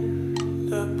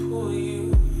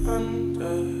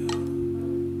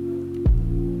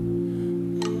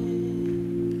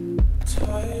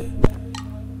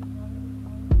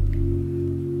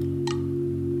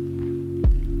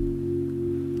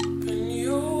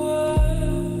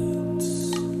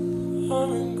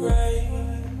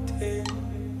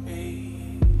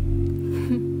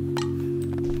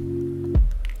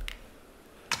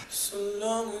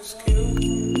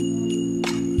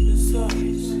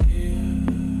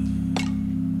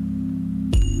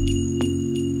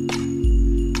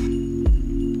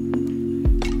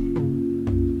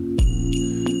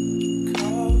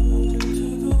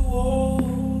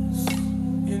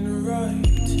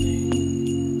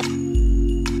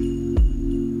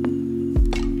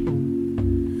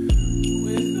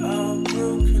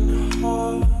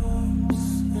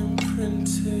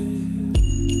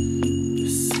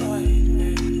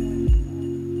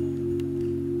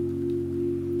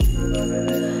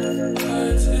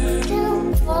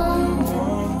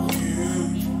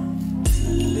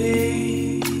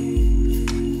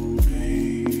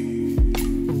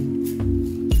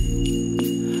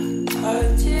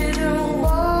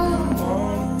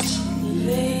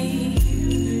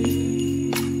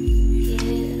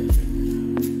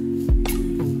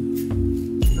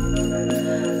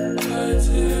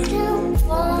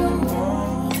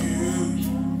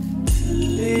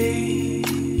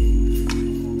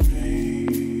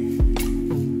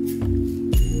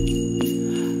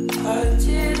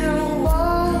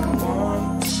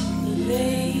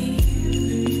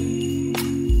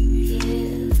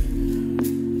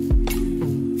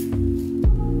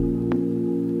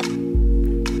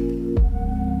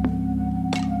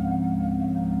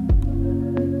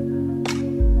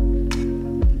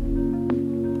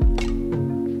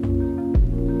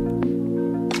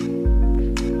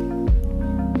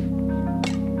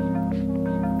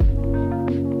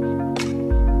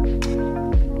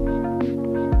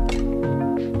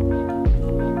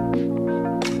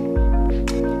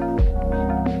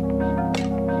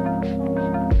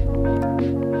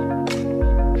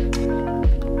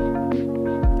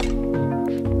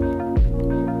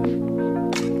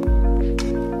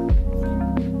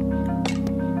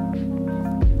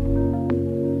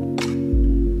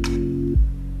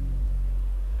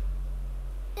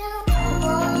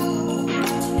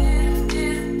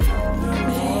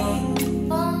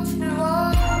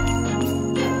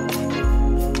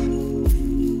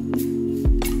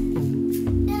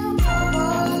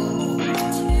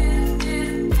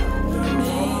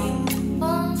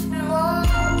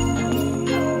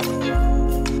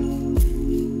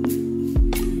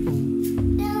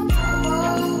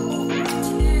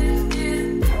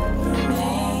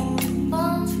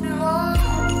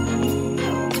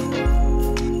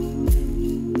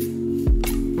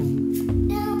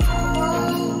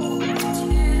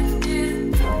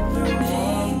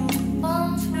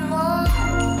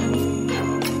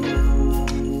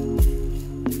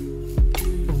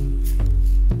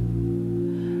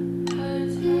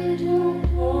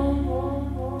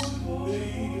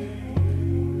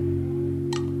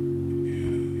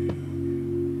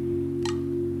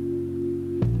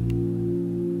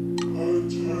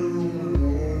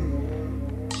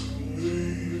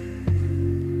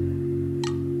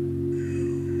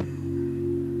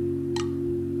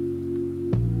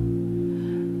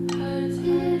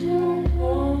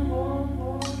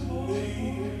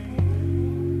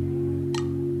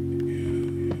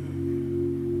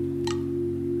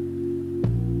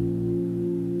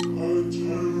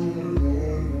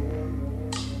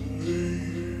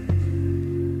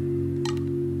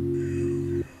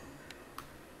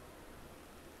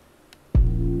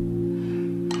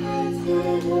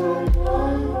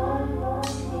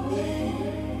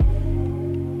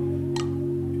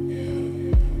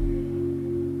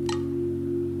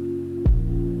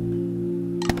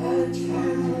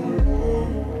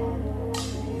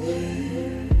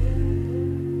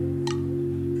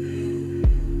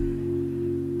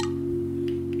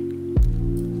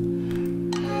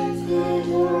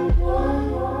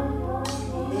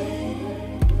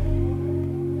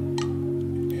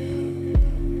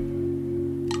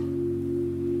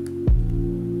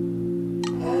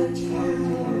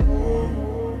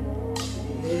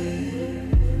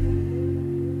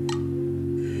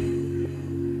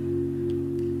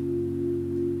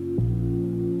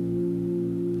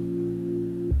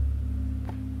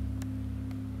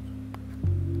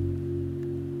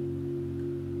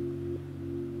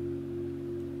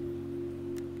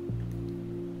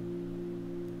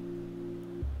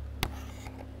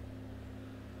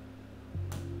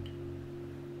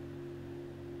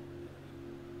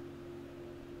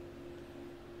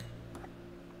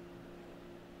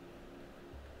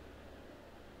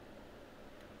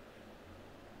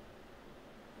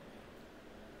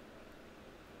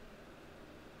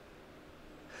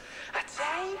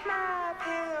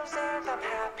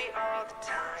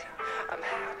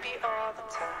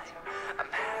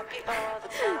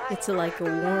 It's like a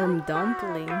warm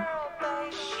dumpling.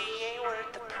 She ain't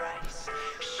worth the price.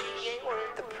 She ain't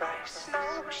worth the price. No,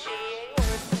 she ain't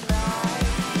worth the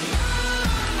price.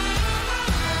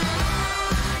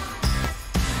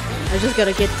 I just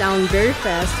gotta get down very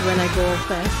fast when I go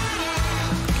fast.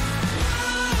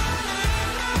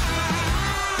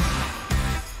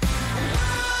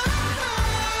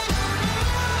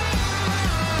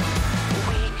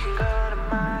 We can go to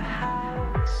my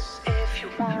house if you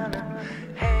wanna.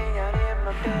 Hang out in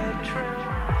my bedroom,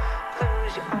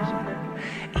 lose your honor.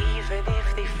 Even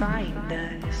if they find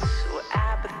us, we're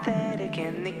apathetic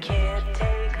and they can't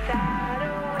take that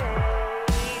away.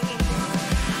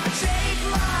 I take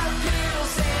my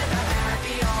pills and I'm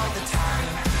happy all the time.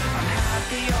 I'm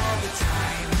happy all the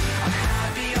time. I'm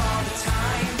happy all the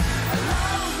time. I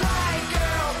love my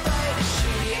girl, but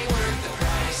she ain't worth the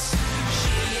price.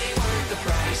 She ain't worth the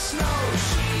price. No,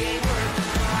 she ain't worth the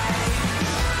price.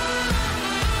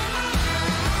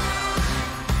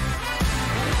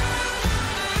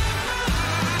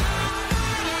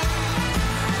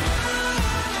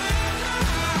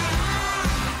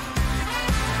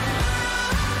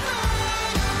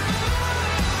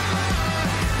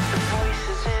 The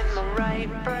voices in my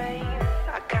right brain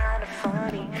are kinda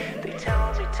funny. They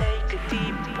tell me take a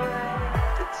deep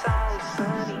breath, it's all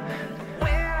sunny.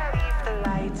 When I leave the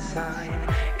lights on,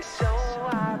 it's so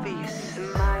obvious that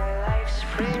my life's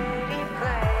pretty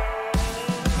plain.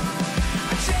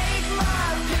 I take my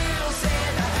pills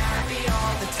and I'm happy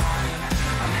all the time.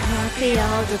 I'm Happy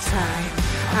all the time.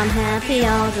 I'm happy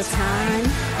all the time.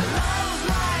 love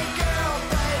my girl,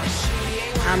 but she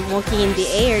ain't I'm walking in the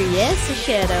air, yes,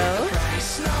 Shadow.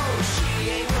 worth no, she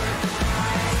ain't worth the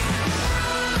price.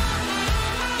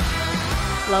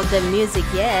 Love the music,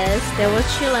 yes. That was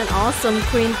chill and awesome,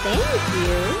 Queen. Thank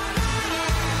you.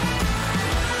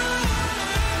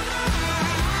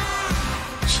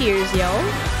 Cheers, yo.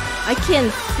 I can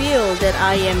feel that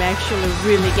I am actually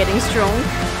really getting strong.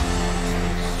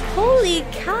 Holy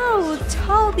cow,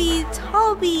 Toby.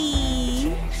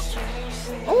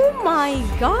 Oh my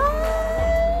god.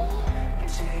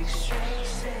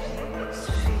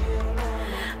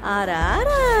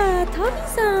 Ara,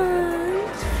 Toby-san.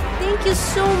 Thank you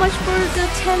so much for the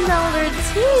 $10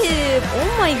 tip. Oh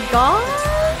my god.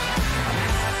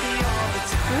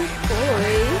 Good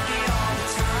boy.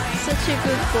 Such a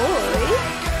good boy.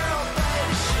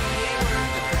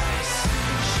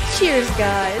 Cheers,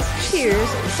 guys. Cheers.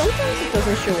 Sometimes it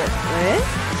doesn't show up, right?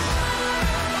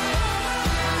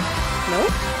 No?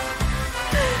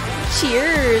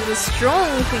 Cheers.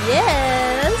 Strong.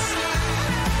 Yes.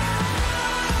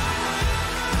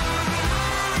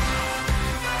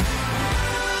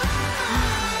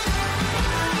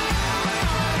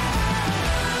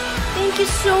 Thank you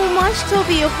so much,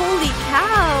 Toby. Holy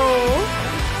cow.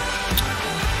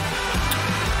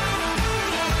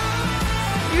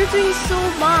 You're doing so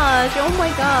much. Oh my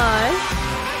gosh.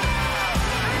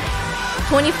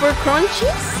 24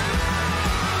 crunchies?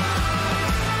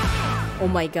 Oh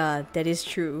my god, that is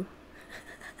true.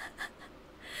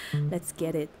 Let's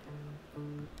get it.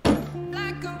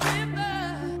 Like a river,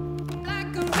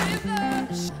 like a river,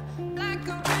 like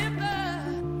a river,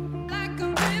 like a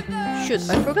river. Shoot,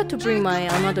 I forgot to bring my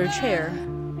another chair.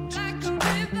 Like a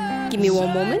river. Give me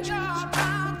one moment.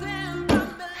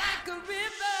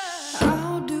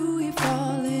 How do we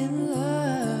fall in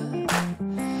love?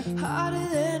 Harder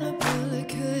than a bullet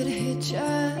could hit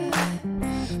ya.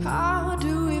 How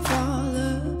do we fall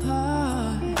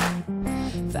apart?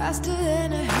 Faster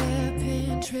than a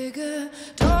hairpin trigger.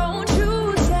 Don't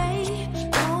you say,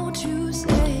 don't you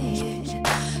say it.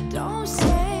 Don't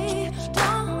say,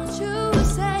 don't you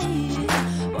say it.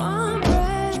 One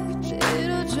breath,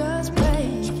 it'll just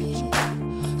break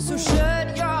it. So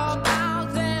shut your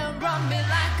mouth and run me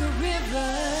like a river.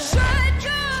 Shut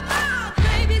your mouth,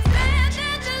 baby, stand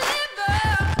and deliver.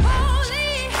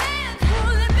 Holy hands,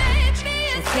 holy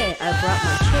baby. Okay, I brought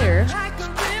my chair. Like a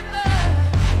river,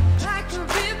 like a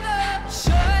river.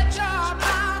 Shut your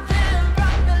mouth and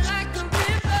run me like a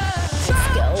river. Let's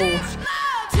go.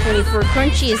 24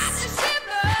 crunchies.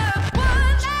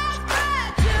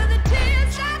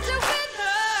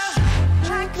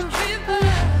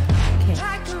 Okay.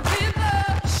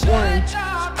 1,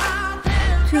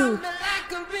 2,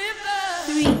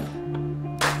 3,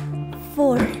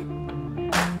 4,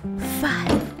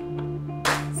 5,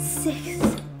 6,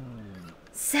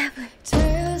 7,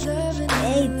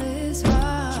 8,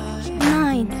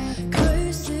 9,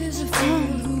 10,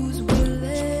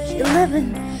 11,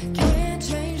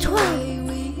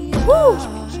 12. Woo!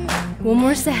 One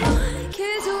more set.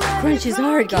 Crunch is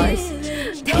hard, guys.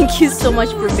 Thank you so much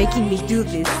for making me do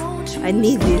this. I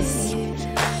need this.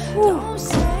 Whew.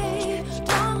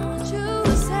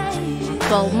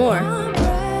 12 more.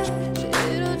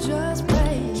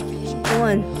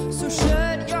 1, 2,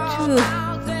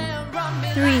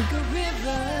 3,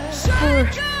 4,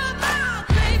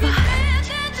 5,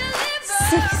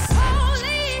 6,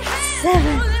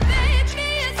 7,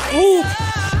 8.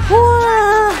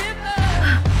 Wow.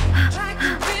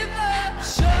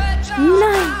 9,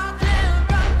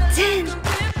 10,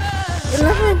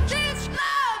 11,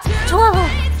 12.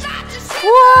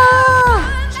 Wow!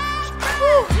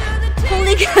 Whew.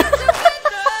 Holy cow!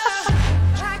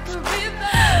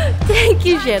 Thank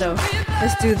you, Shadow.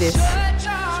 Let's do this.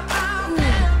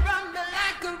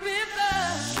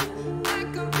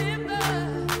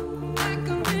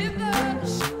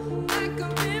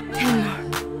 10 more.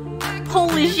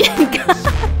 Holy shit!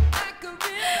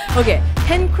 Okay,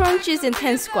 10 crunches and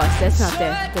 10 squats. That's not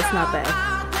bad. That's not bad.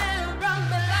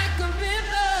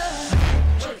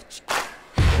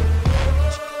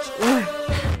 1,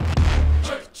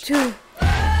 2,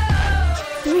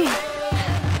 3,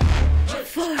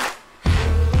 4,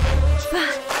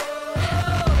 5,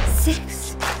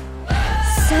 6,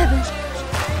 7,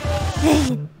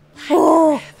 8.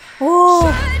 Oh,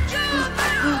 oh.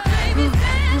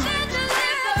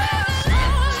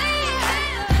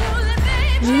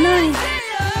 9,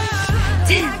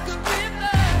 10.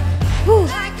 Whew.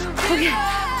 Okay.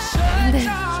 And then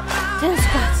 10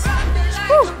 squats.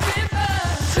 Whew.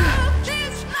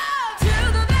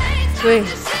 Wait,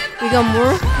 we got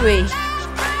more? Wait.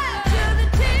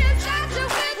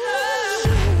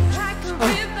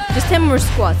 Oh, just 10 more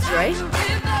squats, right?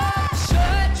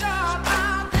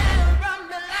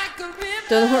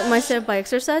 Don't hurt myself by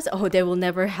exercise? Oh, that will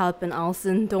never happen,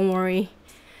 Alison. Don't worry.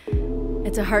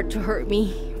 It's hard to hurt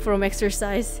me from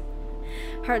exercise.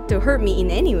 Hard to hurt me in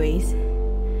any ways.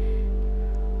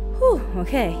 Whew,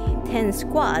 okay, 10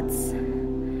 squats.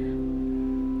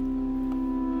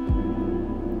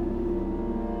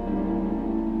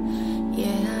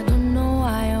 Yeah, I don't know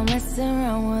why you're messing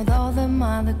around with all them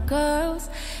other girls,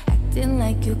 acting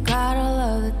like you got all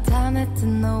of the time that's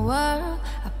in the world.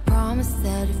 I promise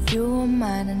that if you were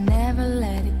mine, I'd never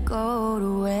let it go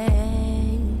to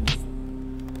waste.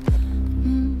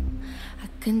 I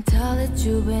can tell that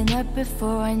you've been hurt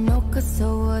before, I know, cause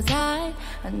so was I.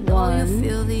 I know you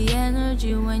feel the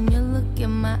energy when you look in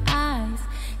my eyes.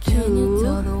 Can you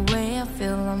tell the way I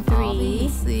feel? I'm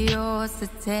obviously yours to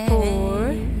take.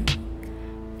 4,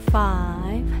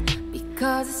 5,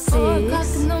 because it's 4 o'clock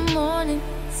in the morning,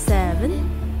 7,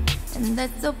 and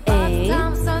that's about the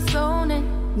time I start zoning.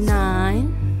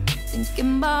 9,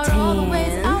 thinking about all the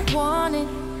ways I want it.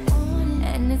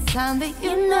 And it's time that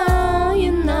you know,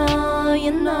 you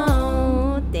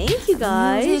know. Thank you,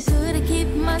 guys. It's good to keep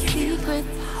my secrets,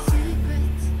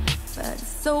 but it's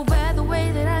so bad the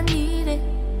way that I need it.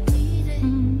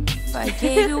 If I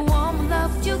gave you all my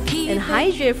love, you keep And it.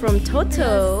 hydrate from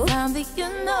Toto. It's time that you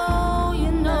know,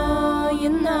 you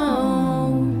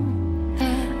know.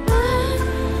 And I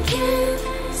can't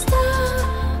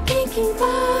stop thinking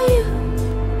about you.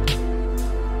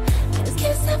 Just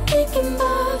can't stop thinking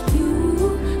about you.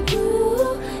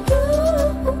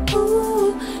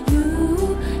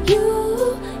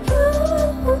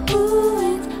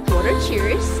 Water,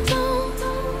 cheers.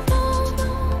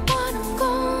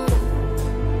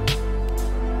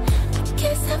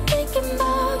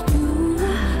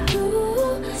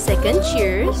 Second,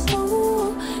 cheers.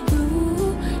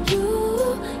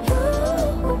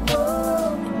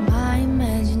 My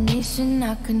imagination,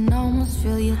 I can almost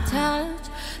feel your touch.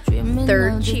 Dreaming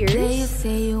Third, of the cheers. day you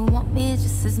say you want me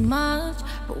just as much.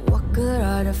 But what good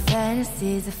are the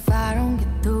fantasies if I don't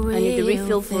get the real I need the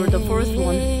refill for the fourth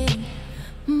one.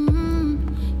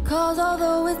 Cause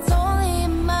although it's only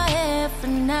in my head for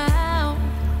now,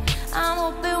 I'm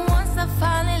hoping once I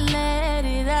finally let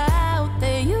it out,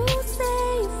 that you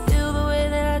say you feel the way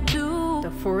that I do.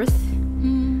 The fourth.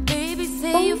 Baby,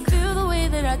 say you feel the way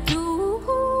that I do.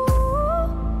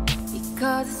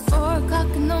 Because it's 4 o'clock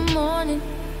in the morning,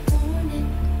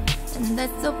 and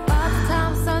that's about the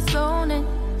time I start zoning.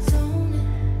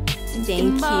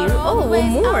 Thank you. Oh, one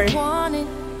more.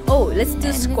 Oh, let's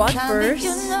do squat first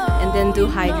and then do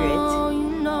hydrate.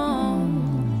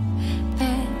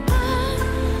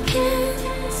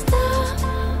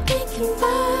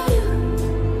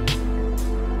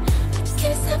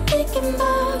 Thinking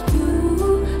about you,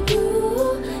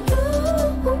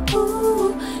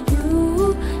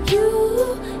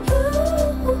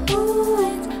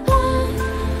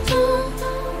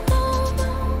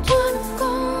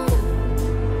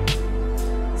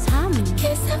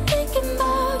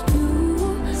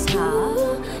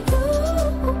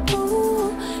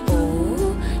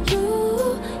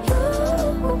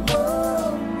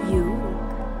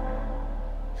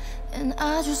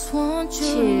 just want you to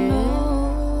 7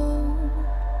 know.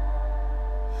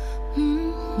 8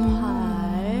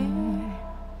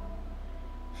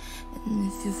 And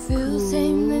if you feel the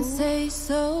same, then say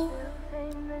so.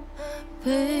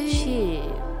 Babe,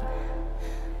 7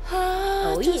 I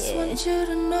Oh, just yeah. want you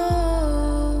to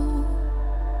know,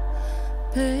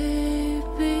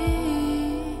 baby.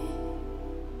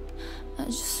 I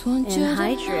just want And you to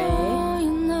hydrate.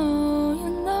 know, you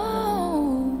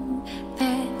know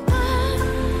that I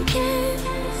can't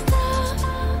stop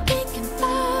thinking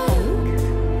about you.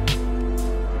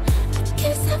 I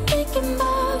can't stop thinking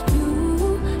about you.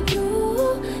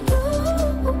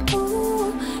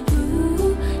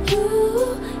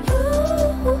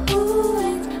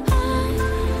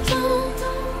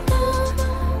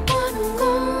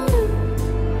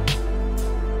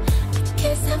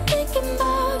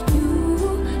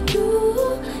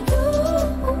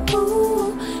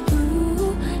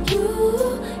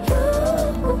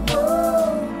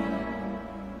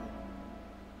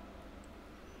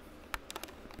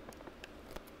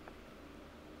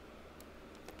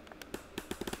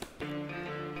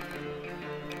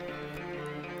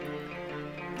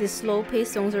 The slow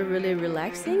paced songs are really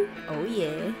relaxing. Oh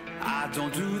yeah. I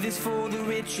don't do this for the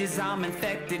riches, I'm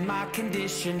infected. My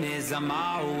condition is I'm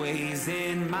always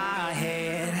in my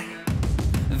head.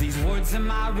 These words are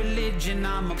my religion,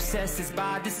 I'm obsessed, it's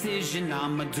by decision.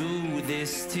 I'ma do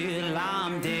this till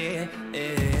I'm dead.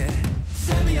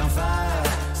 Set me on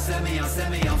fire, set me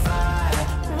on fire.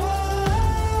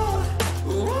 Whoa,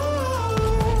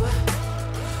 whoa.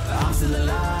 I'm still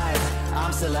alive,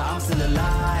 I'm still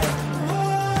alive.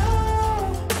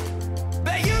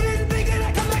 But you didn't think that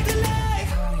I'd come back to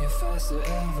life.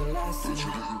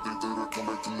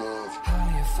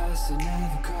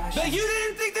 Stronger. But you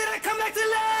didn't think that I'd come back to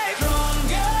life.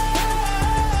 Stronger.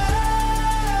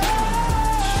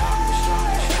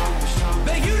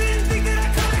 But you didn't think that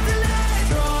I'd come back to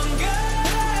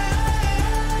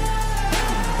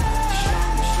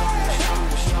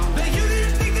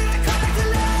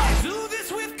life. I do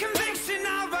this with conviction.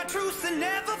 I write truth and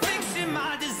never fiction.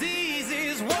 My disease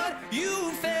is what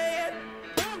you fed.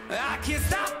 I can't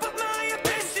stop but my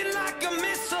ambition like a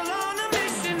missile on a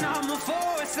mission. I'm a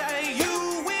force that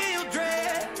you will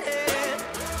dread.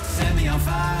 Set me on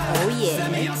fire. Oh yeah.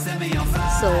 Set me on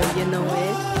fire. So you know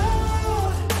it.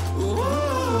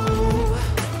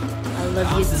 I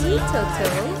love you too,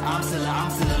 Toto. I'm still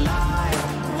alive.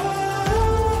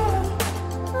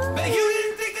 But you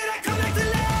didn't think that I'd come back to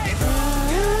life.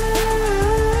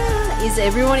 Is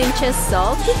everyone in chess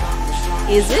soft?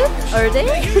 Is it? Are they?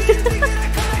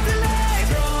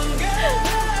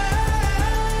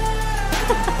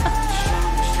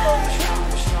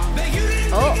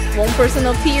 Oh, one person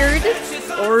appeared.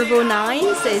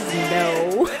 Orbo9 says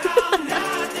no.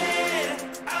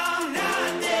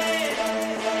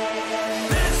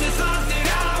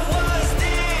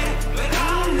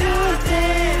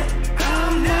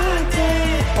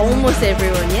 Almost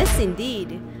everyone, yes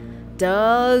indeed.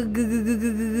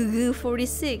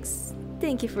 Doug46,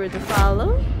 thank you for the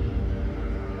follow.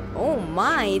 Oh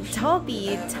my,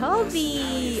 Tubby,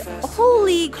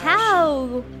 holy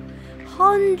cow,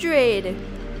 100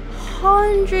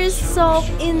 sub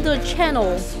in the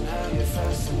channel,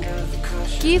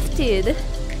 gifted.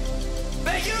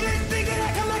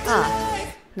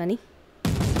 Nani?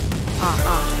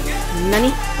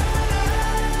 Nani?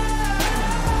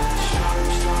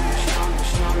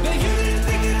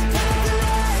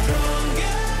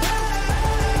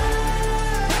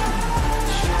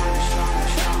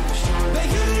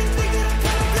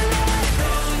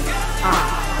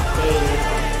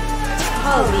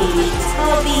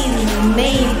 Tubby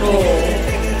Mabel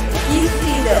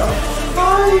gifted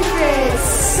 100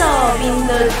 sub in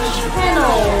the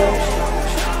channel.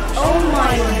 Oh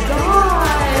my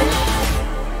gosh!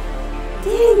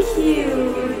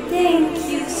 Thank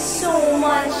you so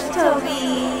much, Tubby.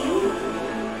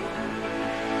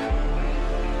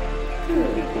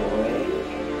 Good boy,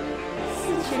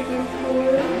 such a good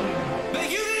boy. But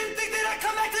you didn't think that I'd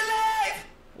come back to life.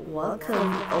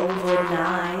 Welcome over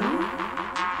 9.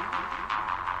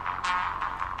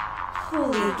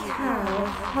 Holy cow,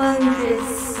 100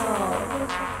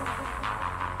 subs.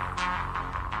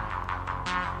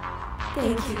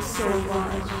 Thank you so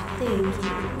much. Thank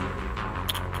you.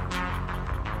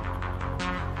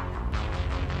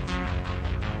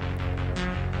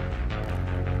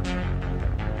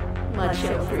 Much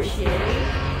appreciated.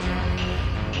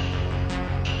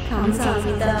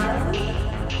 감사합니다.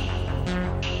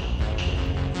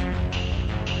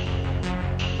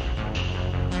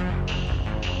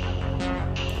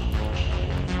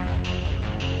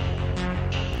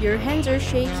 Your hands are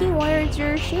shaking. Why are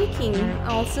you shaking,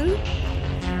 Alison?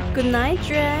 Good night,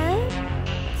 Dred.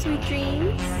 Sweet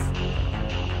dreams.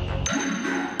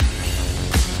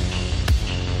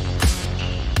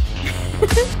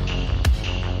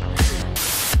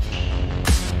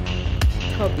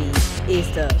 Toby is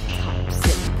the top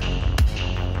simp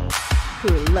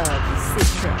who loves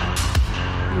Citra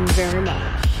very much.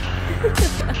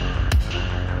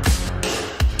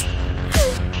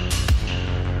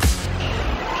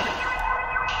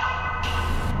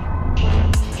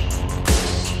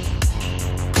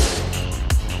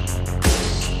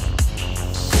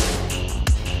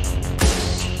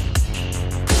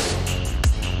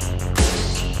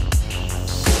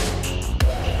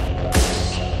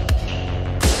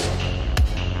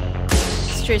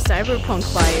 Cyberpunk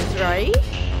vibes, right?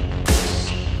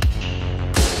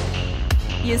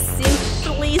 You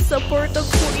simply support the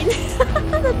queen.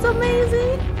 That's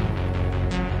amazing.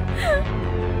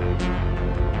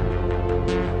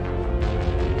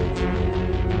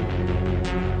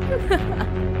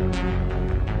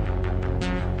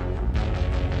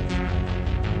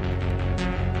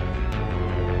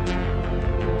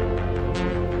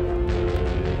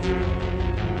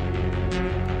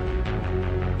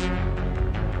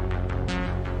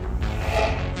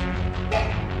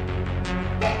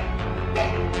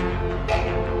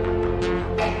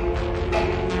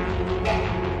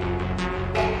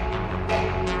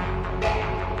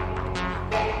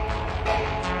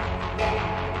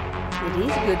 It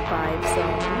is good vibes, so.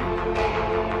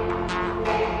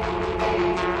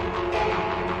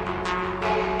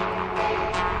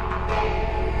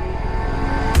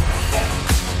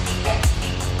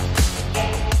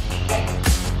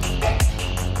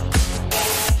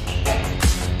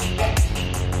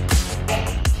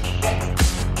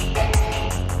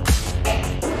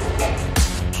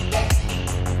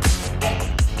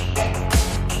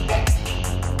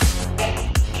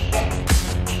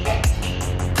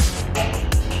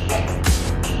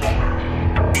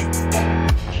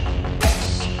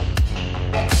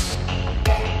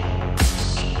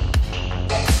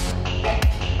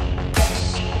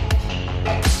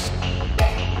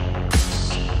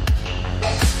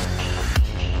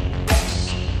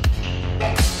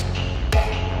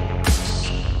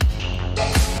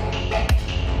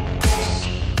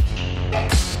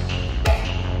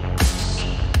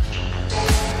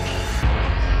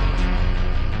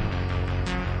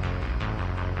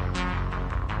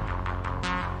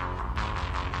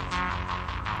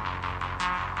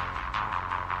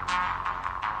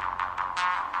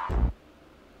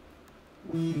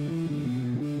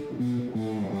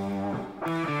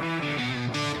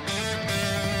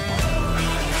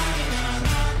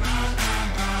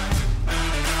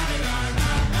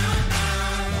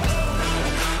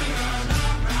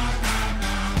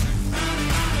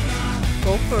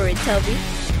 Go for it, Toby.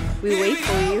 We wait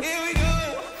for you. Here we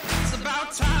go. It's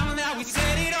about time that we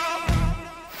set it off.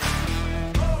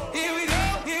 Here we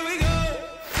go, here we go.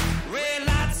 Red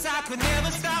lights, I could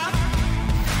never stop.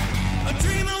 A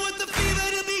dreamer with the fever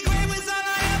to be great was all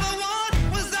I ever want,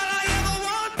 was all I ever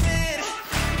wanted.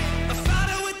 A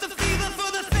fighter with the fever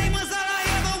for the fame was all I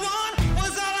ever want,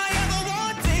 was all I ever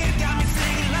wanted. Got me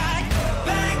singing like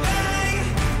bang, bang,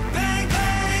 bang,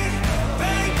 bang,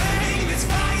 bang, bang. This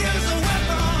fire's a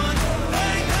weapon.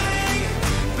 Bang, bang,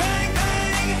 bang,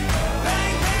 bang,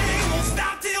 bang, bang. Won't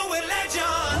stop till we're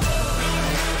legends.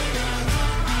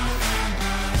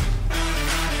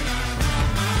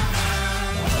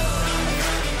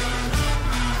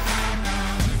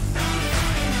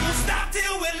 Won't stop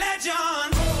till we're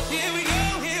legends. Here we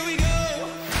go, here we go.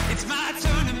 It's my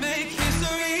turn to make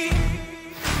history.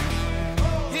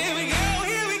 Here we go,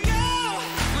 here we go.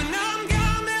 When I'm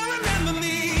gone, they'll remember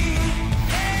me.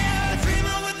 Yeah, a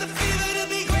dreamer with the fever to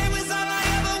be great was all I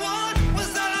ever want,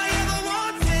 was all I ever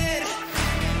wanted.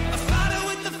 A fighter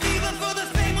with the fever for the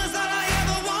fame was all I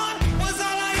ever want, was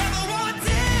all I ever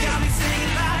wanted. Got me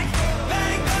singing like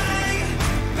bang, bang,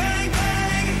 bang,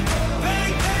 bang,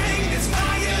 bang, bang. This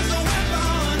fire's a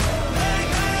weapon. Bang,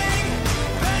 bang,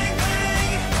 bang, bang,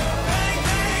 bang,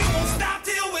 bang. Won't stop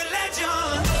till we're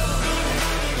legends.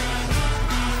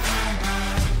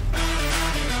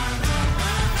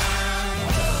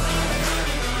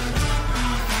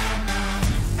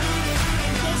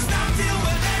 Won't stop till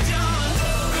we're legends.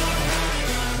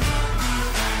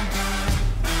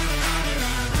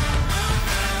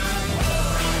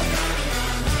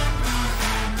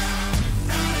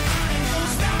 Won't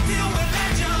stop till we're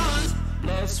legends.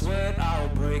 Blood, sweat, I'll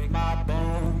break my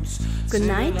bones. Good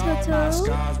night, Toto.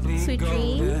 Sweet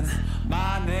dreams.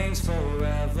 My name's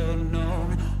forever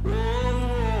known.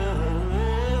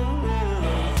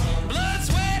 Blood,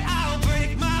 sweat,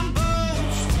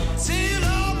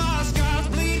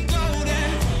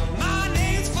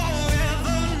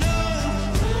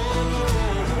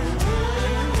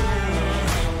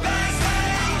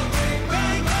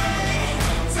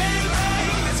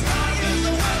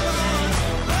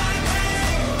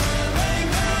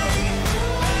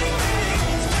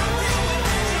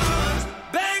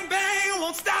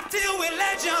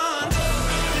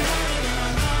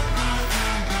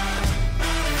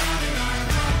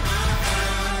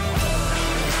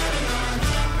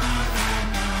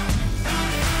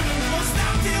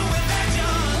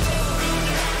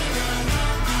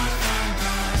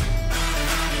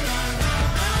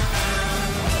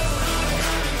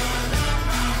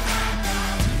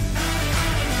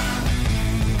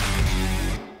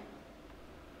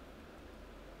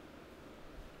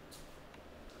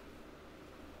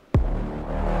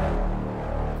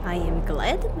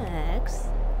 Red Max.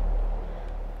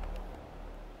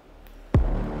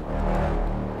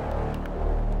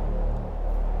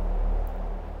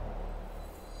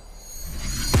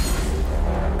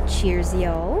 Cheers,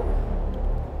 yo.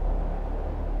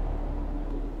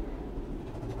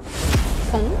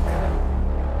 Funk.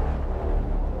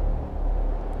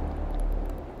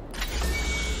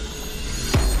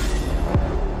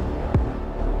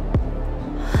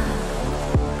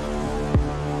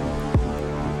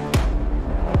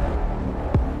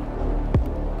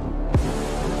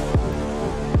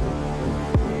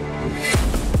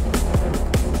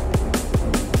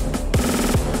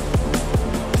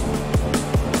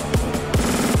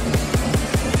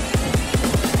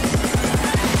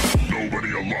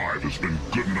 Nobody alive has been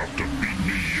good enough to beat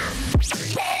me yet.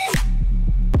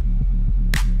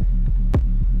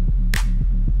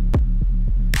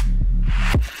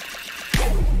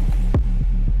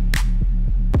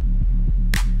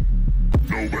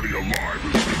 Nobody alive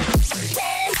has been.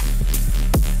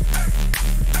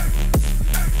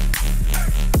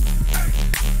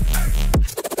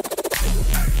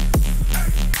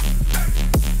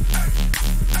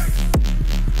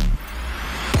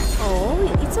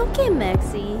 Oh, it's okay,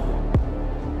 Maxie.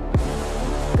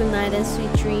 Good night and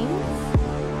sweet dreams.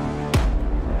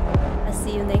 I'll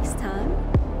see you next time.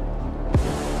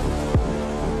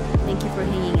 Thank you for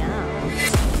hanging out.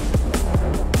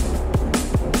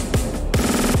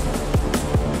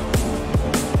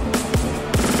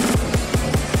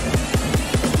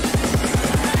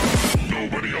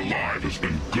 Nobody alive has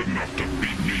been good enough to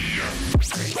beat me yet.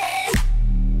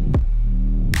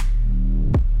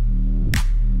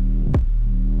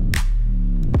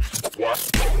 What?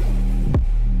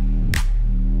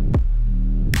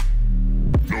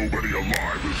 Nobody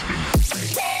alive has been.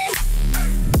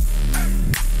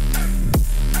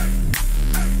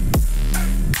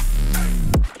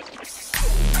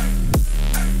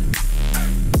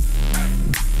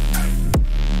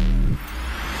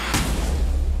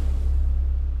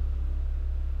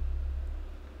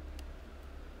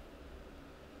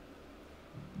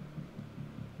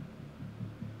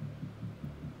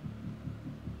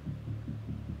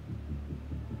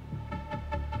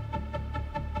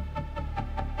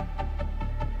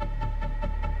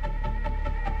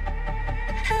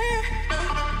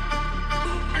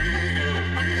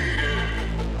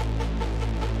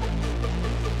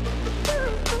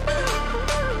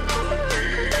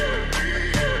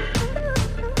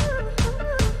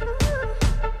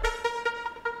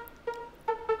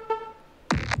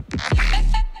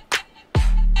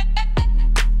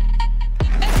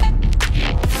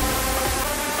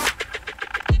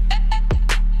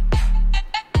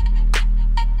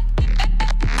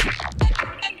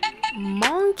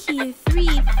 Monkey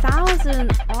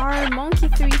 3000 R Monkey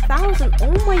 3000.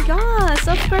 Oh my god,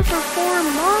 subscribe for 4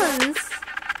 months.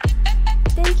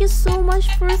 Thank you so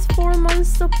much for 4 months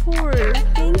support.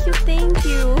 Thank you.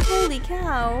 Holy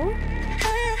cow.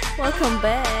 Welcome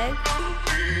back.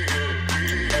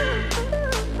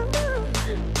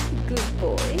 Good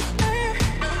boy.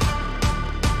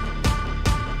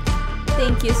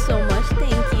 Thank you so much.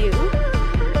 Thank you.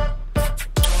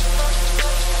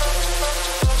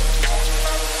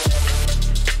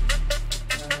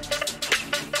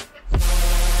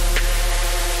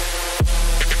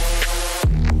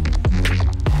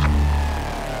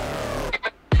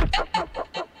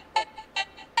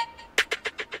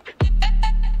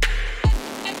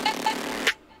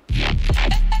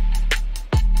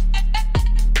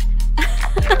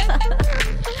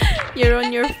 You're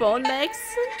on your phone, Max?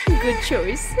 Good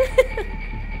choice.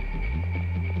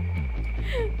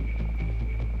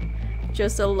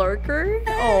 Just a lurker?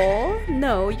 Oh,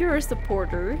 no, you're a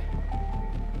supporter.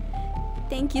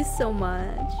 Thank you so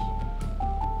much.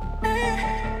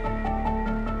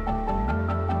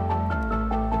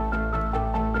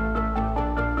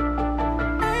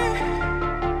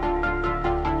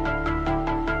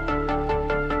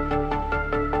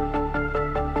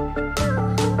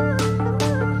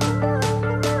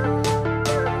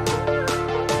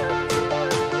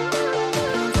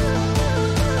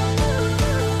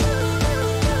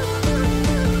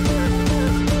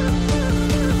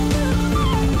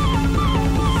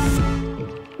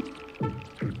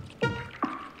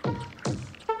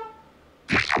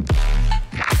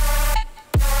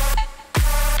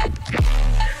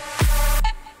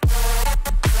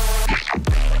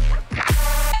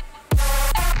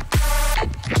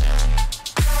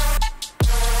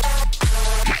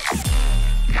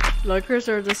 Lurkers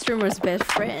are the streamer's best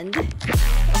friend.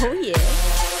 Oh yeah.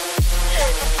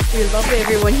 We love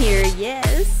everyone here,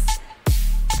 yes.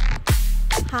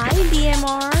 Hi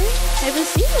BMR. Haven't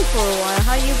seen you for a while.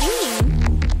 How you been?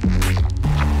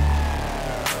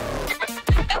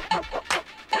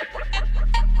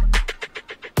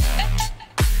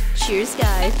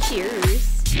 Alright, cheers.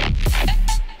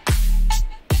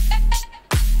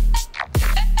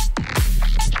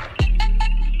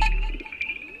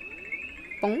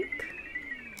 Bonk.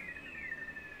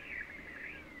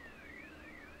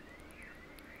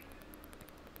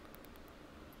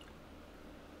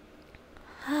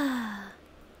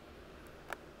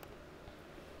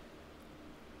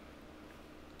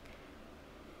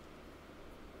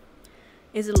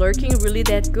 Is lurking really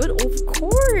that good? Of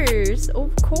course,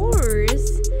 of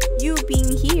course. You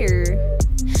being here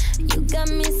You got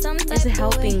me some type is of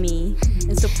helping way. me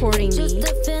and supporting Just me.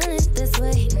 to feel it this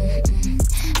way.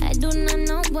 I do not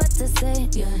know what to say.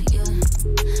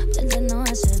 But I know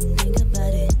I shouldn't think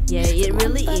about it. Yeah, it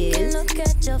really One fucking is. look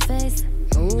at your face.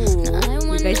 Ooh, Now I you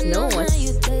wanna guys know how what's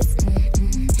you taste.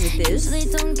 with this. Usually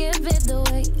don't give it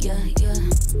away.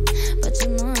 But you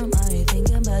know I'm already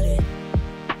thinking about it.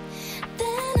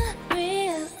 Then I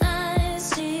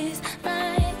realize she's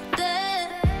right there.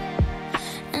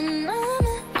 And I'm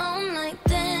at home like,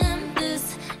 damn, this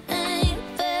ain't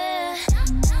fair.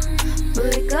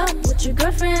 Break up with your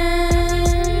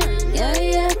girlfriend.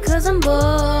 Yeah, cause I'm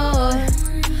bored.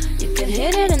 You can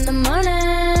hit it in the morning.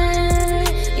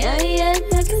 Yeah,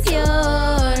 like it's yours.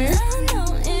 I know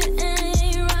it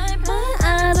ain't right, but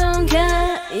I don't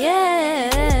care.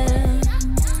 Yeah.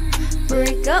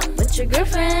 Break up with your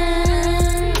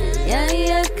girlfriend.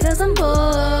 Yeah, cause I'm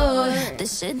bored.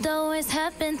 This shit always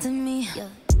happen to me.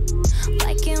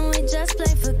 Why can't we just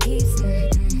play for keeps?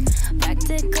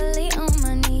 Practically on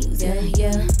my knees.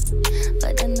 Yeah.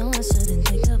 But I know I shouldn't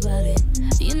think about it.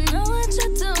 You know what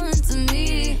you're doing to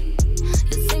me.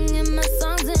 You're singing my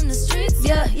songs in the streets.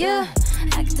 Yeah.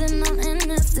 Acting all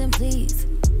innocent, please.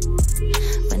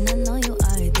 When I know you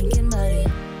are thinking about it.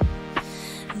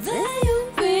 Then you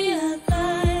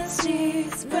realize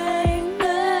she's right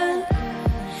there.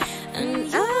 And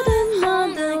I don't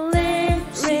know the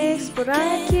lyrics, but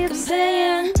I keep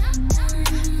saying,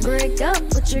 break up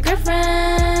with your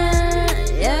girlfriend.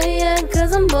 Yeah,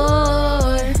 cause I'm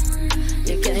bored.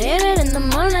 You can hit it in the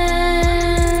morning.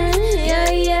 Yeah,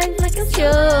 like it's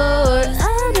yours.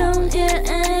 I don't get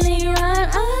any right,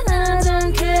 I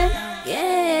don't care.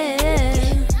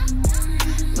 Yeah.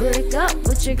 Break up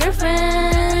with your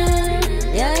girlfriend.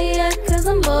 Yeah, cause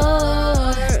I'm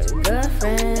bored.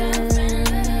 Girlfriend.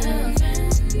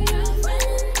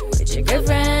 With your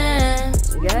girlfriend.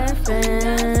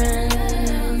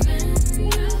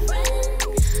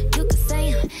 You could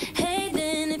say I'm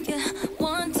hating if you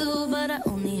want to, but I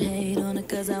only hate on it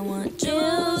cause I want you.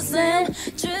 And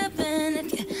tripping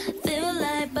if you feel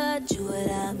like, but you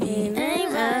without me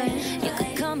ain't right. You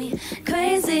could call me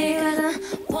crazy cause I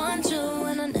want you,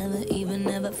 and I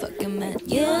never fucking met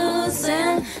you.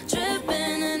 And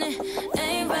tripping and it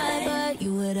ain't right, but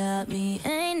you without me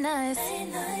ain't nice.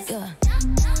 Yeah.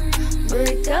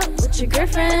 Break up with your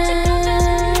girlfriend.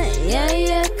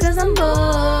 Yeah, cause I'm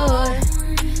bored.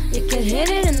 You can hit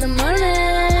it in the morning.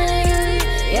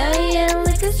 Yeah,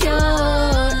 like it's yours.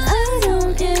 I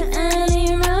don't get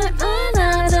any right, and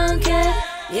I don't care.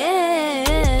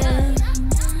 Yeah.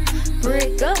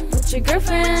 Break up with your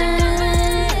girlfriend.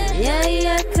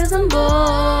 Yeah, cause I'm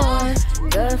bored.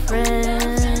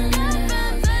 Girlfriend.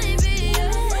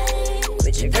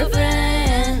 With your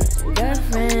girlfriend.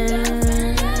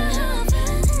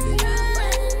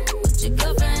 With your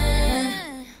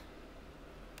girlfriend.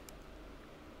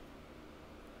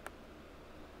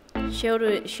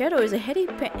 Shadow is a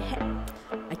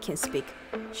I can't speak.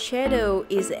 Shadow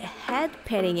is head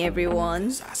petting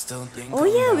everyone. Oh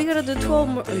yeah, we gotta do 12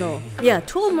 more. No, yeah,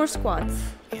 12 more squats.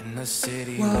 Let's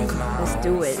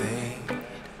do it.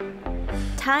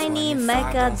 Tiny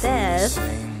Mega Death,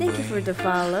 thank you for the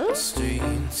follow.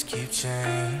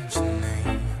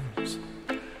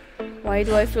 Why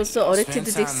do I feel so addicted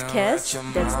to this cast?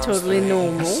 That's totally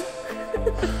normal.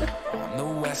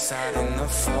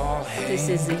 This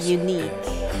is unique.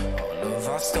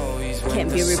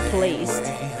 Can't be replaced.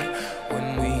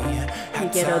 You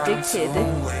get addicted.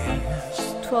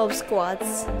 12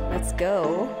 squats. Let's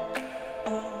go.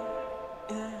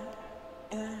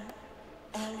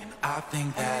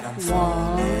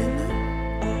 One.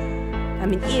 I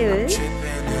mean, ew.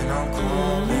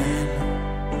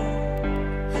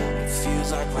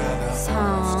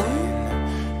 삼. 4.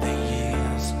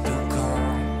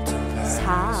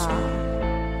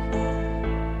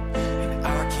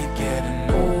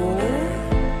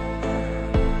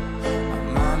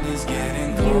 5, 6,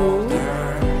 7, 8, 9,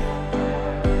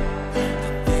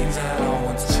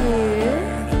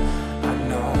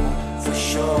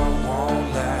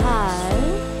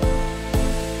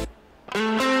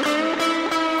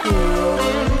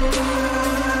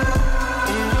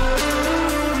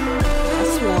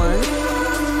 10.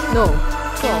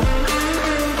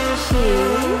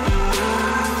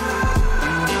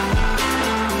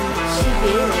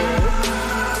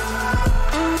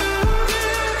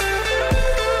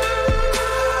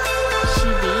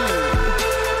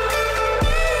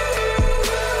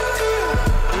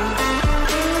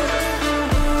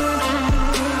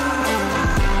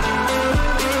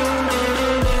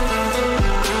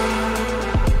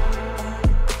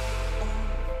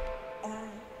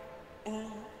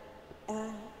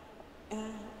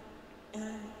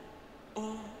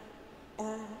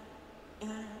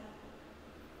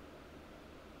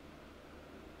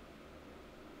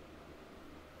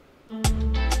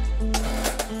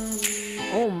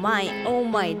 Oh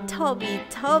my, Tubby.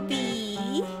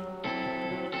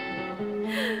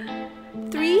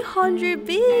 300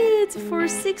 bits for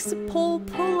 6 pole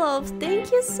pull-ups.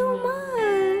 Thank you so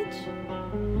much.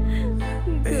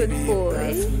 Good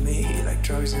boy.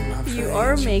 You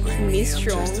are making me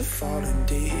strong.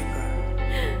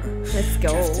 Let's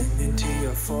go.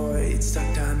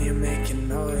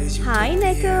 Hi,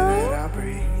 Neko.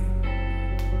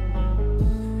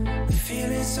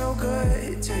 Feeling so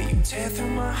good till you tear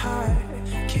through my heart.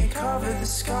 Can't cover the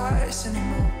scars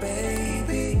anymore,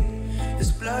 baby.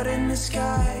 There's blood in the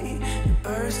sky,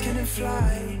 birds couldn't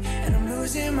fly, and I'm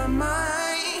losing my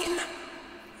mind.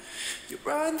 You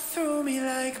run through me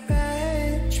like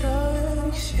bad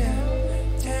drugs,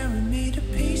 yeah, tearing me to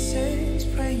pieces,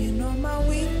 preying on my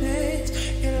weakness.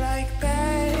 You're like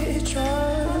bad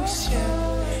drugs,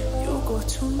 yeah. You go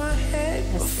to my head,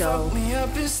 but Let's go. fuck me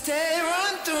up instead.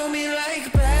 Run through me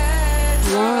like bad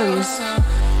drugs.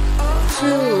 1, 2,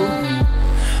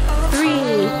 3.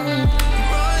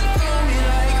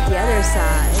 The other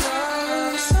side.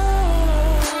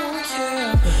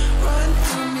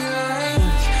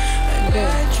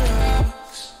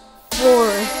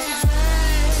 4,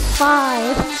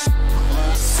 5,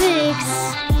 6.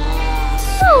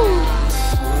 Woo!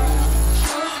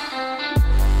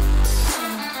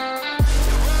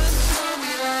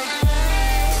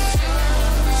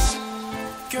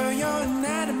 Girl, your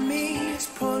anatomy is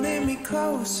pulling me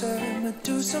closer.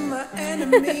 Medusa, my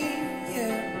enemy,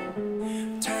 yeah.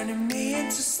 Turning me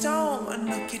into stone.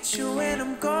 Look at you and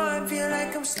I'm gone. Feel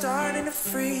like I'm starting to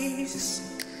freeze.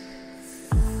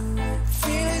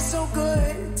 Feeling so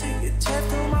good till you tear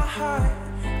through my heart.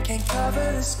 Can't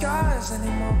cover the scars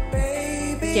anymore,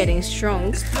 baby. Getting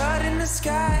strong. There's blood in the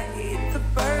sky. The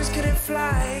birds couldn't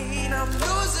fly. I'm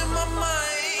losing my mind.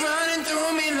 Running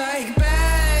through me like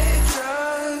bad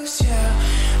drugs, yeah.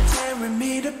 Tearing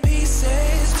me to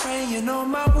pieces. Preying on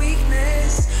my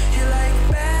weakness. You're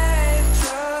like bad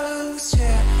drugs,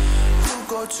 yeah. You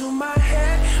go to my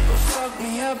head, but fuck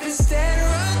me up instead.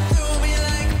 Run through me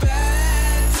like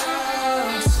bad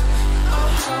drugs.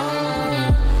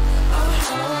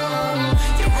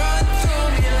 You run through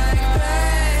me like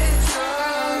bad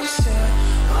drugs, yeah.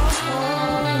 You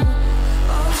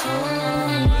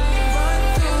run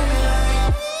through me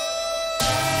like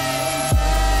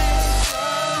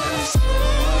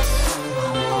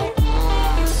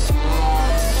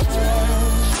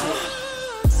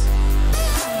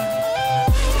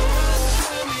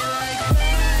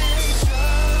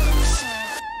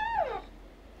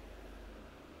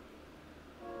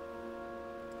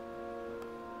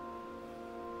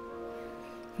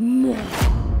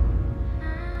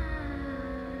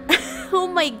Oh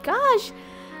my gosh,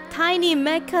 Tiny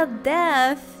Mecha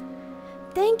Death.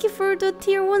 Thank you for the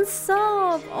tier 1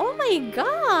 sub. Oh my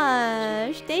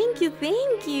gosh, thank you.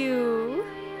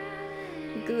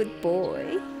 Good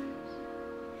boy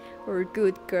or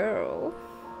good girl.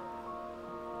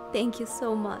 Thank you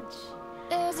so much.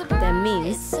 That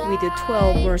means we do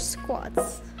 12 more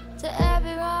squats. To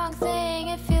every wrong thing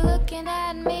if you're looking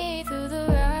at me through the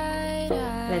right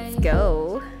eye. Let's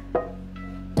go.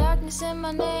 Darkness in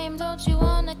my name, don't you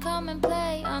wanna come and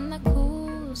play on the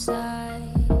cool side?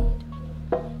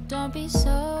 Don't be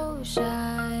so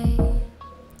shy.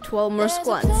 12 more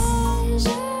squats.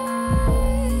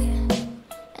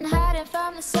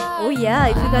 Oh yeah,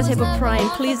 if you guys have a Prime,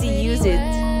 please use it.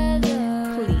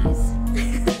 Please.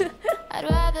 I'd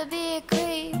rather be a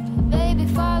creep. Baby,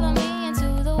 follow me into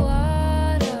the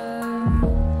water.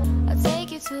 I'll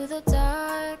take you to the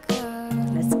darker.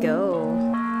 Let's go.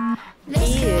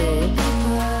 This Yeah. could be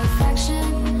perfection.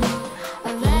 A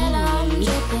venom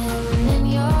dripping in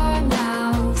your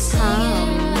mouth.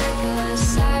 Singing like a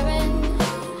siren.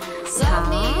 Love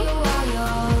me while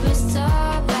your wrists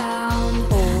are bound.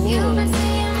 You've been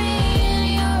seeing me in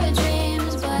your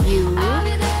dreams, but I'll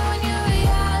be there when your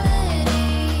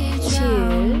reality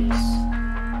drowns.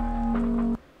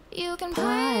 You can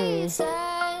praise it.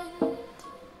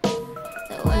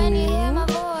 That when you hear my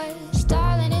voice,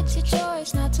 darling, it's your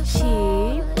choice not to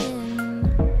fall in.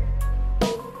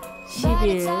 But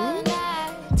it's all an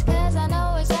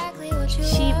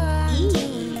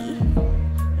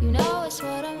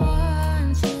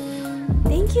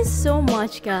so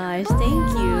much, guys.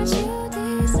 Thank you.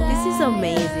 This is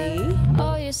amazing.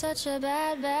 Oh, you're such a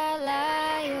bad, bad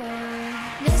liar.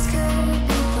 This could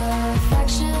be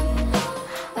perfection.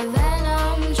 And then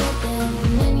I'm dripping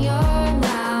in your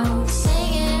mouth,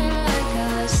 singing like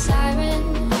a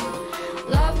siren.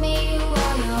 Love me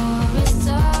while your wrists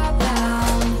are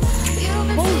bound.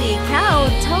 Holy cow,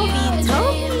 Toby.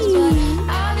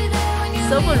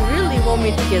 Someone really want me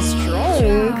to get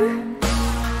strong.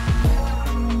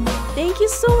 Thank you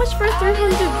so much for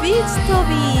 300 bits,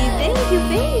 Toby. Thank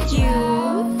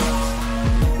you.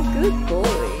 Good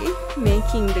boy.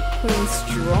 Making the queen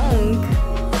strong.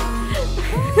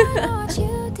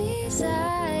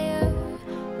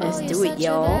 Let's do it,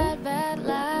 y'all.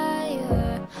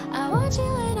 I want you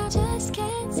and I just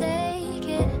can't take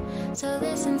it. So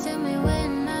listen to me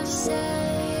when I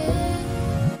say it.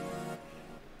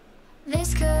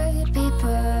 This could be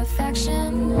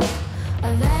perfection.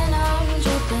 Then I'm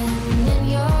dripping in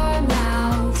your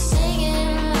mouth,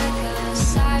 singing like a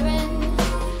siren.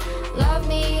 Love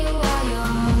me while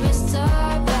your wrists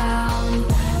are bound.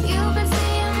 You've been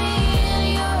seeing me in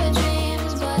your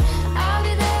dreams, but I'll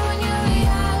be there when your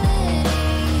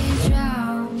reality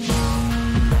drowns.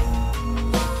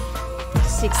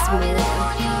 6 I'll be there minutes.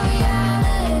 when your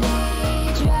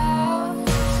reality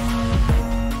drowns.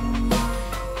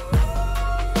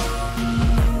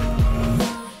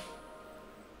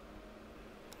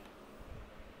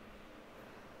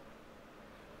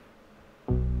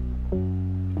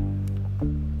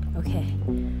 Okay,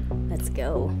 let's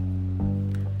go.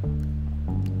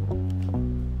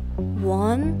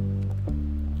 1,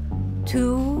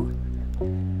 2,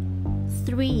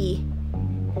 3.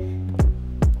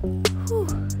 Whew.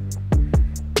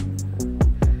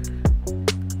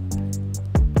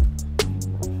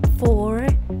 4,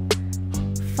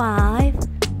 5,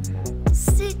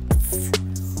 6.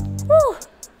 Whew.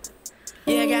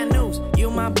 Yeah, I got news, you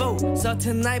my boo. So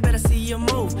tonight better see you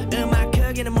move. 음악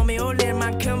크기는 몸이 울릴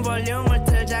만큼 볼륨을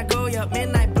틀자고요.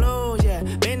 Midnight blues, yeah,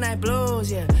 midnight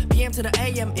blues, yeah. PM to the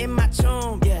AM in my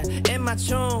tomb, yeah, in my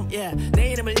tomb, yeah.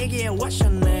 내 이름을 얘기해, what's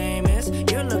your name is?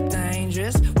 You look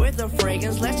dangerous with the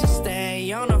fragrance. Let's just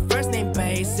stay on a first name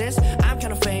basis. I'm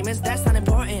kinda famous, that's not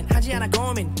important. 하지 않아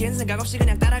고민, 긴 생각 없이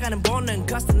그냥 따라가는 본능.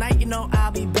 Cause tonight you know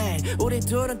I'll be bad. 우리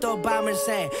둘은 또 밤을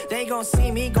새. They gon' see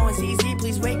me going easy.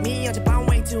 Please wake me. 어젯밤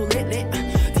way too lit.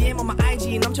 DM on my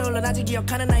IG 넘쳐 흘러나지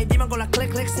기억하는 나의 뒤만 골라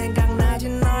click click. 생각나지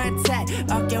너의 tag.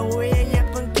 어깨 위에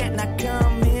예쁜 cat. Now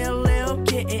come here little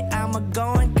kitty. I'ma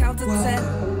go and count to 10.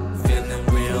 Feeling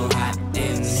real hot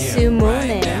in here Simone.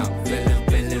 right now.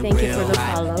 Feeling Thank you real for the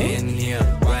hot follow. in here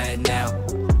right now.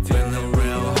 Feeling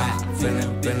real hot.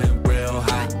 Feeling real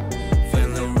hot.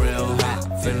 Feeling real hot.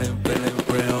 Feeling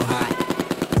real hot.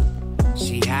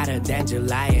 She hotter than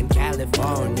July in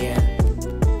California.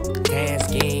 Tan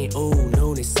skin, ooh,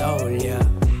 눈이 쏠려.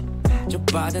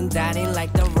 좁아든 다리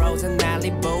like the rose in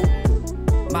Malibu.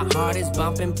 My heart is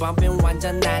bumping, bumping,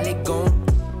 완전 날리고.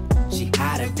 She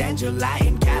hotter than July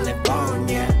in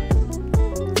California.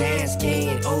 Tan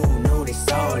skin, ooh, 눈이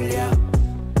쏠려.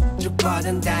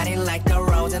 좁아든 다리 like the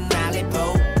rose in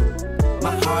Malibu.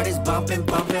 My heart is bumping,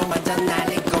 bumping, 완전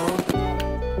날리고.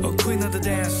 Oh, queen of the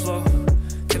dance floor.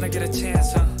 Can I get a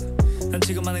chance, huh? 난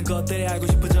지금 많은 것들이 알고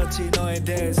싶어졌지 너에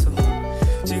대해서.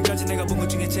 지금까지 내가 본 것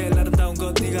중에 제일 아름다운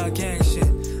것 네가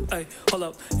갱신. Ay, hold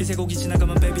up, 이제 곡이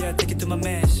지나가면 baby I take it to my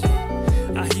mansion.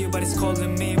 I hear your body's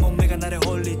calling me, 몸매가 나를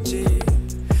홀리지.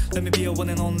 Let me be your one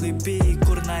and only be.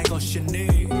 꼴은 나의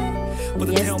것이니.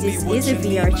 Yes, this is a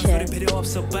VR chat,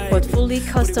 but fully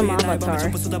custom avatar.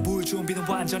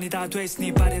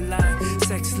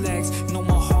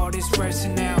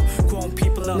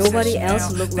 Nobody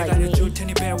else look like me.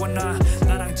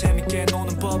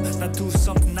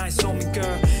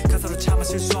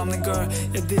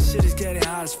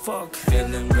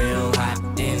 Feeling real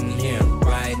hot in here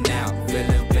right now.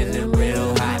 Feeling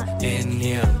real hot in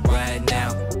here right now.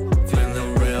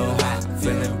 Feeling real hot.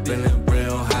 Feeling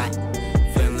real hot.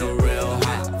 Feeling real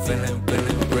hot.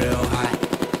 Feeling real hot.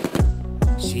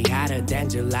 She hotter than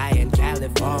July in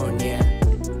California.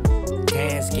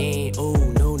 Tan skin, ooh,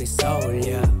 눈이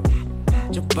쏠려.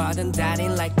 좁아든 다리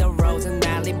like the rose in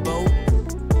Malibu.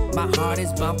 My heart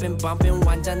is bumping, bumping,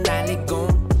 완전 날리고.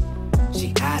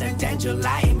 She hotter than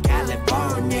July in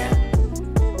California.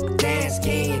 Tan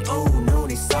skin, ooh,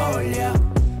 눈이 쏠려.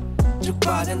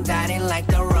 좁아든 다리 like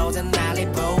the rose in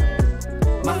Malibu.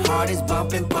 My heart is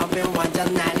bumping, bumping,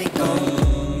 완전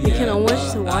날리고. You can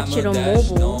always watch it on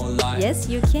mobile. Yes,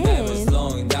 you can.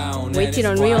 Wait till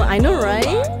Unreal. I know, right?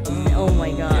 Oh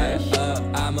my gosh.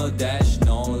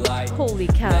 Holy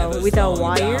Holy cow, without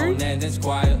wire? Guys,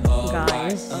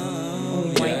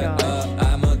 oh my gosh.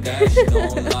 I'm a dash,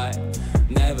 don't lie.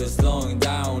 Never slowing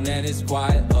down, and it's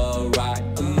quite alright.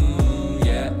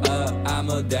 Yeah, I'm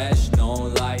a dash,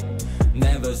 don't lie.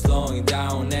 Never slowing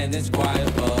down, and it's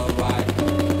quite alright.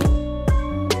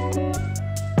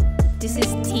 This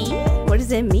is tea? What does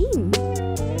that mean?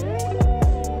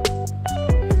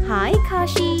 Hi,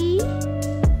 Kashi.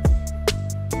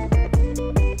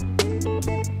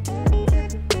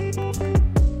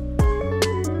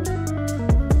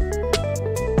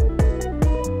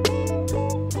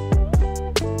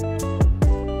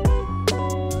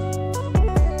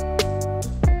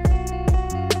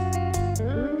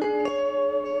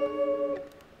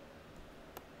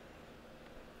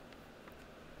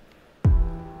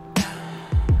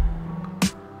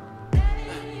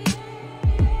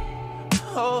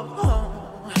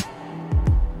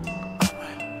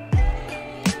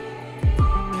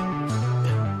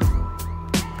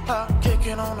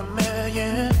 Kicking on a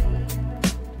million.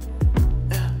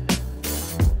 Yeah.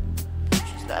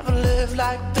 She's never lived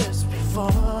like this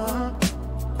before.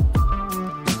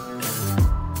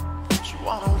 Yeah. She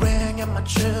want a ring and my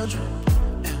children.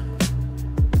 Yeah.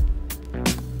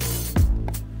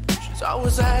 She's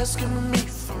always asking me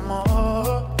for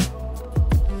more,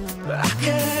 but I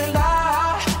can't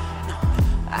lie. No,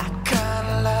 I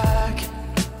kinda like it.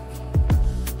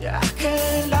 Yeah, I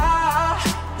can't lie.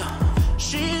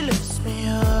 She lifts me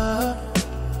up.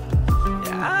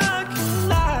 Yeah, I can't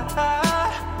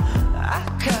lie. I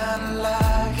kinda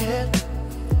like it,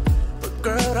 but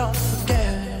girl, don't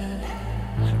forget.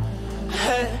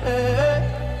 Hey, hey.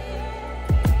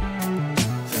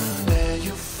 The day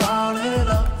you fall in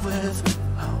love with me,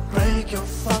 I'll break your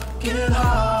fucking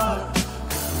heart.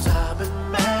 'Cause I've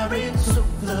been married to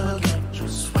the game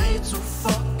just way too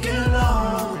fucking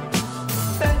long.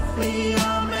 Baby,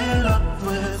 I'm in love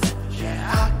with it. Yeah,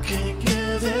 I can't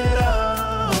give it up.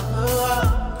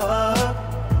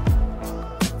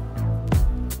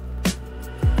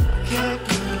 Can't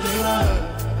give it up.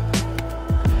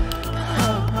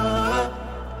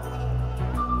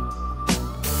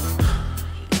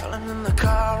 Yelling in the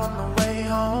car on the way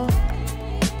home.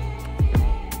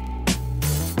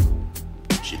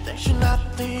 She thinks she's not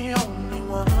the only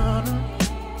one.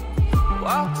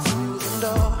 Walk through the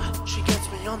door. She gets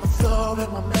me on the floor with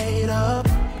my made up.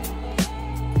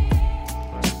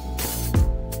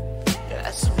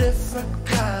 That's a different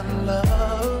kind of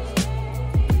love,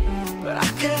 but I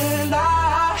can't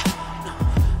lie. No,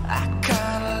 I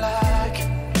kinda like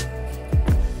it.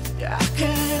 Yeah, I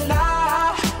can't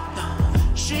lie. No,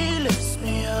 she lifts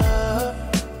me up.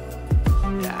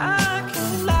 Yeah, I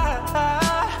can't lie.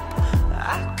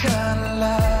 I kinda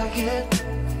like it,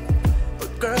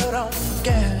 but girl, don't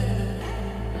forget.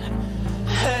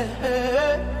 Hey,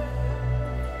 hey.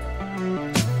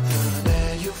 The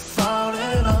day you fall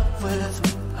in love with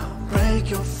me, I'll break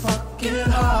your fucking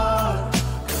heart.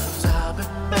 'Cause I've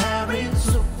been married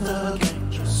to the game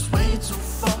just way too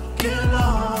fucking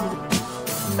long.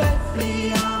 Baby,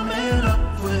 I'm in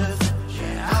love with it.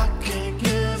 Yeah, I can't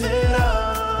give it up.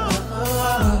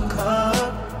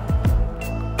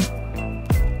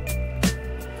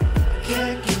 I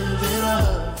can't give it up.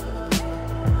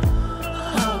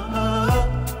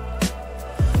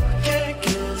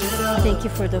 Thank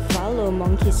you for the follow,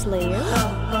 Monkey Slayer.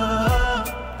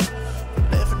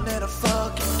 Living in a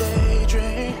fucking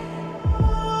daydream.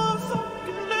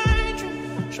 Fucking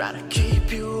daydream. Trying to keep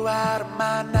you out of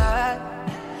my nightmares.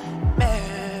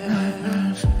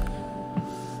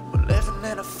 We're living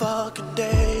in a fucking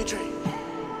daydream.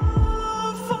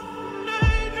 Fucking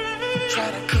daydream.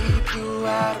 Trying to keep you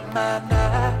out of my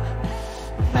nightmares.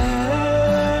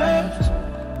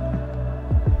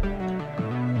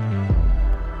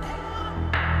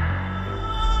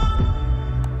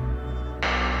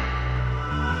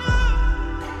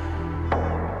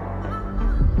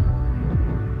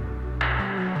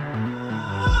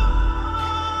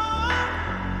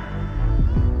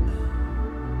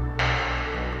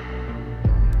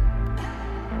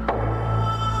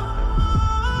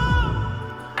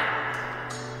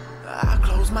 I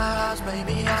close my eyes,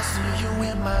 maybe I see you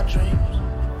in my dreams.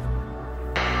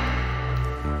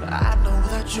 I know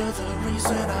that you're the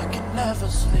reason I can never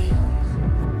sleep.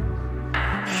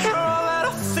 You're all that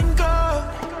I think of.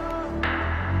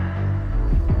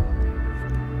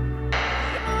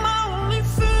 You're my only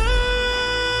fear.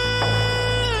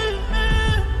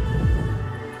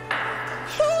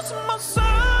 Losing myself.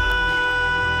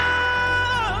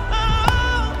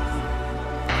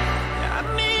 I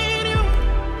need you.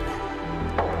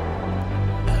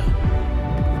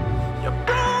 You're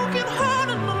broken heart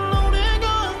and a loaded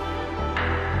gun.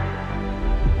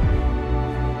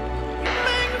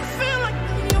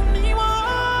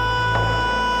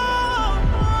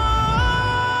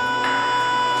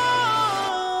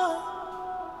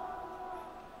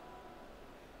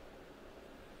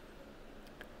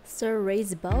 Sir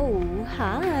Ray's Bow.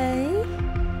 Hi.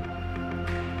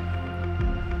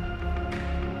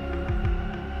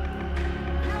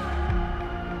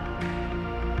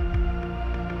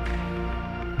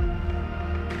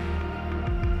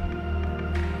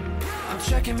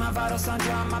 Checking my vital sign,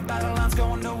 drawing my battle lines,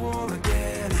 going to war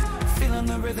again. Feeling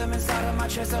the rhythm inside of my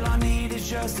chest, all I need is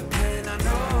just a pen. I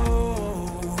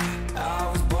know I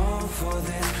was born for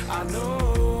this. I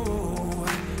know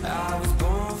I was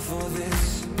born for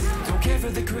this. Don't care for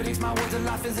the critics, my words are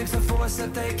like physics, a force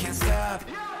that they can't stop.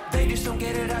 They just don't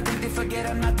get it, I think they forget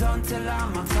I'm not done till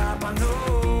I'm on top. I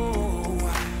know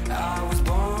I was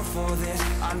born for this.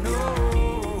 I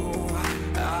know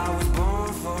I was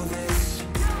born for this.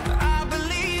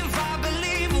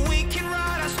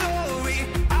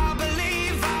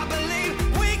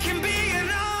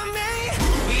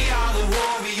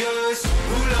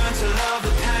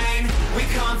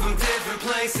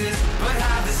 Places, but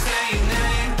have the same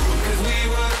name. Cause we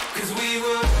were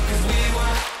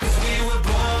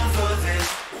born for this.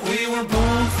 We were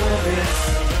born for this.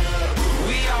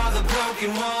 We are the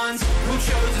broken ones who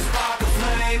chose to spark a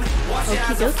flame. Watch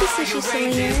Okie dokie, Sushi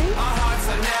Slinger.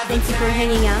 Thank you for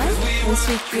hanging out and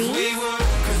sweet dreams.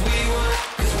 Cause we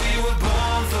were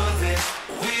born for this.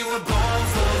 We were born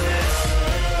for this.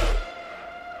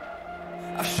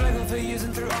 I've struggled for years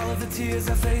and through all of the tears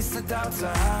I faced the doubts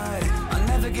I hide. I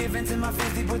never give in to my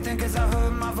fears, people think cause I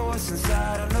heard my voice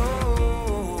inside. I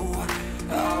know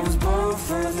I was born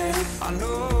for this. I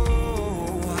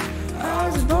know I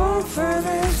was born for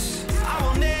this. I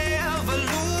will never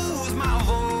lose my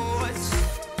voice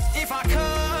if I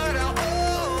cut out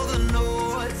all the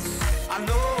noise. I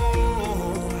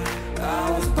know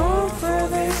I was born for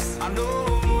this. I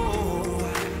know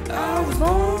I was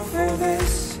born for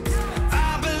this.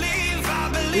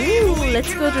 Ooh,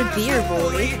 let's go to Deer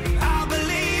Boy. I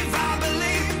believe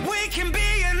we can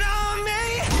be an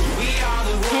army.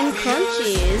 10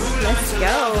 crunchies. Let's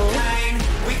go.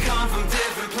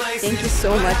 Thank you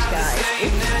so much, guys.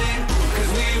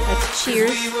 Let's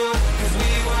cheers.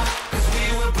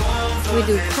 We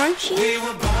do crunchy. We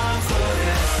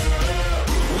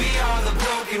are the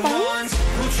broken ones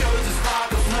who chose to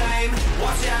spark a flame.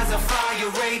 Watch as our fire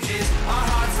rages. Our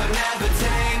hearts are never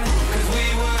tame.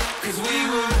 Cause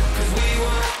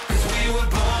we were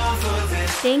born for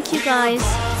this. Thank you guys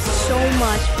so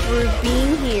much for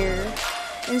being here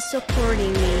and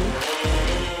supporting me.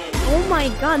 Oh my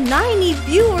god, 90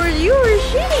 viewers! You were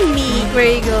shitting me,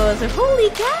 Gregos! Holy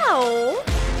cow!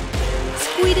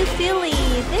 Squiddy Philly,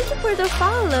 thank you for the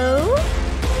follow.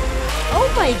 Oh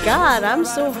my god, I'm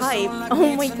so hyped.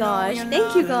 Oh my gosh,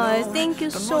 thank you guys. Thank you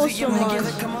so much.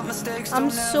 I'm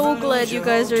so glad you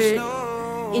guys are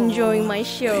enjoying my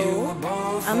show.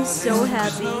 I'm so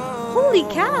happy. Holy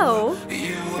cow!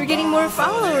 We're getting more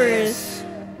followers.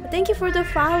 Thank you for the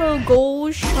follow,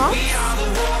 Gold Shop.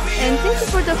 And thank you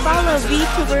for the follow,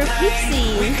 VTuber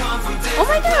Pixie. Oh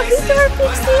my god, VTuber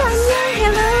Pixie!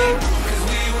 Hello!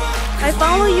 I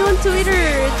follow you on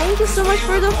Twitter. Thank you so much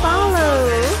for the follow.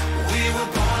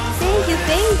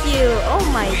 Thank you. Oh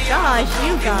my gosh,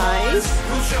 you guys.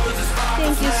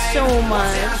 Thank you so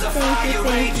much.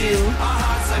 Thank you.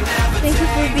 Thank you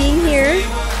for being here.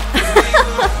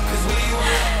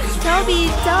 Toby,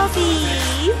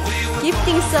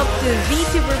 gifting sub to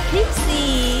VTuber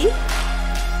Pixie.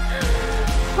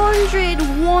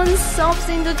 101 subs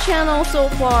in the channel so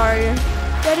far.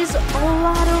 That is a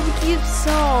lot of gift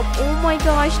sub. Oh my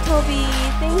gosh, Toby,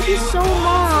 thank you so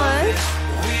much.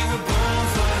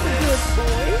 Good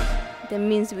boy. That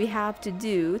means we have to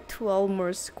do 12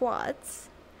 more squats.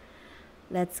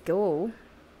 Let's go.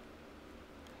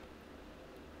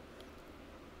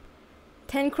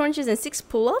 10 crunches and 6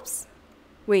 pull-ups?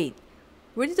 Wait,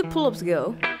 where did the pull-ups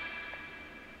go?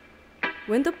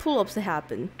 When the pull-ups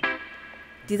happen?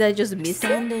 Did I just miss it?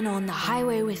 Standing on the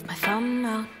highway with my thumb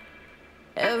out.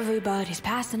 Everybody's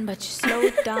passing, but you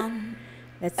slowed down.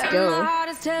 Let's And go. my heart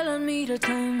is telling me to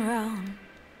turn around,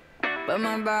 but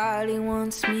my body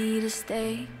wants me to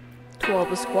stay.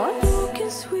 12 squats. Looking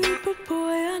sweet, but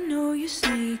boy, I know you're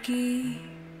sneaky.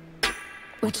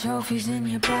 With trophies in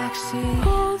your backseat.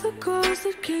 All the girls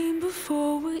that came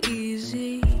before were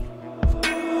easy.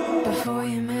 Before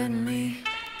you met me,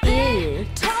 Ew.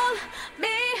 told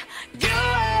me you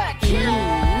were a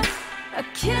killer, a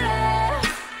killer.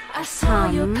 I saw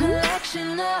your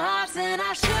collection of hearts and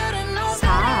I should've known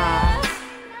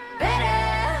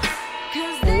better.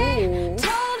 Cause they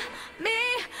told me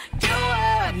you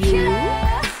were a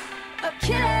killer, a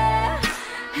killer.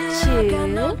 And I got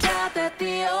no doubt that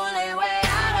the only way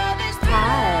out of this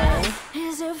pie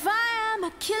is if I am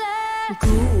a killer.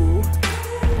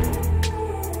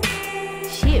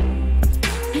 Shit.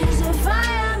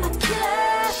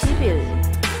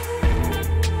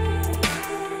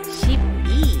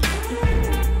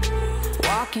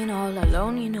 all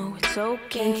alone, you know it's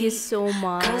okay. Thank you so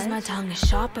much. Cause my tongue is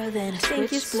sharper than a switchblade.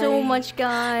 Thank you so much,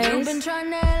 guys. You've been trying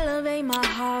to elevate my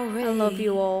heart rate. I love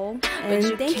you all. But And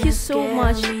you thank you can't so scare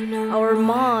much, me no our more.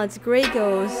 mods, Grey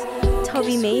Ghost,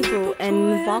 Toby Maple,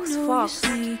 and Vox Fox.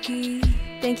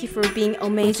 Thank you for being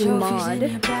amazing mod.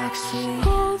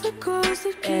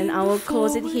 And I will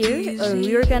close it here.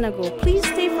 We're gonna go. Please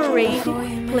stay for raid.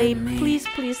 Please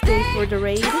stay for the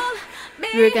raid.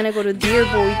 We're gonna go to Dear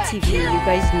Boy TV. You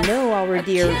guys know our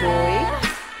Dear Boy.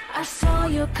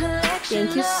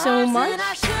 Thank you so much.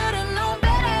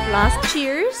 Last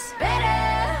cheers.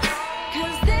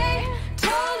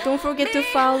 Don't forget to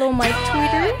follow my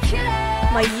Twitter,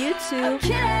 my YouTube,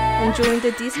 and join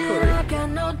the Discord.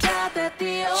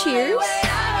 Cheers.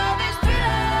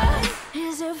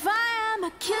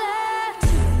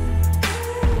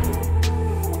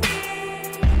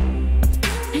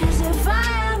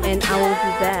 And I will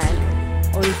be back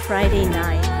on Friday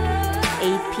night,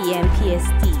 8 p.m.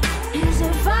 PST.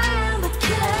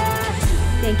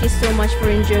 Thank you so much for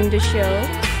enjoying the show.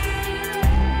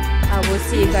 I will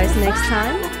see you guys next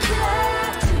time.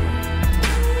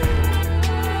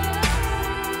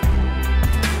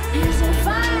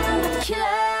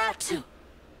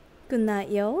 Good night,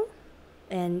 yo.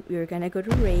 And we're gonna go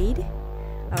to raid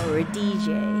our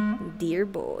DJ, Dear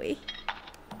Boy.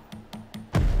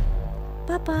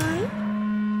 Bye-bye.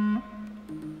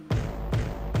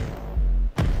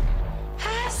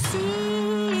 I see